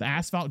 The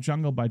Asphalt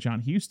Jungle by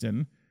John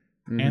Huston,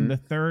 and The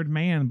Third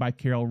Man by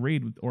Carol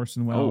Reed with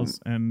Orson Welles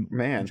and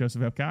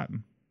Joseph F.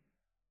 Cotton.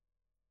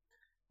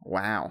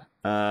 Wow.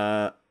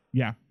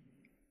 Yeah.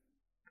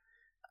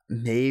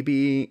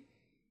 Maybe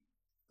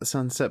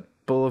Sunset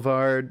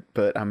Boulevard,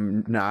 but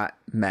I'm not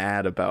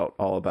mad about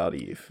All About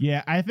Eve.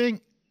 Yeah, I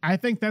think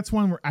that's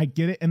one where I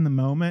get it in the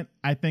moment.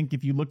 I think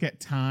if you look at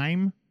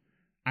time,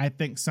 I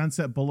think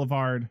Sunset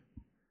Boulevard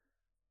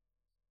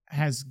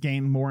has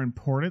gained more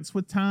importance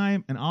with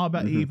time, and All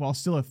About Eve, while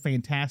still a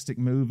fantastic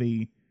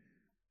movie,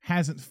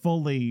 hasn't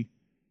fully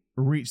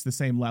reached the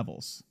same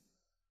levels.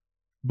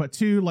 But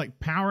 2 like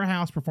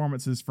powerhouse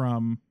performances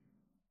from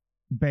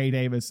Bette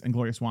Davis and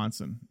Gloria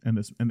Swanson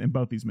in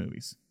both these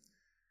movies.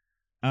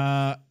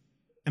 And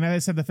as I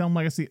said, the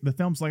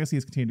film's legacy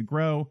has continued to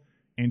grow.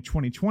 In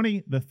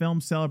 2020, the film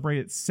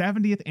celebrated its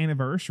 70th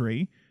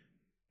anniversary,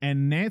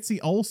 and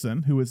Nancy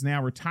Olsen, who is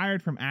now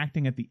retired from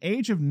acting at the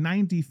age of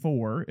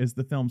 94, is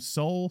the film's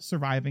sole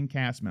surviving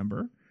cast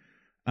member.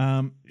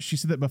 She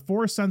said that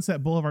before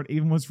Sunset Boulevard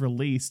even was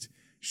released,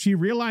 she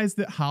realized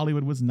that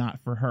Hollywood was not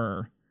for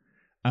her.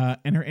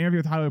 In her interview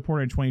with Hollywood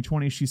Reporter in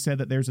 2020, she said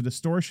that there's a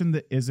distortion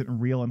that isn't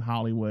real in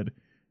Hollywood.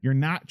 You're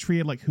not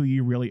treated like who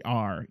you really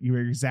are. You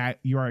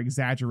are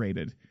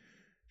exaggerated.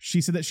 She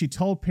said that she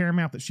told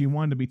Paramount that she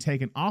wanted to be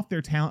taken off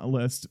their talent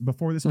list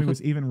before this movie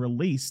was even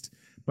released.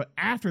 But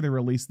after they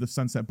released the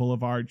Sunset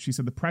Boulevard, she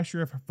said the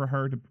pressure for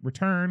her to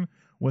return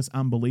was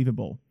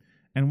unbelievable.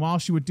 And while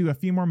she would do a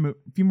few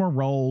more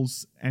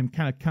roles and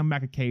kind of come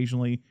back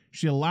occasionally,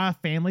 she did a lot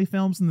of family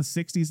films in the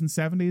 60s and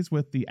 70s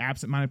with The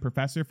Absent-Minded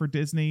Professor for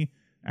Disney,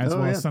 as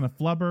well as Son of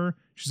Flubber.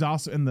 She's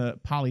also in the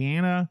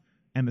Pollyanna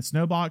and the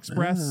Snowball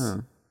Express.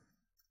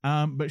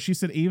 But she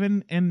said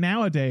even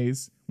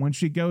nowadays, when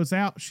she goes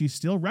out, she's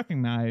still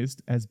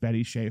recognized as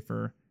Betty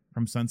Schaefer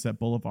from Sunset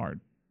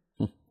Boulevard.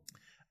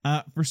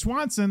 For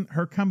Swanson,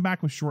 her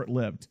comeback was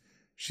short-lived.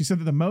 She said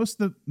that most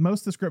of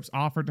the scripts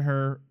offered to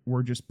her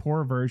were just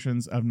poor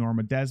versions of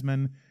Norma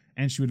Desmond,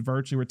 and she would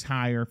virtually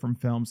retire from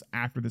films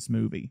after this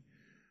movie.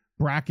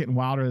 Brackett and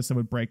Wilder, as I said,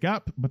 would break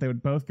up, but they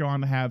would both go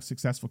on to have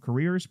successful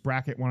careers.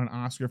 Brackett won an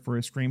Oscar for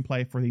his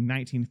screenplay for the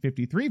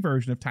 1953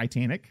 version of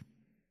Titanic,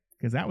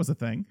 because that was a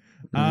thing.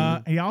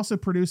 He also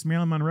produced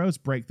Marilyn Monroe's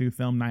breakthrough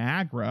film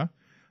Niagara.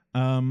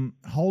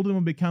 Holden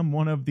would become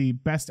one of the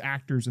best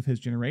actors of his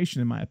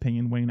generation, in my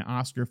opinion, winning an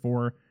Oscar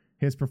for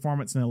his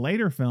performance in a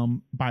later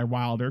film by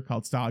Wilder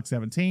called Stalag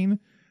 17.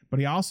 But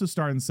he also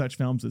starred in such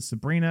films as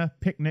Sabrina,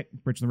 Picnic,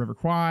 Bridge on the River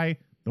Kwai,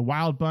 The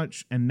Wild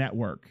Bunch, and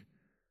Network.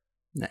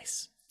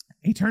 Nice.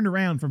 He turned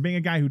around from being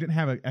a guy who didn't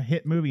have a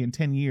hit movie in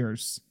 10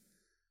 years.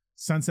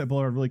 Sunset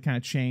Boulevard really kind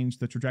of changed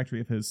the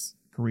trajectory of his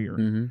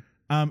career.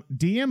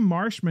 D.M.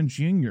 Marshman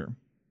Jr.,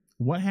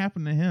 what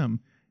happened to him?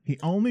 He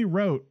only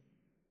wrote,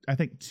 I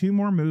think, 2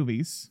 more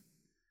movies.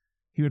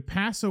 He would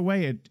pass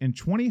away in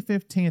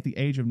 2015 at the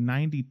age of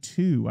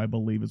 92, I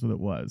believe is what it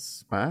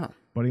was. Wow.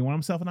 But he won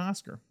himself an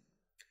Oscar.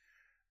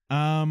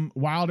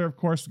 Wilder, of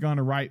course, was going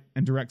to write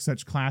and direct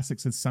such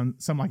classics as Some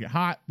Like It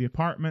Hot, The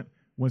Apartment,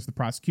 Was the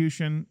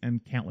Prosecution,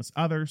 and countless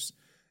others.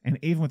 And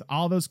even with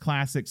all those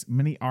classics,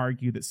 many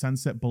argue that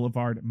Sunset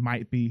Boulevard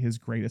might be his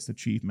greatest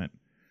achievement.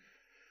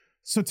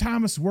 So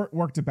Thomas,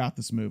 worked about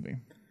this movie.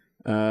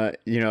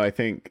 I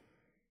think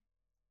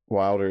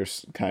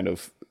Wilder's kind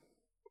of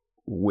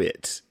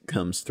wit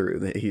comes through.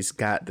 That he's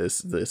got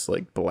this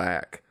like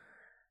black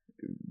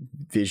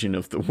vision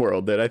of the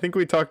world that I think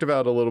we talked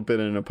about a little bit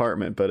in An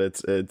Apartment, but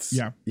it's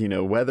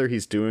whether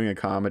he's doing a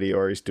comedy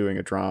or he's doing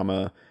a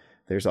drama,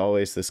 there's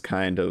always this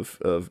kind of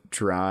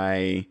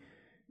dry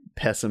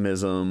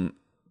pessimism,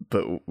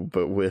 but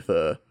with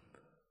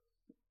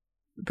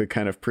but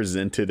kind of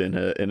presented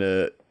in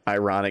a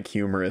ironic,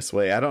 humorous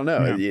way. I don't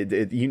know.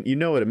 Yeah. You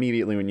know it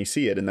immediately when you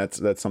see it, and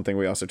that's something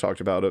we also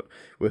talked about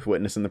with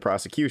Witness and the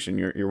Prosecution.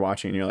 You're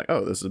watching and you're like,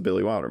 oh, this is a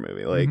Billy Wilder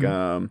movie. Like,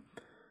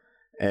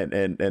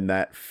 and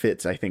that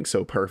fits, I think,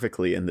 so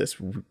perfectly in this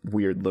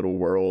weird little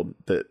world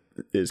that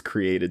is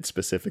created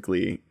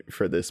specifically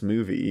for this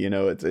movie.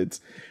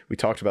 It's we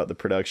talked about the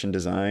production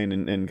design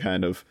and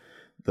kind of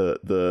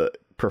the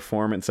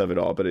performance of it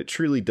all, but it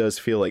truly does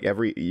feel like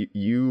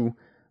you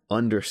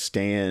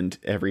understand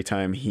every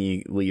time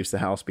he leaves the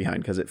house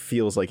behind, because it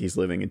feels like he's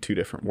living in 2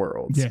 different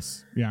worlds.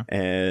 Yes. Yeah.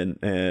 And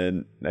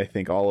I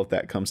think all of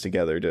that comes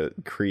together to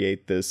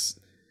create this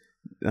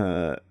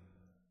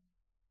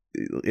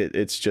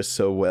it's just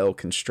so well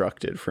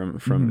constructed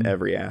from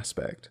every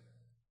aspect.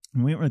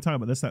 And we don't really talk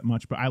about this that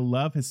much, but I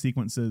love his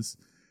sequences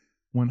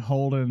when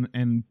Holden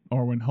and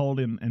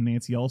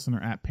Nancy Olson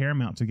are at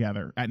Paramount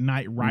together at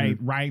night,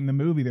 writing the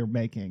movie they're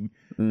making.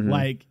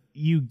 Like,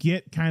 you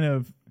get kind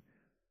of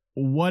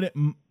what it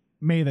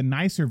made the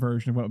nicer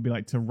version of what it would be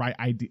like to write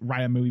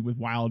a movie with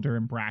Wilder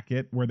and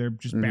Brackett, where they're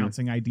just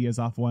bouncing ideas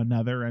off one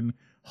another, and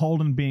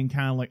Holden being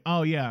kind of like,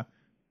 oh yeah,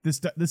 this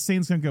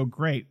scene's gonna go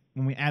great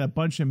when we add a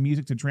bunch of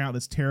music to drown out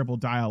this terrible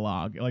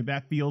dialogue. Like,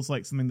 that feels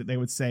like something that they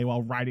would say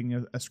while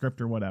writing a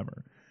script or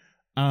whatever.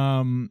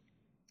 And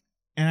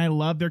I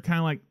love they're kind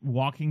of like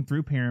walking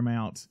through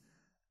Paramount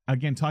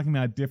again, talking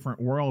about a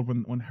different world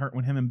when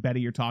him and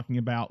Betty are talking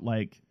about,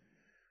 like,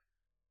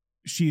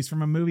 she's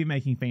from a movie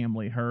making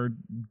family. Her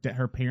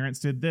parents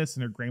did this,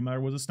 and her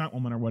grandmother was a stunt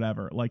woman or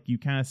whatever. Like, you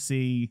kind of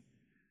see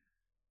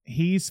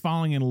he's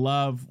falling in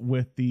love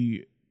with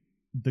the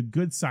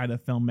good side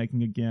of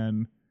filmmaking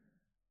again.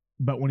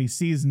 But when he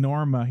sees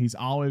Norma, he's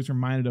always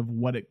reminded of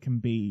what it can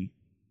be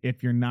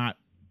if you're not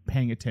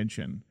paying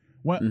attention.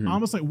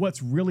 Almost like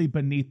what's really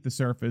beneath the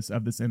surface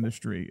of this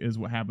industry is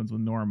what happens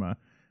with Norma.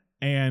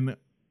 And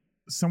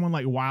someone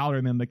like Wilder,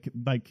 and then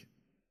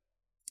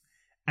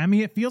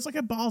it feels like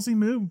a ballsy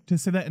move to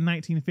say that in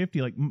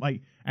 1950.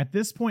 Like at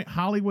this point,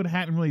 Hollywood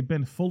hadn't really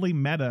been fully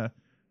meta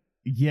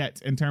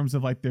yet in terms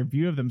of like their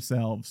view of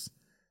themselves,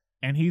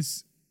 and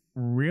he's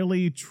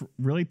really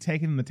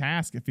taken the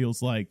task, it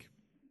feels like,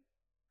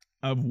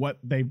 of what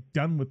they've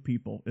done with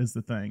people is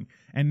the thing.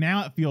 And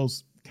now it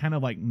feels kind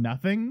of like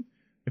nothing,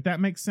 if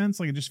that makes sense.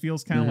 Like, it just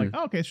feels kind of like,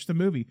 oh, okay, it's just a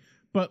movie.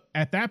 But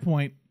at that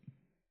point,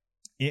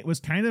 it was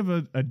kind of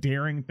a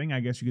daring thing, I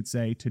guess you could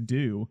say, to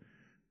do.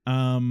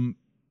 And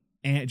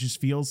it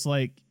just feels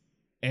like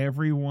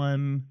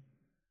everyone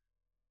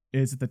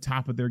is at the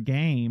top of their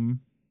game,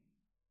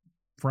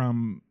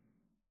 from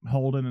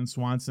Holden and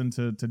Swanson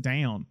to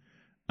down.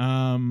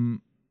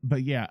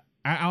 But yeah,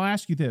 I'll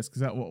ask you this,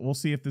 because we'll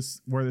see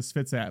where this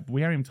fits at. But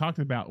we haven't even talked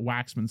about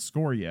Waxman's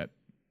score yet.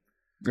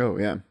 Oh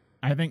yeah,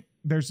 I think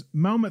there's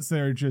moments that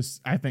are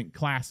just, I think,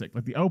 classic.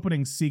 Like, the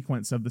opening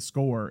sequence of the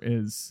score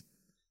is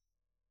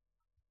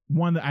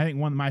one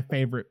of my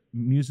favorite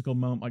musical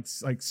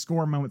moments, like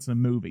score moments in a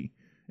movie.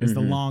 Is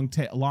the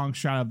long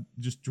shot of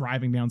just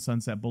driving down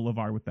Sunset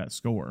Boulevard with that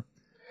score.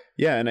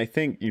 Yeah, and I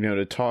think,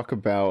 to talk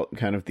about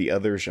kind of the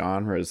other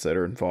genres that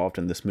are involved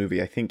in this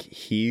movie, I think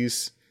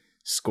he's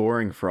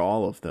scoring for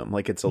all of them.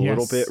 Like, it's a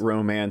little bit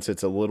romance,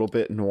 it's a little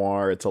bit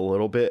noir, it's a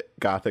little bit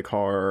gothic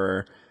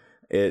horror.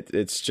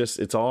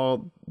 It's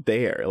all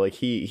there. Like,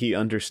 he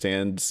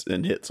understands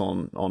and hits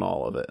on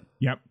all of it.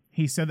 Yep.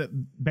 He said that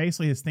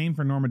basically his theme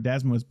for Norma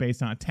Desmond was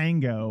based on a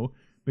tango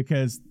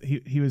because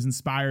he was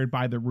inspired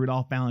by the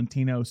Rudolph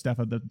Valentino stuff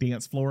of the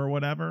dance floor or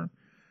whatever.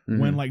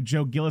 When like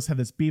Joe Gillis had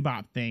this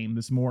bebop theme,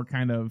 this more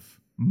kind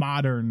of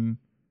modern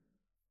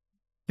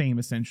theme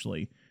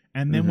essentially.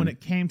 And then when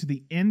it came to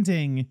the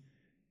ending,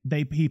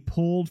 he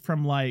pulled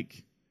from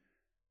like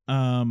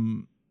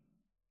Salome,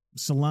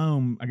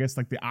 I guess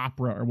like the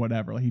opera or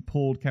whatever. Like he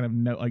pulled kind of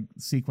like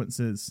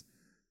sequences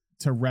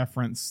to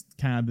reference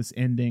kind of this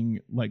ending,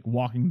 like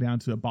walking down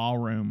to a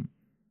ballroom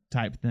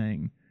type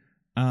thing.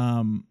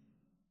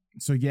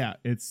 So yeah,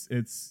 it's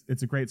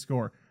a great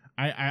score.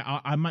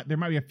 I might, there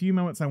might be a few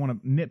moments I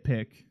want to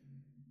nitpick,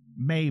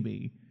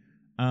 maybe,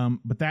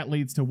 but that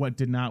leads to what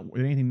did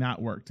anything not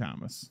work,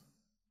 Thomas?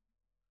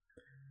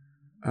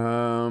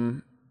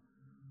 I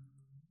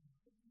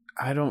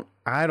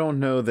don't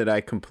know that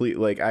I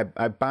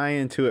I buy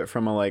into it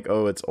from a like,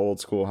 oh, it's old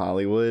school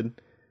Hollywood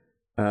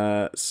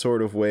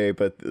sort of way,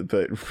 but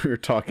we were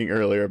talking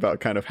earlier about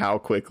kind of how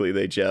quickly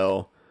they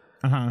gel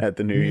at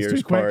the New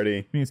Year's party.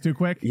 You mean it's too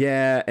quick?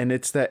 Yeah, and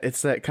it's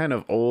that kind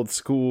of old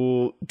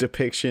school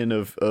depiction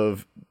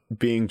of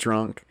being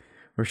drunk,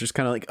 where it's just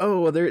kind of like,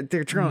 oh, well,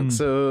 they're drunk,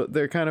 so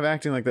they're kind of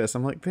acting like this.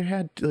 I'm like, they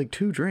had like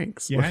 2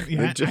 drinks. Yeah, I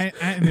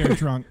think they were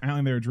drunk. I don't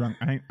think they were drunk.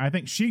 I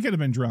think she could have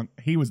been drunk.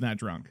 He was not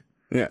drunk.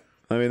 Yeah.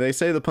 I mean, they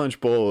say the punch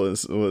bowl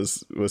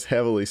was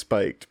heavily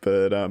spiked,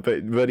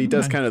 but he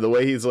does kind of, the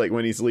way he's like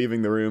when he's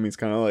leaving the room, he's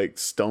kind of like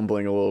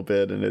stumbling a little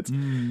bit, and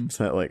it's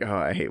not like, oh,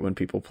 I hate when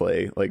people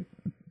play like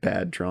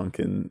bad drunk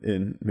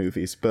in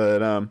movies,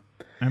 but I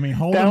mean,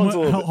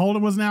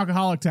 Holden was an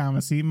alcoholic,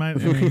 Thomas. He might.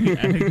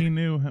 I think he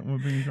knew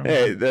what being drunk.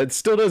 Hey, that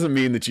still doesn't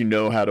mean that you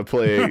know how to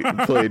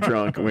play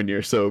drunk when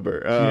you're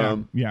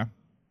sober. Yeah.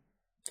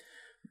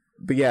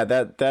 But yeah,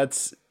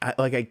 that's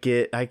like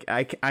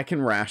I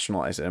can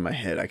rationalize it in my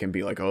head. I can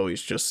be like, oh,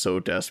 he's just so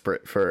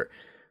desperate for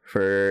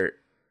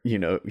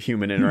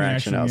human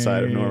interaction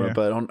outside of Norma. Yeah.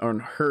 But on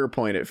her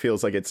point, it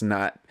feels like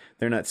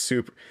they're not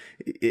super.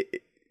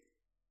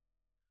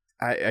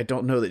 I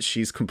don't know that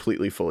she's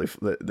completely fully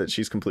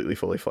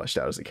fleshed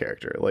out as a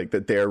character. Like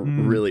that they're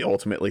really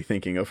ultimately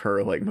thinking of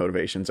her like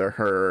motivations are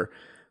her,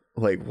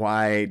 like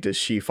why does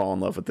she fall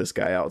in love with this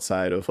guy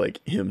outside of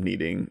like him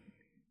needing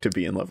to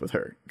be in love with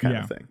her kind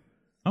of thing.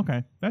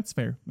 Okay, that's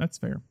fair. That's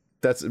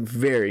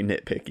very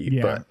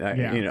nitpicky, but I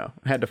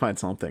had to find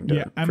something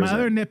to and my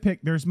other nitpick,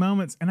 there's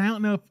moments, and I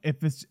don't know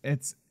if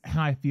it's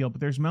how I feel, but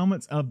there's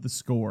moments of the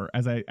score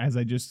as I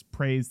just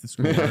praise the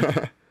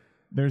score.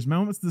 There's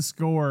moments of the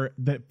score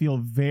that feel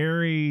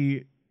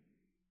very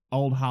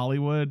old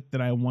Hollywood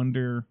that I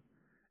wonder.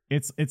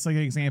 It's like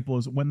an example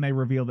is when they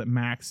reveal that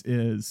Max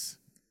is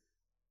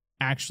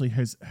actually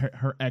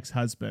her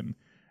ex-husband.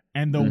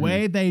 And the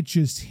way they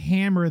just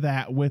hammer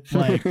that with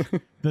like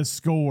the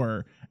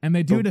score, and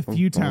they do it a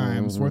few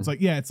times where it's like,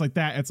 yeah, it's like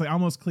that. It's like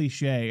almost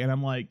cliche. And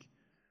I'm like,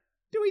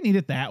 do we need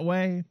it that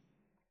way?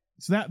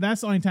 So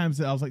that's the only times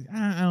that I was like,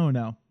 I don't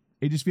know.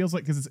 It just feels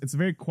like, because it's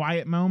very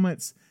quiet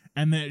moments.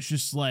 And then it's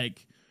just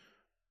like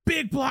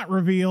big plot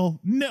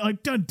reveal. No,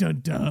 like dun, dun,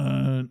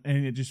 dun.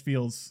 And it just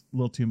feels a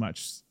little too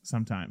much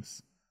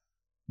sometimes.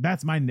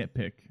 That's my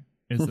nitpick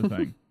is the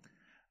thing.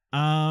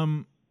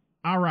 All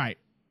right.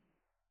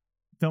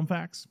 Film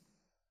facts.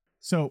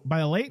 So by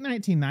the late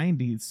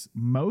 1990s,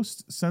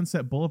 most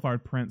Sunset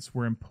Boulevard prints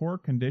were in poor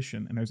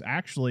condition, and there's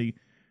actually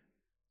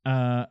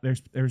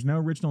there's no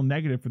original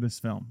negative for this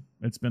film.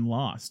 It's been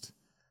lost.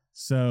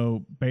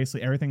 So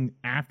basically everything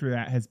after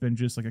that has been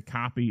just like a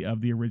copy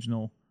of the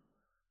original,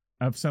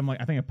 of some, like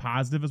I think a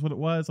positive is what it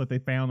was. Like they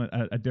found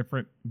a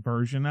different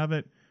version of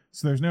it.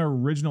 So there's no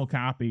original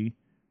copy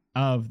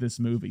of this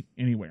movie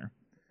anywhere.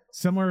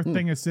 Similar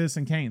thing as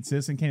Citizen Kane.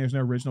 Citizen Kane, there's no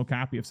original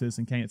copy of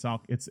Citizen Kane.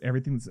 It's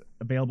everything that's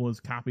available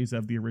as copies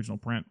of the original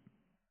print.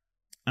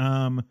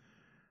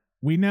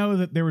 We know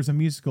that there was a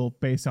musical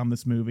based on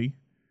this movie,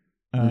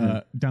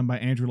 done by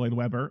Andrew Lloyd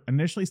Webber.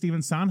 Initially,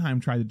 Stephen Sondheim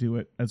tried to do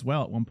it as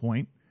well at one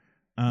point.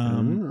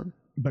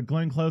 But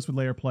Glenn Close would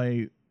later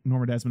play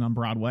Norma Desmond on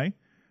Broadway.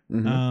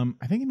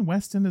 I think in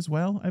West End as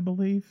well, I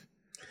believe.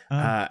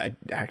 I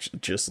actually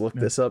just looked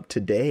this up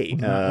today.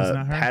 Was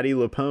that Patti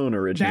LuPone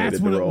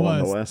originated the role on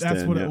the West End.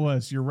 That's what it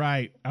was. You're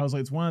right. I was like,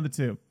 it's one of the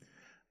two.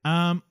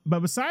 But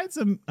besides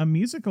a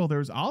musical,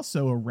 there's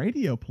also a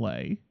radio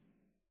play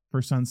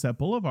for Sunset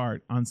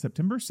Boulevard on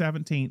September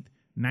 17th,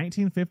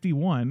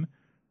 1951,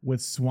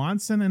 with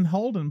Swanson and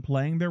Holden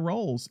playing their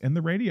roles in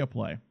the radio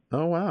play.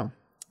 Oh, wow.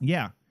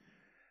 Yeah.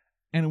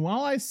 And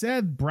while I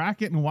said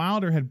Brackett and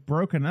Wilder had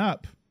broken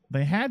up,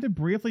 they had to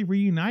briefly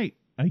reunite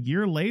a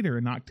year later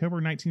in October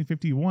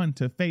 1951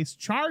 to face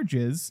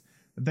charges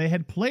that they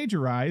had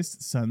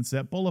plagiarized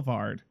Sunset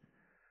Boulevard.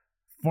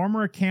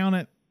 Former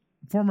Paramount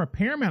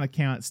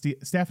accountant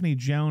Stephanie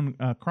Joan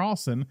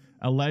Carlson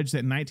alleged that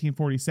in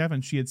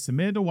 1947 she had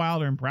submitted to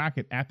Wilder and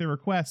Brackett at their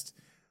request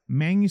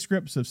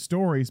manuscripts of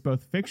stories,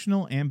 both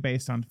fictional and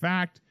based on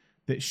fact,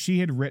 that she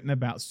had written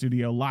about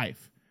studio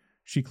life.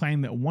 She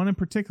claimed that one in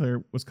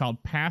particular was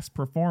called Past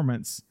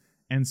Performance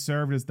and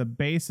served as the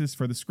basis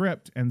for the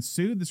script, and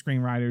sued the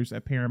screenwriters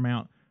at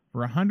Paramount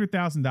for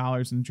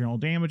 $100,000 in general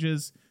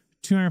damages,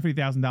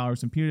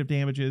 $250,000 in punitive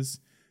damages,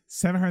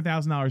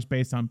 $700,000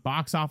 based on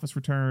box office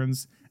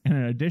returns, and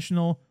an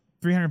additional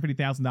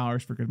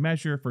 $350,000 for good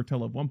measure, for a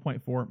total of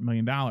 $1.4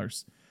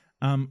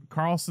 million.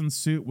 Carlson's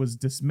suit was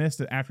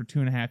dismissed after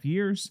 2.5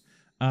 years.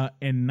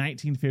 In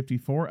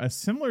 1954, a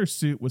similar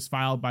suit was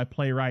filed by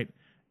playwright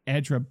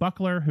Edra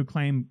Buckler, who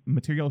claimed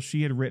material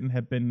she had written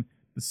had been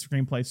the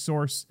screenplay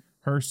source.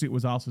 Her suit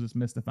was also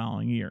dismissed the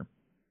following year.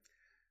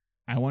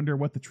 I wonder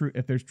what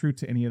if there's truth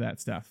to any of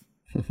that stuff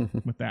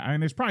with that. I mean,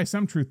 there's probably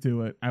some truth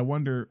to it. I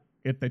wonder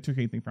if they took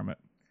anything from it.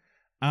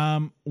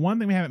 One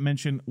thing we haven't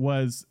mentioned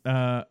was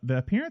the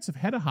appearance of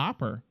Hedda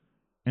Hopper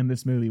in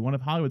this movie. One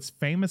of Hollywood's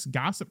famous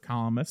gossip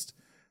columnists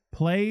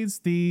plays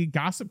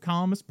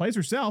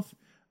herself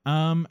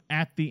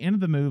at the end of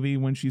the movie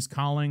when she's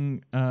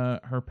calling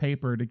her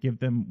paper to give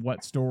them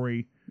what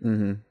story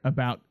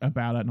about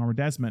Norma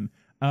Desmond.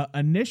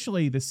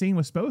 Initially, the scene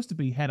was supposed to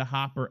be Hedda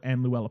Hopper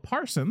and Luella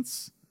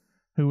Parsons,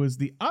 who was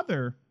the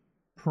other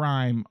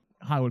prime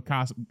Hollywood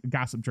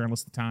gossip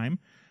journalist at the time.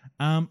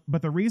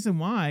 But the reason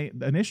why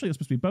initially it was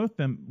supposed to be both of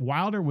them,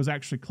 Wilder was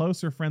actually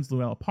closer friends with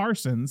Luella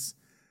Parsons,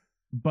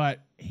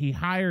 but he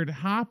hired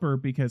Hopper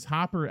because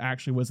Hopper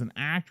actually was an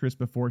actress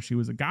before she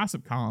was a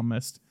gossip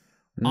columnist.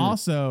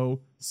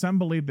 Also, some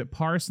believe that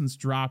Parsons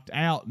dropped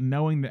out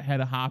knowing that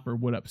Hedda Hopper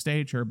would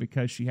upstage her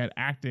because she had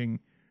acting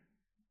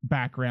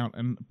background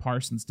and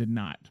Parsons did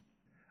not.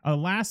 The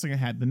last thing I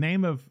had, the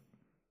name of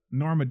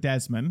Norma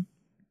Desmond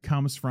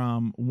comes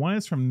from, one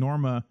is from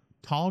Norma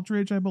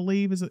Taldridge, I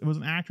believe, it was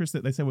an actress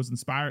that they said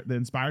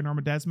inspired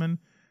Norma Desmond.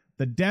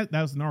 That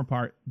was the Norma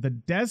part. The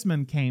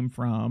Desmond came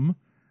from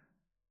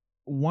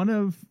one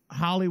of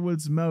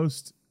Hollywood's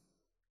most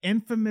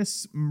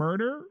infamous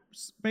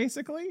murders,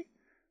 basically.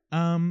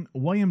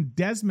 William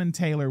Desmond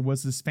Taylor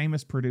was this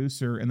famous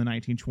producer in the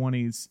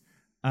 1920s,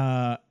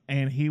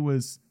 and he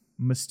was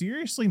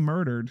mysteriously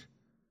murdered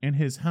in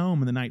his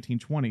home in the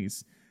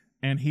 1920s,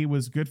 and he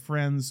was good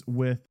friends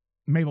with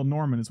Mabel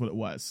Normand is what it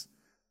was.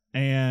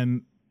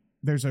 And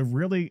there's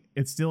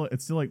it's still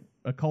like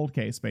a cold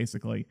case,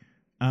 basically.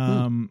 It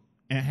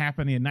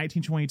happened in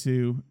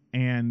 1922,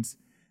 and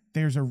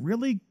there's a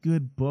really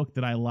good book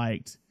that I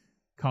liked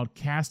called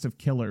Cast of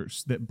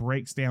Killers that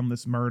breaks down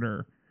this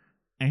murder.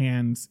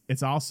 And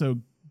it's also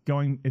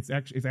it's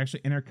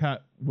actually intercut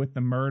with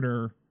the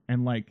murder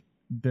and like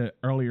the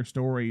earlier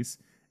stories.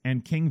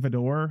 And King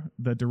Vidor,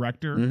 the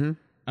director, him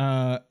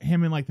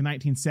in like the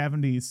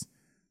 1970s,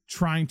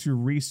 trying to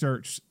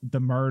research the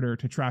murder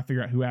to try to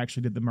figure out who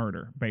actually did the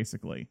murder,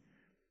 basically.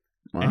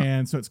 Wow.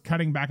 And so it's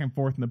cutting back and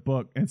forth in the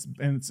book. And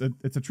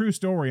it's a true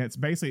story. It's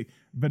basically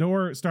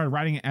Vidor started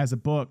writing it as a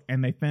book,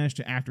 and they finished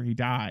it after he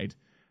died.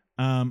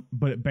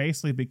 But it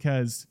basically,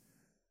 because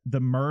the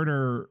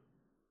murder,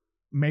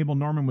 Mabel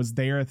Normand was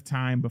there at the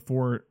time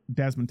before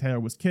Desmond Taylor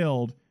was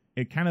killed,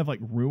 it kind of like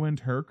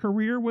ruined her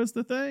career was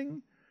the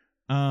thing.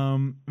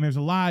 And there's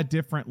a lot of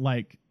different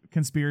like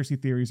conspiracy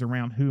theories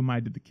around who might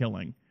have did the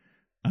killing.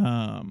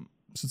 So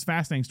it's a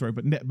fascinating story,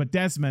 but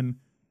Desmond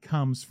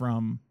comes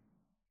from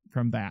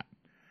that.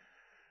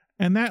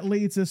 And that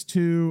leads us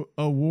to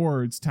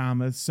awards,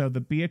 Thomas. So the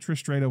Beatrice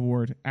Straight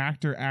Award,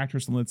 actor,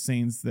 actress, and lead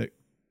scenes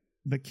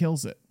that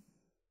kills it.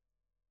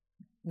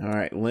 All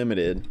right,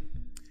 limited.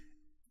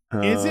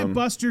 Is it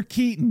Buster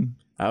Keaton?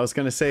 I was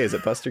gonna say, is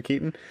it Buster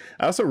Keaton?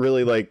 I also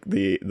really like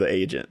the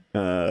agent.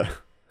 Oh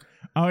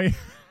yeah.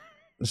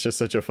 It's just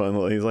such a fun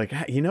little. He's like,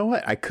 you know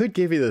what? I could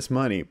give you this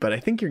money, but I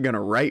think you're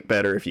gonna write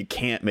better if you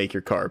can't make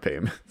your car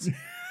payments.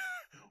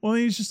 Well,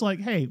 he's just like,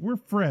 hey, we're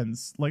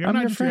friends. Like, I'm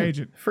not just your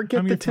agent.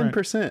 Forget the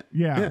 10%.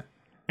 Yeah.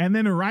 And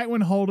then right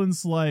when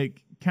Holden's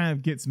like kind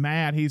of gets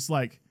mad, he's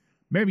like,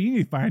 maybe you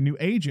need to find a new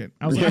agent.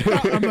 I was like,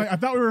 I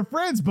thought we were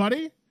friends,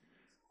 buddy.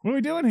 What are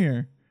we doing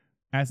here?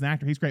 As an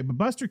actor, he's great. But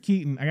Buster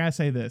Keaton, I gotta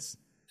say this.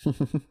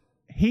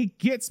 He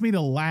gets me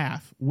to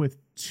laugh with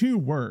 2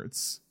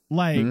 words.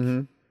 Like,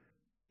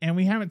 and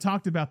we haven't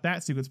talked about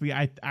that sequence, but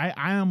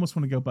I almost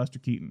want to go Buster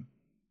Keaton.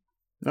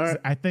 All right.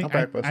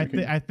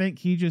 I think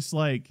he just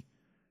like,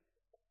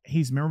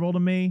 he's memorable to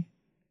me.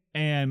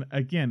 And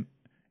again,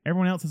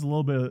 everyone else has a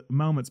little bit of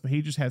moments, but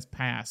he just has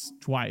passed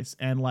twice.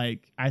 And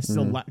like, I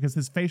still because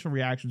his facial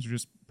reactions are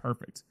just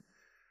perfect.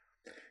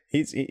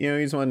 He's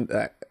one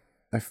that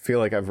I feel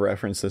like I've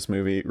referenced this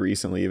movie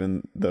recently,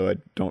 even though I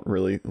don't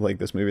really like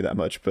this movie that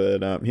much,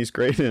 but he's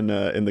great in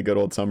The Good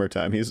Old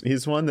Summertime.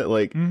 He's one that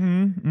like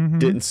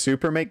didn't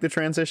super make the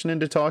transition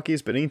into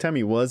talkies, but anytime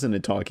he was in a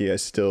talkie, I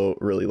still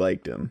really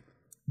liked him.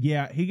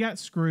 Yeah, he got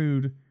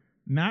screwed.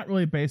 Not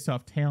really based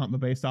off talent,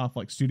 but based off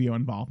like studio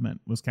involvement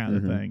was kind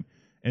of the thing.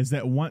 Is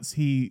that once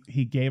he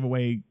gave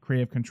away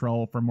creative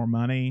control for more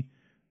money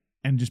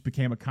and just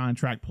became a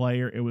contract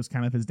player, it was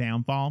kind of his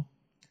downfall.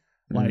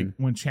 Like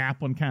when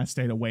Chaplin kind of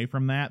stayed away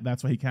from that,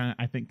 that's why he kind of,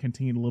 I think,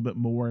 continued a little bit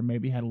more and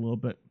maybe had a little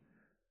bit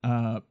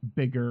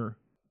bigger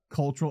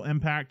cultural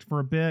impact for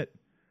a bit.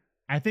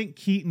 I think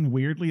Keaton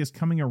weirdly is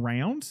coming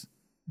around.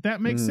 If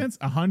that makes sense.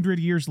 100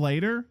 years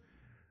later,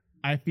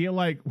 I feel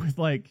like with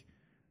like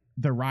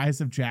the rise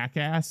of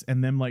Jackass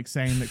and them like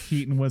saying that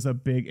Keaton was a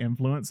big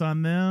influence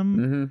on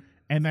them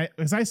And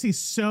as I see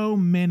so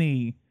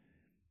many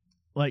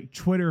like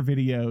Twitter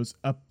videos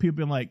of people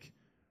being like,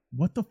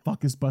 what the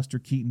fuck is Buster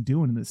Keaton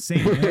doing in this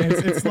scene? And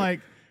it's like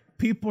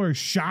people are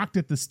shocked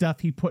at the stuff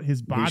he put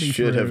his body He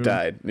should through. have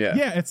died. Yeah.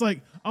 Yeah. It's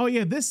like, oh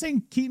yeah, this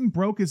thing, Keaton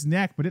broke his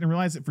neck, but didn't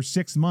realize it for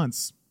 6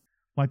 months.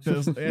 Like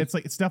those, it's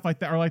like stuff like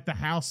that, or like the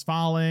house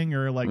falling,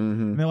 or like,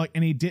 and they're like,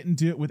 and he didn't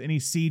do it with any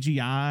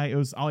CGI. It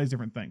was all these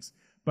different things.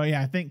 But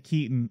yeah, I think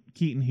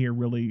Keaton here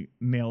really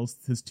nails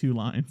his 2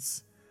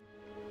 lines.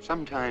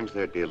 Sometimes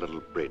there'd be a little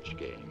bridge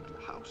game in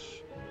the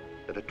house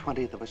at a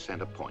 20th of a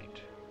cent a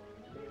point.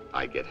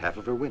 I'd get half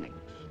of her winnings.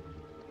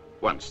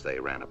 Once they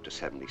ran up to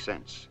 70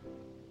 cents,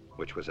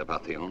 which was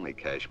about the only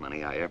cash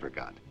money I ever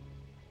got.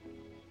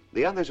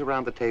 The others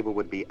around the table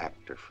would be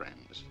actor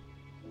friends.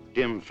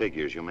 Dim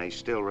figures you may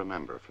still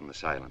remember from the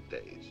silent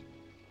days.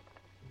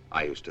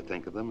 I used to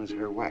think of them as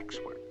her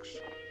waxworks.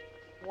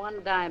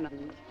 1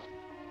 diamond,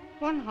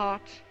 1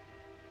 heart.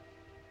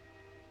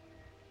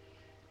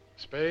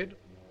 Spade?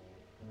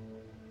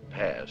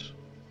 Pass.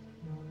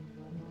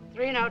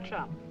 3 no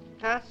trump.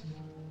 Pass.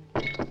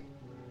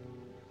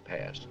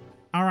 Pass.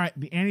 All right,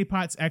 the Annie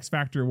Potts X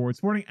Factor Award.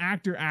 Supporting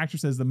actor,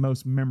 actress as the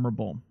most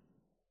memorable.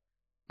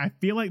 I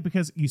feel like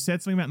because you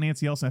said something about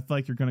Nancy Olsen, I feel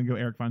like you're going to go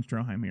Eric von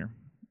Stroheim here.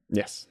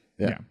 Yes.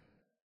 Yeah.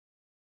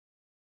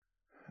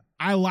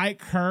 I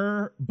like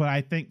her, but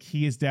I think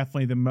he is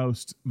definitely the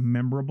most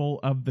memorable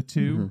of the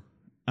 2.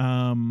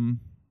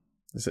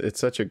 It's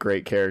such a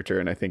great character,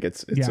 and I think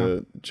it's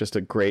just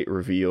a great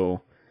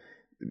reveal.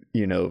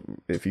 You know,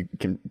 if you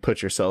can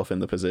put yourself in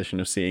the position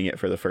of seeing it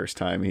for the first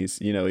time,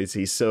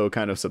 he's so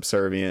kind of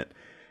subservient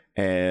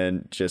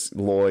and just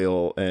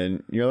loyal,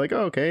 and you're like,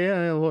 oh, okay,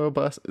 yeah, loyal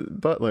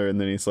butler, and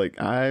then he's like,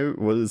 I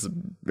was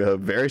a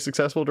very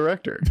successful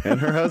director and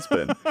her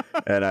husband,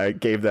 and I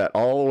gave that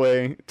all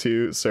away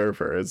to serve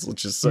her. It's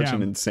just such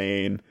an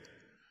insane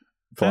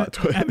plot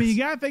twist. I mean, you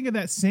gotta think of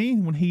that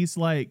scene when he's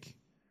like,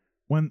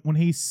 when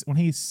he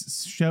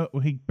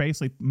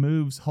basically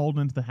moves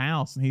Holden into the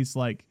house, and he's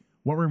like,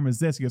 what room is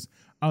this? He goes,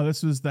 oh,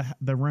 this was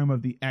the room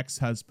of the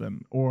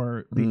ex-husband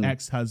or the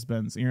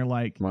ex-husbands. And you're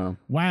like,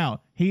 wow.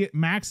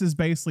 Max is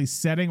basically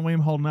setting William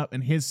Holden up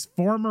in his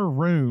former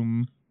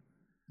room.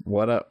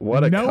 What a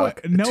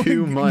cuck.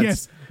 2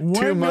 months, yes,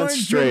 2 months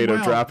straight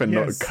of dropping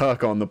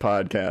cuck on the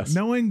podcast.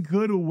 Knowing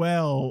good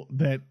well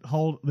that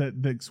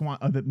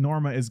that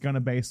Norma is going to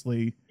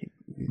basically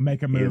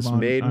make a move. He has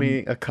made me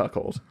a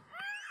cuckold.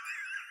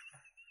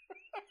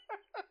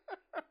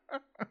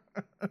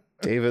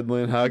 David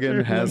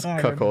Lindhagen has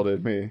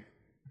cuckolded me.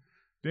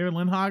 David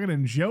Lindhagen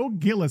and Joe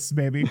Gillis,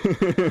 baby.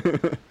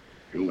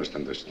 You must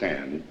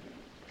understand,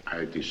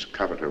 I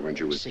discovered her when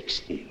she was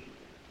 16.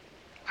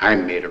 I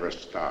made her a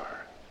star,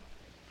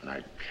 and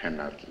I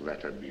cannot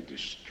let her be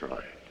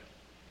destroyed.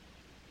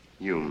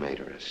 You made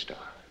her a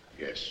star?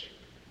 Yes.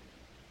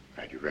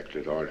 I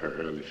directed all her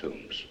early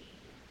films.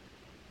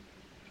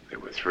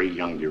 There were 3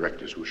 young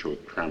directors who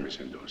showed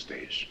promise in those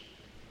days.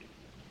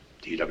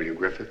 T.W.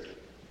 Griffith,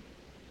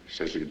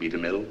 Cecil B.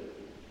 DeMille,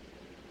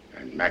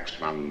 and Max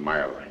von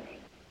Mayerling.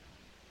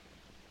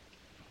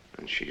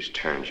 And she's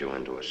turned you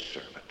into a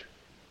servant.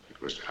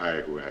 It was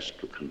I who asked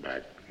to come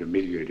back,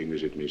 humiliating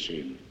as it may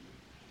seem.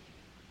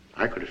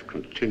 I could have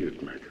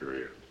continued my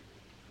career,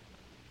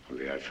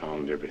 only I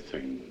found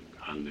everything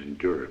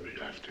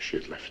unendurable after she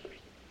had left me.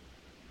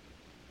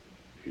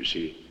 You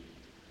see,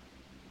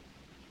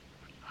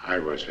 I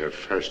was her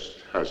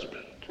first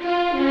husband.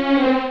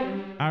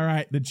 All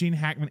right, the Gene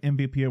Hackman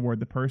MVP Award,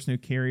 the person who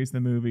carries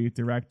the movie,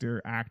 director,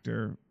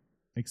 actor,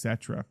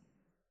 etc.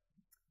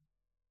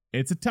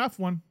 It's a tough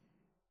one.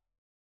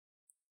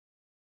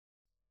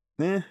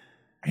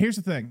 Here's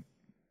the thing.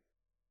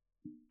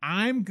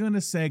 I'm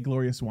gonna say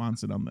Gloria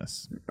Swanson on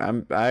this.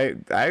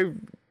 I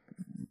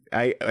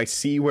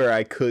see where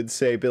I could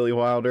say Billy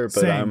Wilder,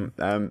 but Same.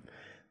 I'm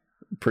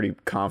pretty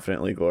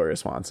confidently Gloria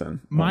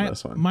Swanson on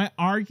this one. My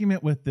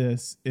argument with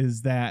this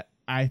is that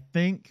I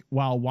think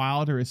while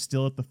Wilder is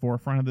still at the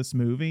forefront of this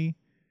movie,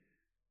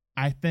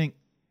 I think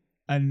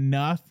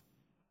enough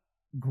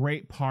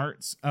great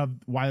parts of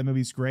why the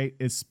movie's great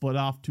is split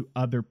off to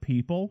other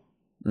people.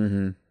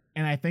 Mm-hmm.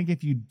 And I think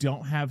if you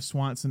don't have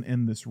Swanson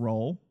in this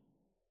role,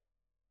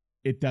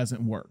 it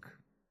doesn't work.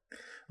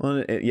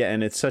 Well,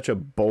 and it's such a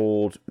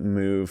bold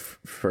move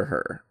for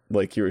her.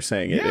 Like you were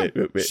saying,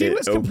 she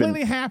was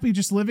completely happy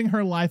just living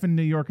her life in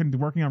New York and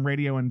working on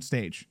radio and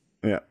stage.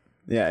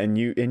 Yeah, and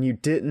you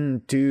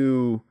didn't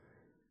do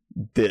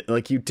that.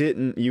 Like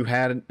you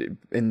had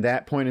in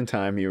that point in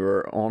time, you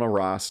were on a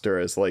roster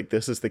as like,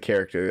 this is the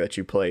character that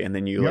you play, and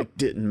then you like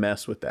didn't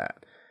mess with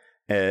that.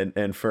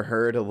 And for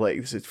her to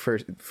like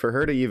for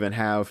her to even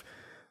have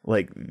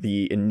like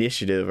the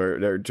initiative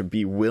or to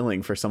be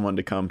willing for someone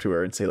to come to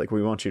her and say like,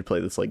 we want you to play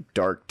this like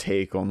dark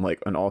take on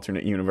like an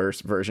alternate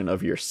universe version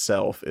of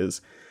yourself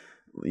is,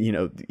 you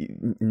know,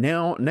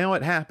 now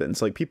it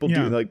happens. Like people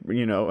do, like,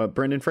 you know,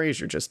 Brendan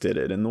Fraser just did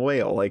it in The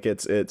Whale. Like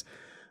it's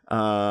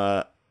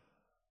but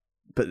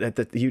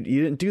you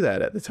didn't do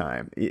that at the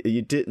time.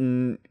 You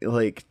didn't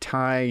like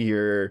tie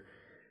your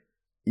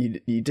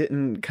you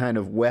didn't kind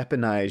of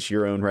weaponize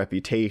your own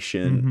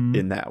reputation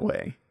in that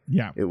way.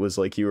 Yeah. It was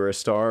like you were a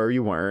star or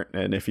you weren't.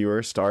 And if you were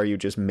a star, you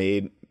just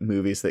made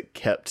movies that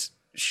kept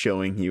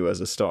showing you as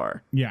a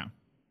star. Yeah.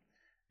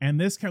 And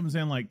this comes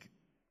in like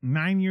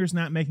 9 years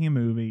not making a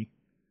movie.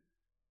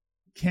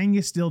 Can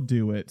you still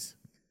do it?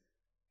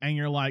 And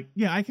you're like,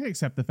 yeah, I can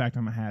accept the fact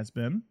I'm a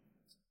has-been.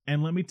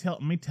 And let me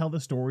tell the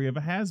story of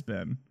a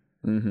has-been.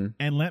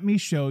 And let me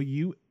show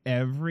you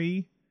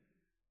every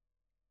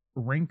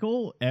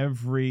wrinkle,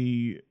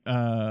 every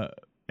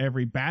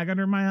bag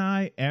under my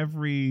eye,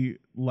 every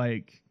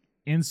like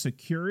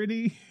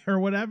insecurity or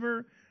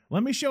whatever.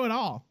 Let me show it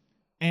all.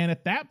 And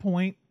at that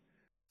point,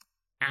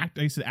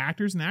 actors and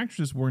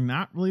actresses were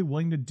not really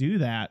willing to do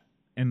that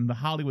in the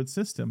Hollywood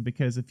system,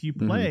 because if you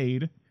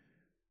played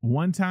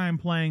one time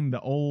playing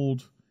the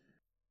old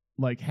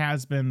like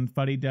has-been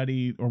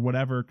fuddy-duddy or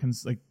whatever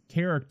like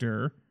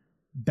character,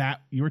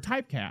 that you were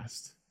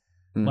typecast.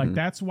 Like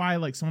that's why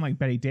like someone like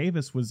Bette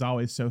Davis was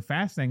always so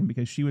fascinating,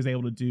 because she was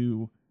able to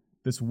do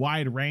this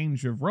wide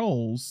range of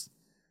roles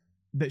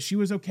that she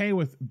was okay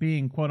with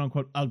being quote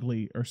unquote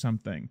ugly or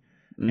something.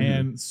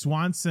 And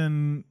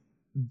Swanson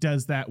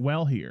does that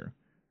well here.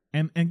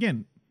 And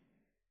again,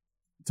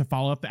 to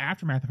follow up the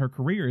aftermath of her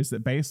career is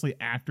that basically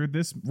after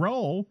this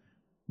role,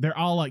 they're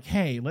all like,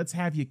 hey, let's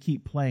have you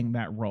keep playing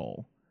that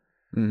role.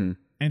 And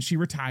she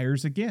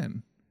retires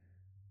again.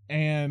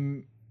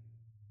 And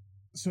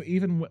so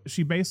even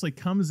she basically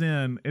comes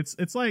in,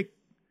 it's like,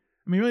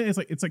 I mean, really,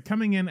 it's like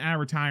coming in out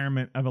of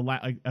retirement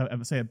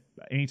of say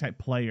any type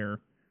player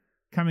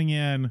coming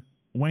in,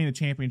 winning the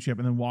championship,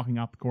 and then walking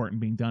off the court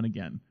and being done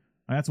again.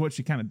 That's what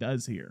she kind of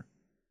does here.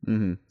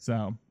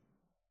 So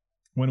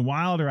when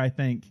Wilder, I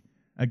think,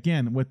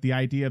 again, with the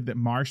idea of that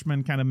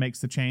Marshman kind of makes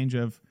the change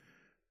of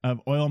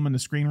Oilman, the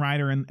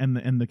screenwriter,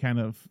 and the kind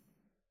of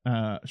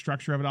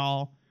structure of it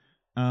all,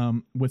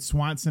 with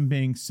Swanson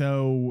being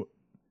so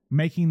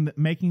making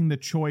the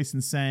choice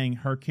and saying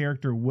her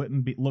character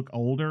wouldn't look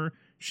older,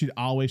 she'd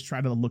always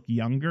try to look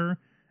younger.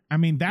 I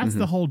mean, that's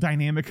the whole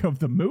dynamic of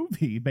the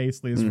movie,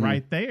 basically, is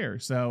right there.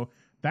 So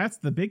that's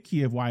the big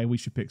key of why we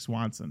should pick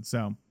Swanson.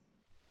 So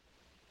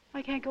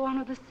I can't go on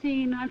with the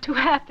scene. I'm too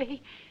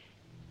happy.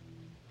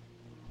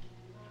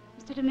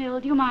 Mr.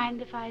 DeMille, do you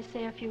mind if I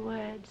say a few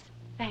words?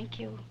 Thank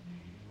you.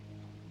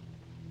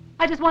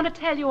 I just want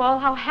to tell you all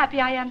how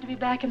happy I am to be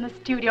back in the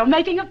studio,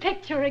 making a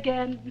picture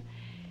again.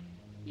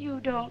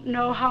 You don't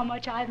know how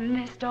much I've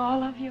missed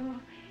all of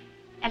you.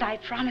 And I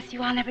promise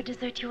you I'll never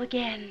desert you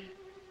again.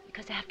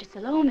 Because after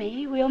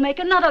Salome, we'll make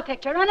another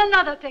picture and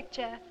another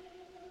picture.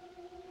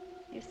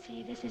 You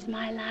see, this is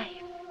my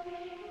life.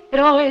 It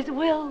always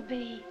will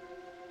be.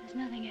 There's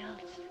nothing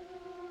else.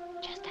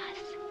 Just us.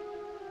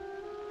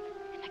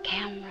 And the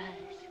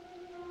cameras.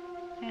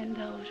 And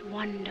those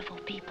wonderful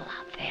people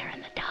out there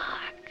in the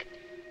dark.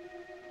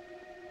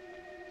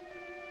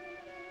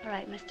 All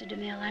right, Mr.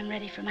 DeMille, I'm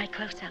ready for my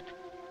close-up.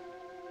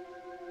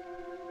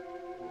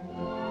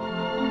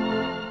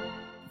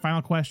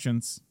 Final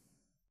questions.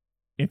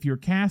 If you're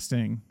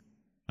casting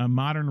a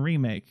modern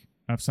remake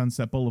of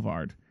Sunset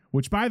Boulevard,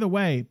 which, by the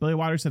way, Billy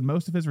Wilder said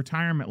most of his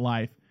retirement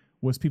life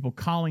was people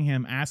calling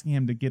him, asking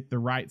him to get the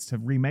rights to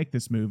remake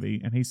this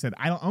movie. And he said,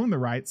 I don't own the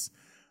rights.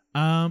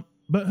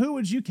 But who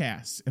would you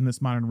cast in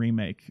this modern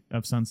remake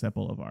of Sunset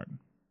Boulevard?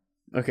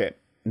 Okay.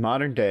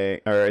 Modern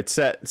day, or it's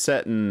set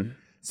in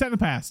the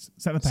past.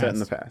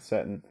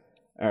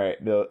 All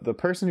right. The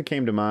person who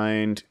came to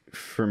mind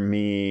for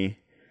me,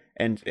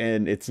 and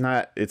it's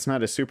not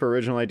a super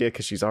original idea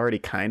because she's already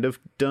kind of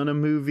done a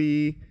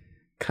movie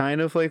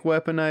kind of like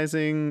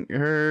weaponizing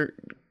her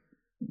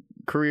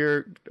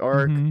career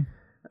arc.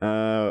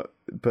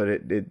 But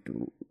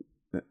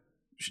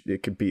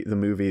it could be, the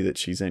movie that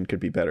she's in could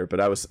be better, but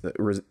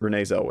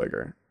Renee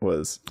Zellweger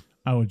was.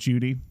 Oh,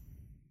 Judy.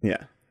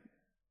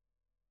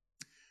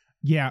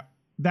 Yeah,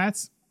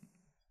 that's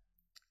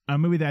a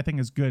movie that I think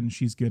is good and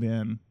she's good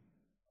in.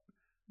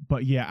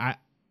 But yeah, I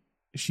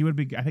think she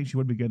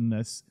would be good in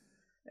this.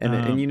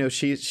 And you know,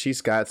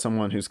 she's got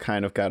someone who's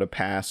kind of got a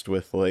past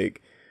with,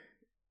 like,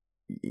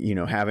 you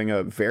know, having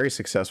a very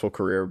successful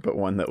career, but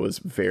one that was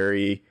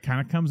very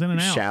kind of comes in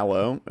and out,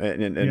 shallow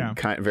and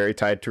kind of very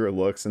tied to her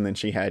looks. And then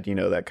she had, you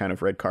know, that kind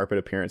of red carpet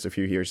appearance a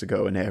few years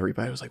ago, and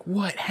everybody was like,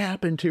 "What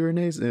happened to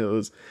Renee?" It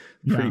was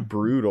pretty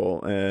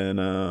brutal.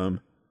 And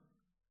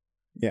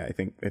I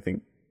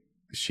think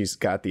she's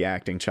got the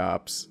acting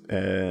chops,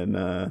 and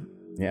I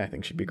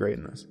think she'd be great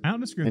in this. I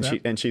don't disagree with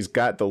that. And she's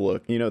got the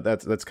look. You know,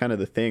 that's kind of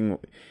the thing,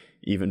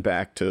 even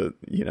back to,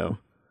 you know,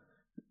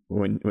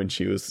 when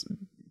she was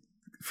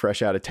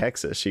fresh out of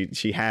Texas,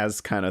 she has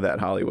kind of that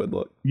Hollywood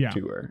look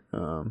to her.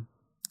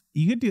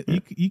 You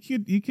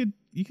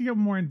could go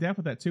more in depth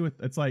with that too.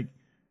 It's like,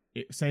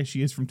 say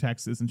she is from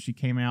Texas and she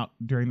came out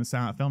during the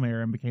silent film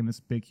era and became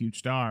this big, huge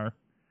star.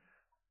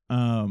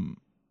 I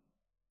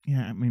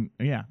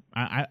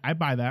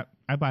buy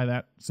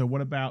that. So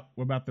what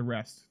about the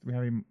rest? Do we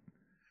have any?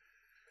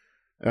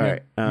 All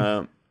right.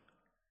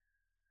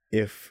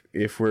 if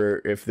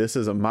this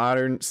is a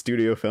modern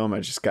studio film,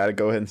 I just got to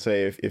go ahead and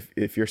say,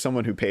 if you're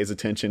someone who pays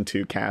attention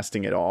to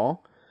casting at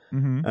all,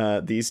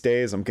 these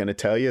days, I'm going to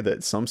tell you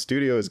that some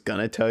studio is going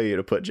to tell you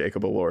to put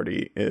Jacob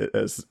Elordi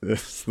as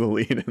the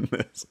lead in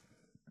this.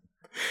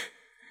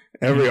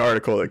 Every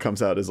article that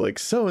comes out is like,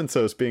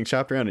 so-and-so is being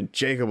shopped around and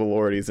Jacob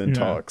Elordi's in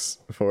talks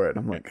for it.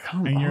 I'm like,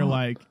 come on. You're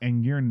like,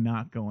 and you're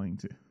not going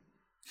to.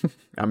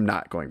 I'm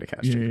not going to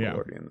cast Jacob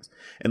Elordi in this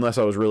unless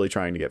I was really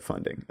trying to get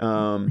funding.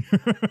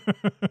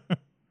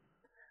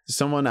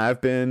 Someone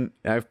I've been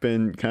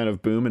kind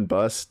of boom and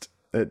bust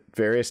at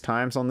various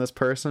times on this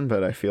person,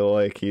 but I feel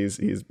like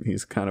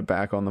he's kind of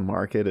back on the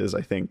market. Is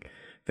I think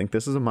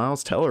this is a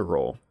Miles Teller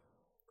role.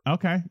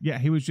 Okay, yeah,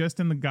 he was just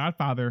in The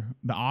Godfather,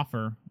 The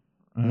Offer.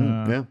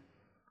 Yeah,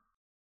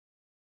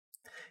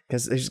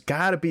 because there's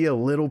got to be a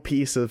little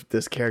piece of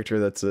this character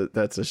that's a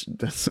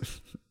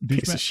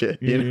piece of shit.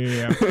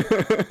 Yeah.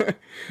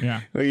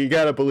 Yeah. Like, you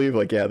got to believe,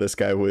 like, yeah, this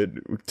guy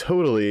would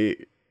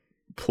totally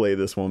play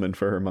this woman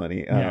for her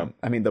money.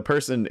 I mean, the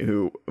person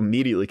who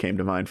immediately came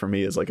to mind for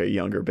me is like a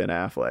younger Ben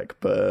Affleck,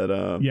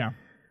 but yeah.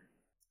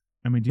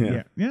 I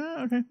mean,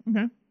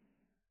 okay.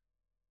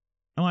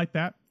 I like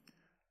that.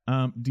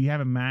 Do you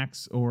have a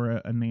Max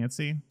or a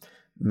Nancy?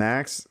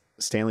 Max,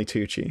 Stanley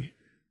Tucci.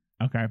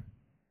 Okay.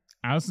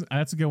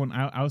 That's a good one.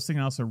 I was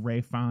thinking also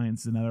Ray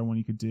Fiennes, another one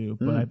you could do,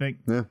 but I think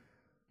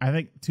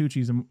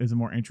Tucci is a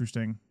more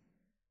interesting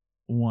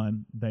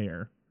one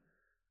there.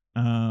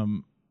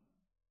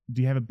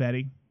 Do you have a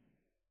Betty?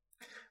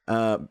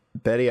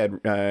 Betty,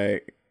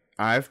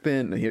 I've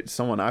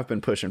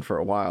been pushing for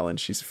a while, and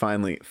she's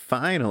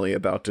finally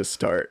about to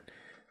start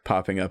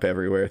popping up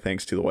everywhere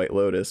thanks to The White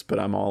Lotus. But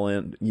I'm all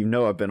in.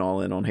 I've been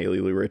all in on Haley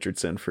Lou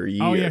Richardson for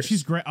years. Oh yeah,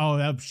 she's great.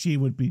 Oh, she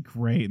would be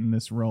great in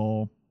this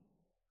role.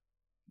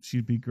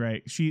 She'd be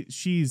great.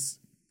 She's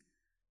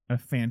a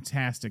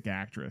fantastic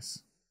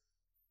actress.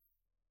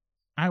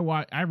 I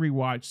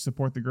rewatched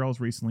Support the Girls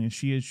recently, and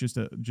she is just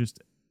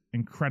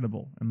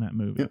incredible in that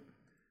movie. Yep.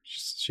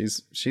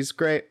 She's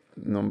great.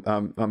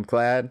 I'm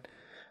glad.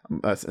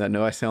 I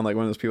know I sound like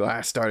one of those people.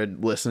 I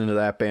started listening to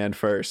that band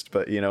first,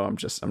 but I'm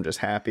just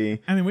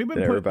happy. I mean,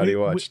 everybody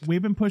watched.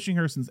 We've been pushing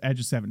her since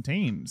Edge of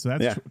 17, so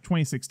that's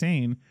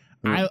 2016.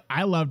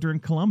 I loved her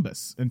in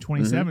Columbus in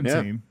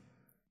 2017.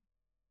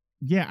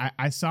 Yeah,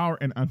 I saw her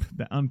in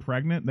the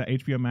Unpregnant, the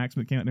HBO Max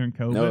that came out during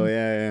COVID. Oh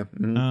yeah.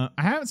 Mm-hmm.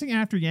 I haven't seen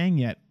After Yang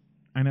yet.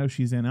 I know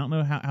she's in. I don't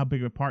know how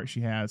big of a part she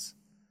has.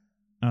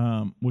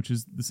 Which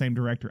is the same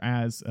director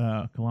as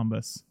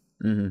Columbus.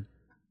 Mm-hmm.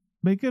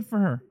 But good for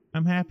her.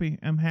 I'm happy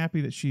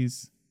that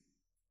she's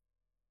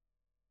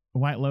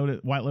White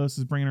Lotus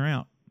is bringing her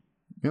out.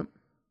 Yep.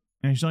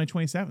 And she's only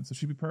 27, so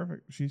she'd be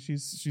perfect.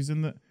 She's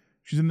in the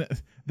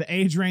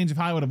age range of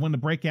Hollywood of when the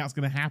breakout's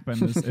going to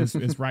happen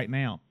is right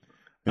now.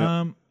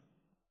 Yep.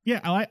 Yeah,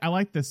 I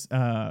like this.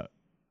 I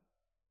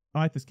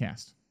like this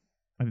cast.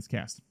 There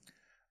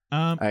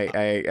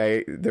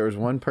was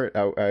one part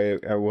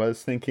I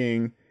was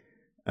thinking.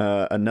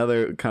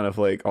 Another kind of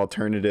like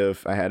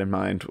alternative I had in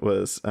mind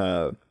was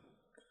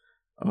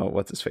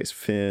what's his face?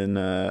 Finn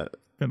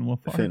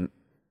Wolfhard.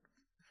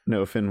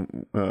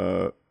 Finn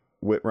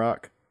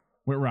Wittrock.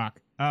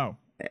 Oh.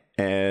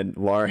 And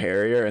Laura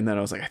Harrier, and then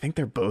I was like, I think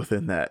they're both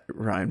in that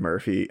Ryan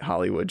Murphy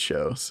Hollywood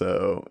show.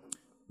 So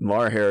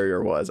Laura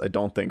Harrier was. I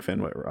don't think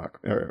Finn Wittrock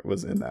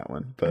was in that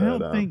one. But I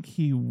don't think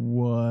he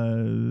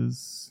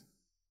was.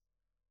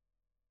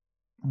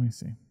 Let me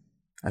see.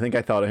 I think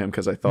I thought of him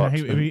because I thought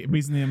he's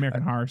in the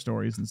American Horror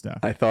Stories and stuff.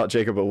 I thought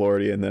Jacob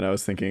Elordi, and then I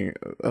was thinking,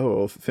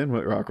 well, Finn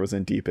Wittrock was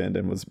in Deep End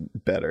and was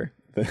better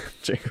than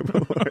Jacob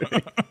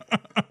Elordi.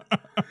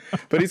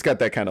 But he's got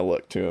that kind of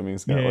look to him.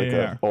 He's got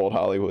an old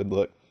Hollywood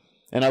look.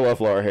 And I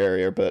love Laura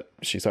Harrier, but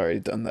she's already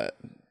done that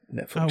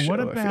Netflix show.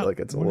 I feel like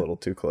it's a little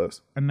too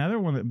close. Another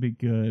one that'd be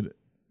good,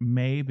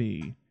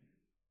 maybe,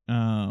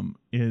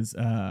 is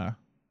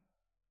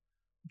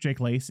Jake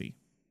Lacy.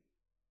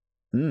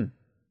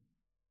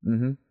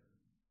 Mm-hmm.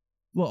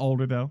 A little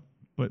older though,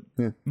 but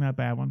not a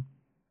bad one.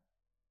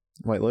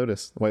 White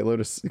Lotus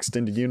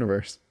Extended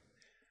Universe.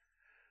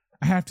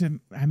 I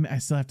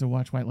still have to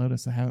watch White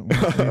Lotus. I haven't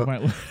watched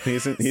White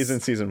Lotus. He's in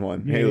season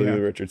 1. Haley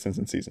Lou Richardson's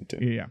in season 2.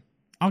 Yeah.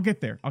 I'll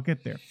get there.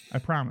 I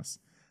promise.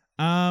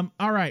 All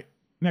right.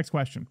 Next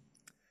question.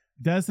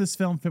 Does this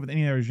film fit with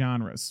any other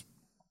genres?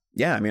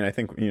 Yeah, I mean, I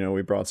think,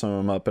 we brought some of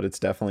them up, but it's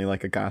definitely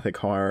like a gothic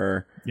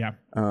horror. Yeah.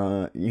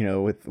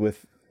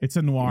 With it's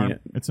a noir.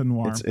 It's a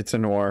noir. It's a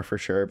noir for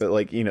sure. But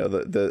like,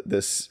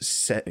 this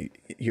set,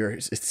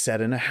 it's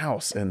set in a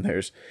house, and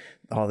there's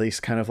all these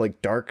kind of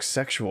like dark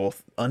sexual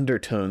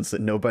undertones that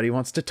nobody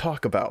wants to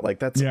talk about. Like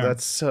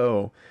that's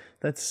so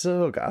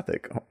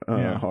gothic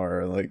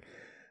horror. Like,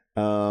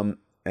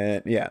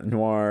 and yeah,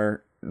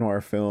 noir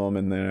film,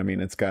 and then I mean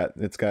it's got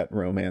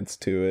romance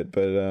to it,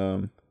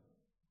 but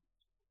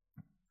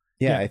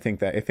I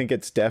think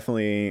it's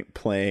definitely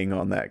playing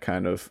on that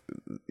kind of.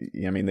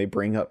 I mean, they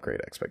bring up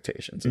Great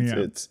Expectations.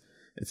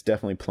 It's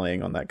definitely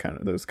playing on that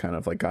those kind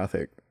of like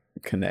gothic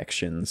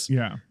connections.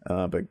 Yeah.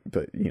 But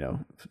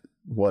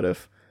what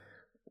if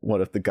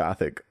the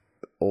gothic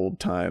old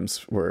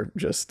times were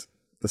just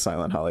the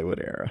silent Hollywood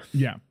era.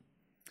 Yeah.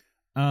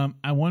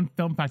 One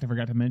film fact I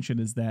forgot to mention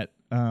is that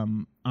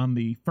on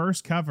the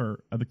first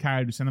cover of the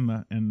Cahiers du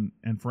Cinema in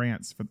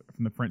France from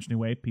the French New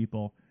Wave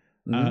people,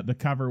 the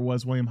cover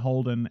was William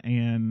Holden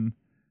and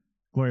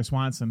Gloria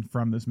Swanson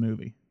from this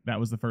movie. That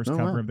was the first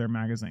cover of their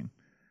magazine.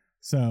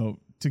 So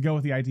to go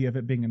with the idea of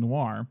it being a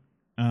noir,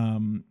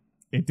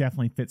 it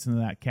definitely fits into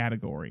that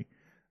category.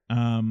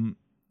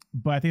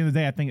 But at the end of the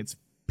day, I think it's,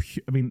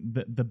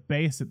 the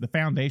base, the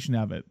foundation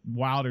of it,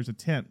 Wilder's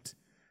attempt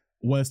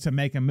was to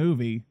make a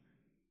movie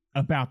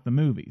about the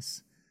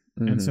movies.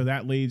 Mm-hmm. And so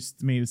that leads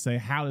me to say,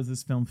 how does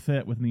this film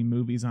fit with the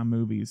movies on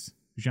movies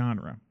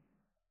genre?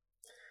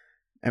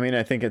 I mean,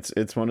 I think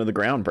it's one of the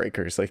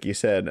groundbreakers, like you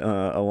said,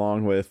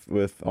 along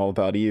with All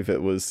About Eve.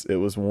 It was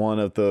one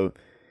of the,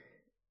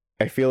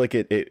 I feel like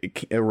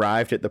it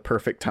arrived at the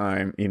perfect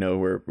time. You know,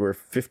 we're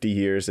 50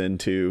 years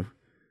into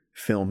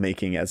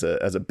filmmaking as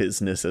a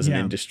business, as an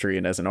industry,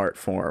 and as an art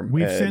form.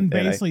 We've seen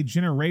basically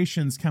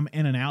generations come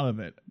in and out of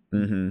it.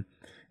 Mm-hmm.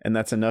 And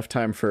that's enough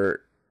time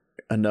for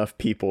enough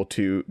people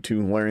to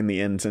learn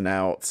the ins and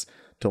outs,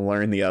 to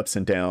learn the ups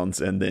and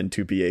downs, and then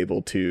to be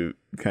able to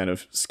kind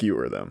of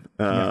skewer them.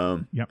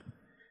 Yep.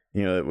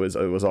 You know, it was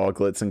all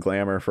glitz and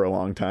glamour for a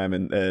long time,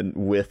 and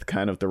with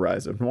kind of the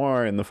rise of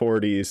noir in the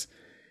 40s,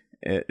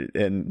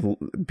 and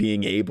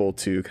being able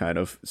to kind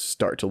of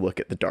start to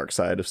look at the dark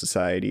side of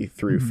society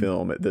through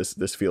film,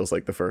 this feels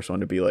like the first one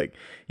to be like,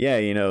 yeah,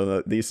 you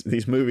know,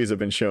 these movies have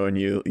been showing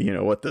you, you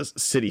know, what the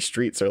city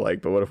streets are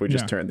like, but what if we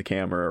just turn the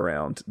camera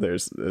around?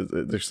 There's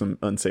some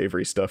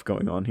unsavory stuff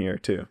going on here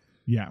too.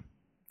 Yeah,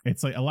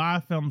 it's like a lot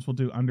of films will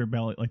do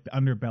underbelly, like the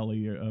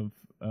underbelly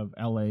of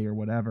LA or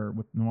whatever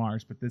with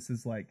noirs, but this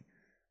is like,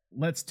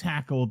 let's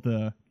tackle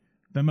the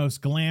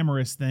most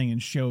glamorous thing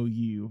and show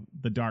you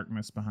the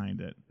darkness behind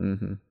it.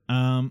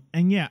 Mm-hmm.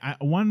 And yeah,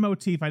 one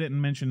motif I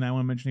didn't mention that I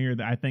want to mention here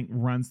that I think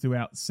runs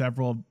throughout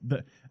several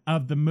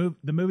of the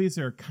movies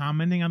that are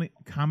commenting on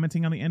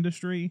the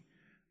industry.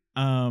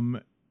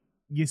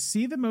 You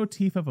see the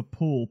motif of a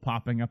pool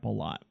popping up a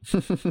lot.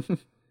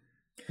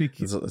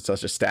 Because it's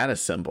such a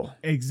status symbol.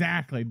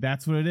 Exactly.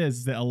 That's what it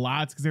is. That a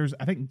lot, because there's,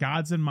 I think,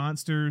 Gods and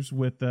Monsters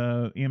with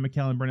Ian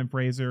McKellen and Brendan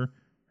Fraser.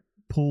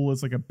 Pool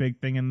is like a big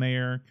thing in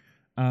there.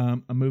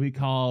 A movie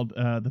called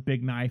The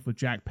Big Knife with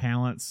Jack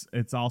Palance.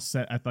 It's all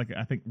set at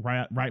I think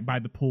right by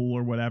the pool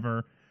or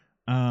whatever.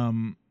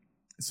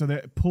 So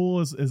the pool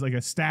is like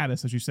a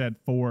status, as you said,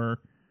 for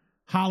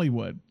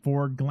Hollywood,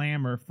 for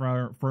glamour,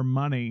 for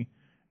money.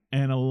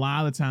 And a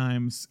lot of the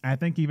times, I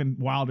think even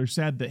Wilder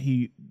said that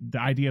the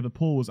idea of the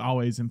pool was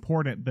always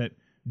important, that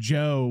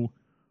Joe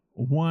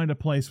wanted a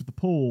place with the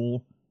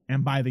pool,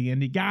 and by the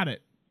end he got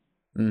it.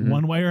 Mm-hmm.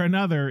 One way or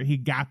another, he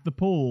got the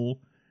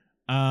pool.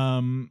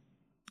 And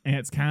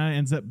it's kind of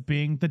ends up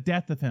being the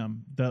death of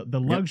him. The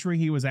luxury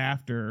he was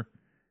after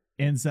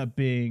ends up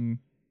being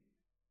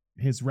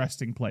his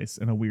resting place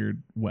in a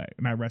weird way.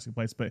 Not resting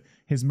place, but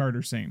his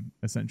murder scene,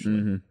 essentially.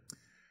 Mm-hmm.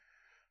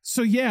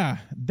 So yeah,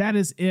 that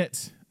is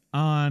it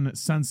on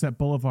Sunset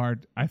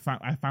Boulevard. I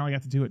finally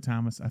got to do it,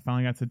 Thomas. I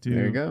finally got to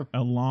do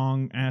a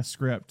long ass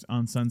script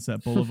on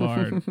Sunset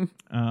Boulevard.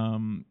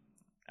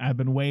 I've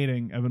been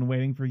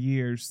waiting for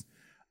years.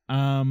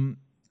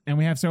 And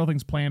we have several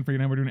things planned for you.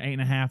 Now we're doing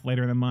 8.5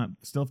 later in the month.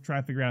 Still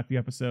try to figure out a few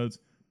episodes.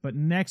 But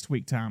next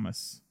week,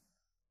 Thomas,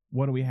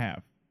 what do we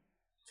have?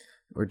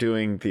 We're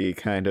doing the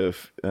kind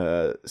of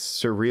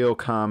surreal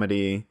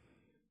comedy.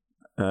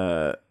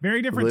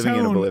 Very different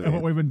tone of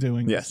what we've been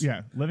doing. Yes.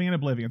 Yeah. Living in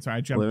Oblivion. Sorry,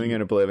 I jumped. Living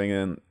in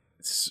Oblivion.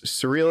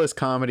 Surrealist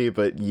comedy,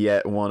 but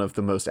yet one of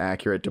the most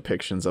accurate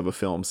depictions of a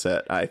film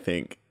set, I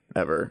think,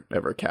 ever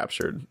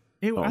captured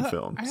on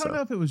film. I don't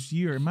know if it was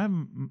you or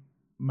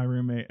my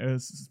roommate.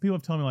 People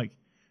have told me, like,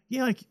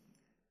 yeah, like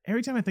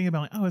every time I think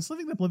about, like, oh, is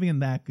Living in Oblivion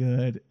that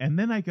good? And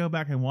then I go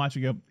back and watch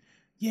and go,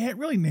 yeah, it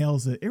really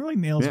nails it. It really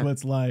nails what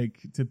it's like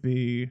to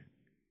be.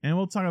 And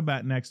we'll talk about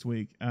it next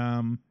week.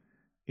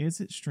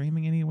 Is it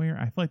streaming anywhere?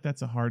 I feel like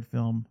that's a hard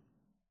film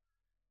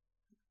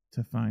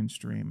to find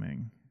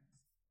streaming.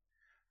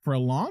 For a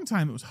long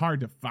time, it was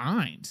hard to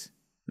find.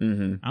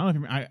 Mm-hmm. I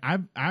don't know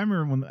if I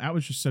remember when that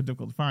was just so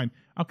difficult to find.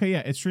 Okay,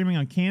 yeah, it's streaming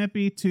on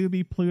Canopy,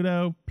 Tubi,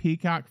 Pluto,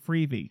 Peacock,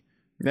 Freevee.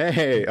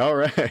 Hey, all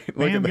right.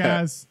 Look at that.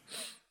 Guys.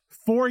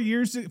 5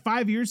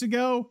 years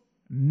ago,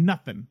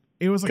 nothing.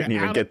 It was like couldn't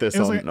even get this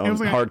on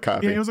hard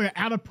copy. It was like an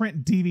out of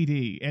print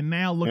DVD, and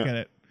now look at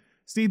it.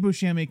 Steve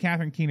Buscemi,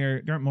 Catherine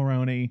Keener, Dermot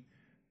Mulroney,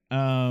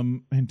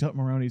 and Dermot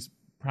Mulroney's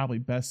probably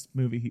best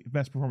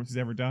performance he's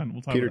ever done.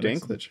 We'll talk Peter about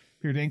Dinklage.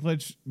 Peter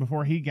Dinklage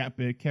before he got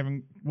big.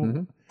 Kevin.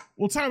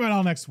 We'll talk about it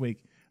all next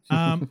week.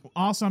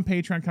 Also on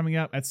Patreon coming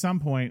up at some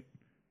point.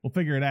 We'll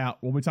figure it out.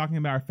 We'll be talking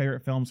about our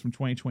favorite films from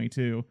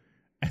 2022.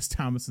 As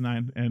Thomas and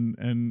I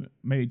and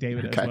maybe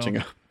David as catching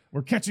well. Up.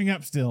 We're catching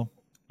up still.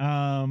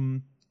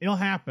 It'll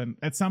happen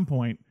at some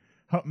point.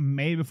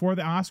 Maybe before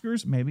the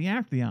Oscars, maybe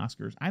after the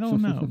Oscars. I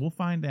don't know. We'll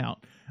find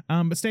out.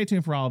 But stay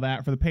tuned for all of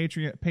that. For the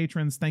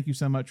patrons, thank you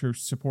so much for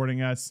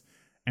supporting us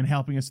and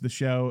helping us with the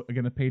show.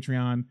 Again, the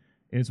Patreon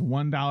is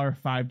 $1,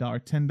 $5,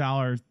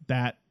 $10.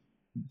 That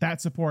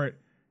that support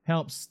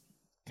helps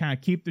kind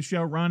of keep the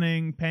show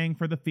running, paying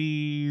for the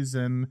fees,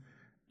 and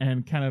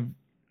kind of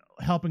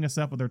helping us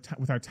up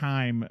with our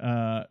time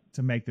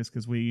to make this,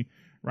 because we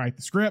write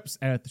the scripts,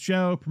 edit the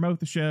show, promote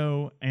the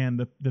show, and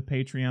the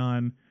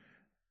Patreon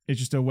is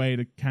just a way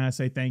to kind of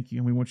say thank you.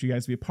 And we want you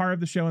guys to be a part of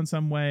the show in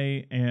some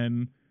way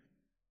and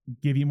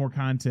give you more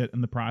content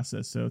in the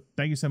process. So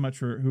thank you so much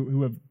for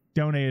who have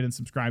donated and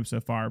subscribed so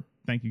far.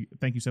 Thank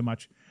you so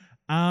much.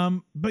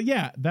 But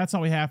yeah, that's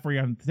all we have for you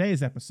on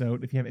today's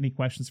episode. If you have any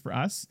questions for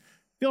us,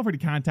 feel free to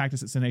contact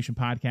us at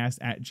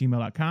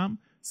cinenationpodcast@gmail.com.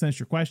 Send us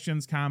your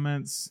questions,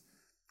 comments,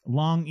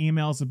 long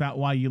emails about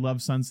why you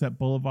love Sunset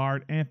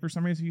Boulevard, and if for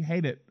some reason you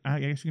hate it, I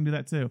guess you can do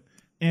that too.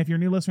 And if you're a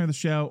new listener to the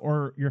show,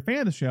 or you're a fan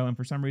of the show, and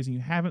for some reason you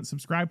haven't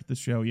subscribed to the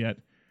show yet,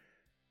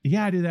 you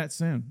gotta do that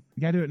soon.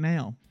 You gotta do it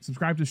now.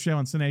 Subscribe to the show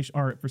on Cinenation,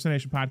 or for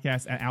Cinenation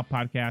Podcast at Apple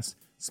Podcasts,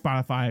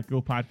 Spotify,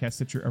 Google Podcasts,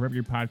 Stitcher, or wherever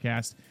your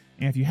podcast.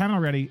 And if you haven't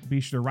already, be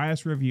sure to write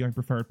us a review on your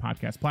preferred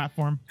podcast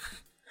platform.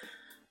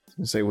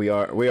 Say we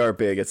are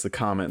big. It's the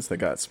comments that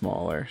got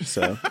smaller.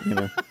 So,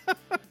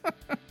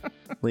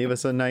 leave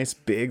us a nice,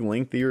 big,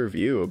 lengthy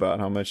review about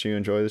how much you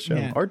enjoy the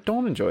show, or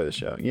don't enjoy the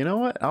show. You know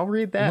what? I'll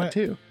read that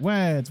too.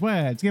 Words.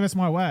 Give us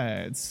more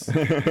words.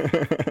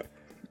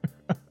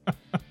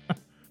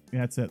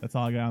 That's it. That's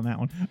all I got on that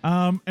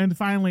one. And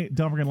finally,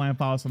 don't forget to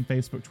follow us on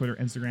Facebook, Twitter,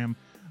 Instagram,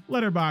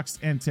 Letterboxd,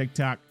 and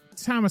TikTok.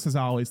 Thomas, as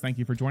always, thank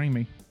you for joining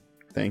me.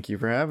 Thank you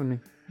for having me.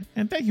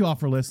 And thank you all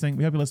for listening.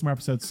 We hope you listen to more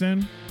episodes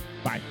soon.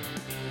 Bye.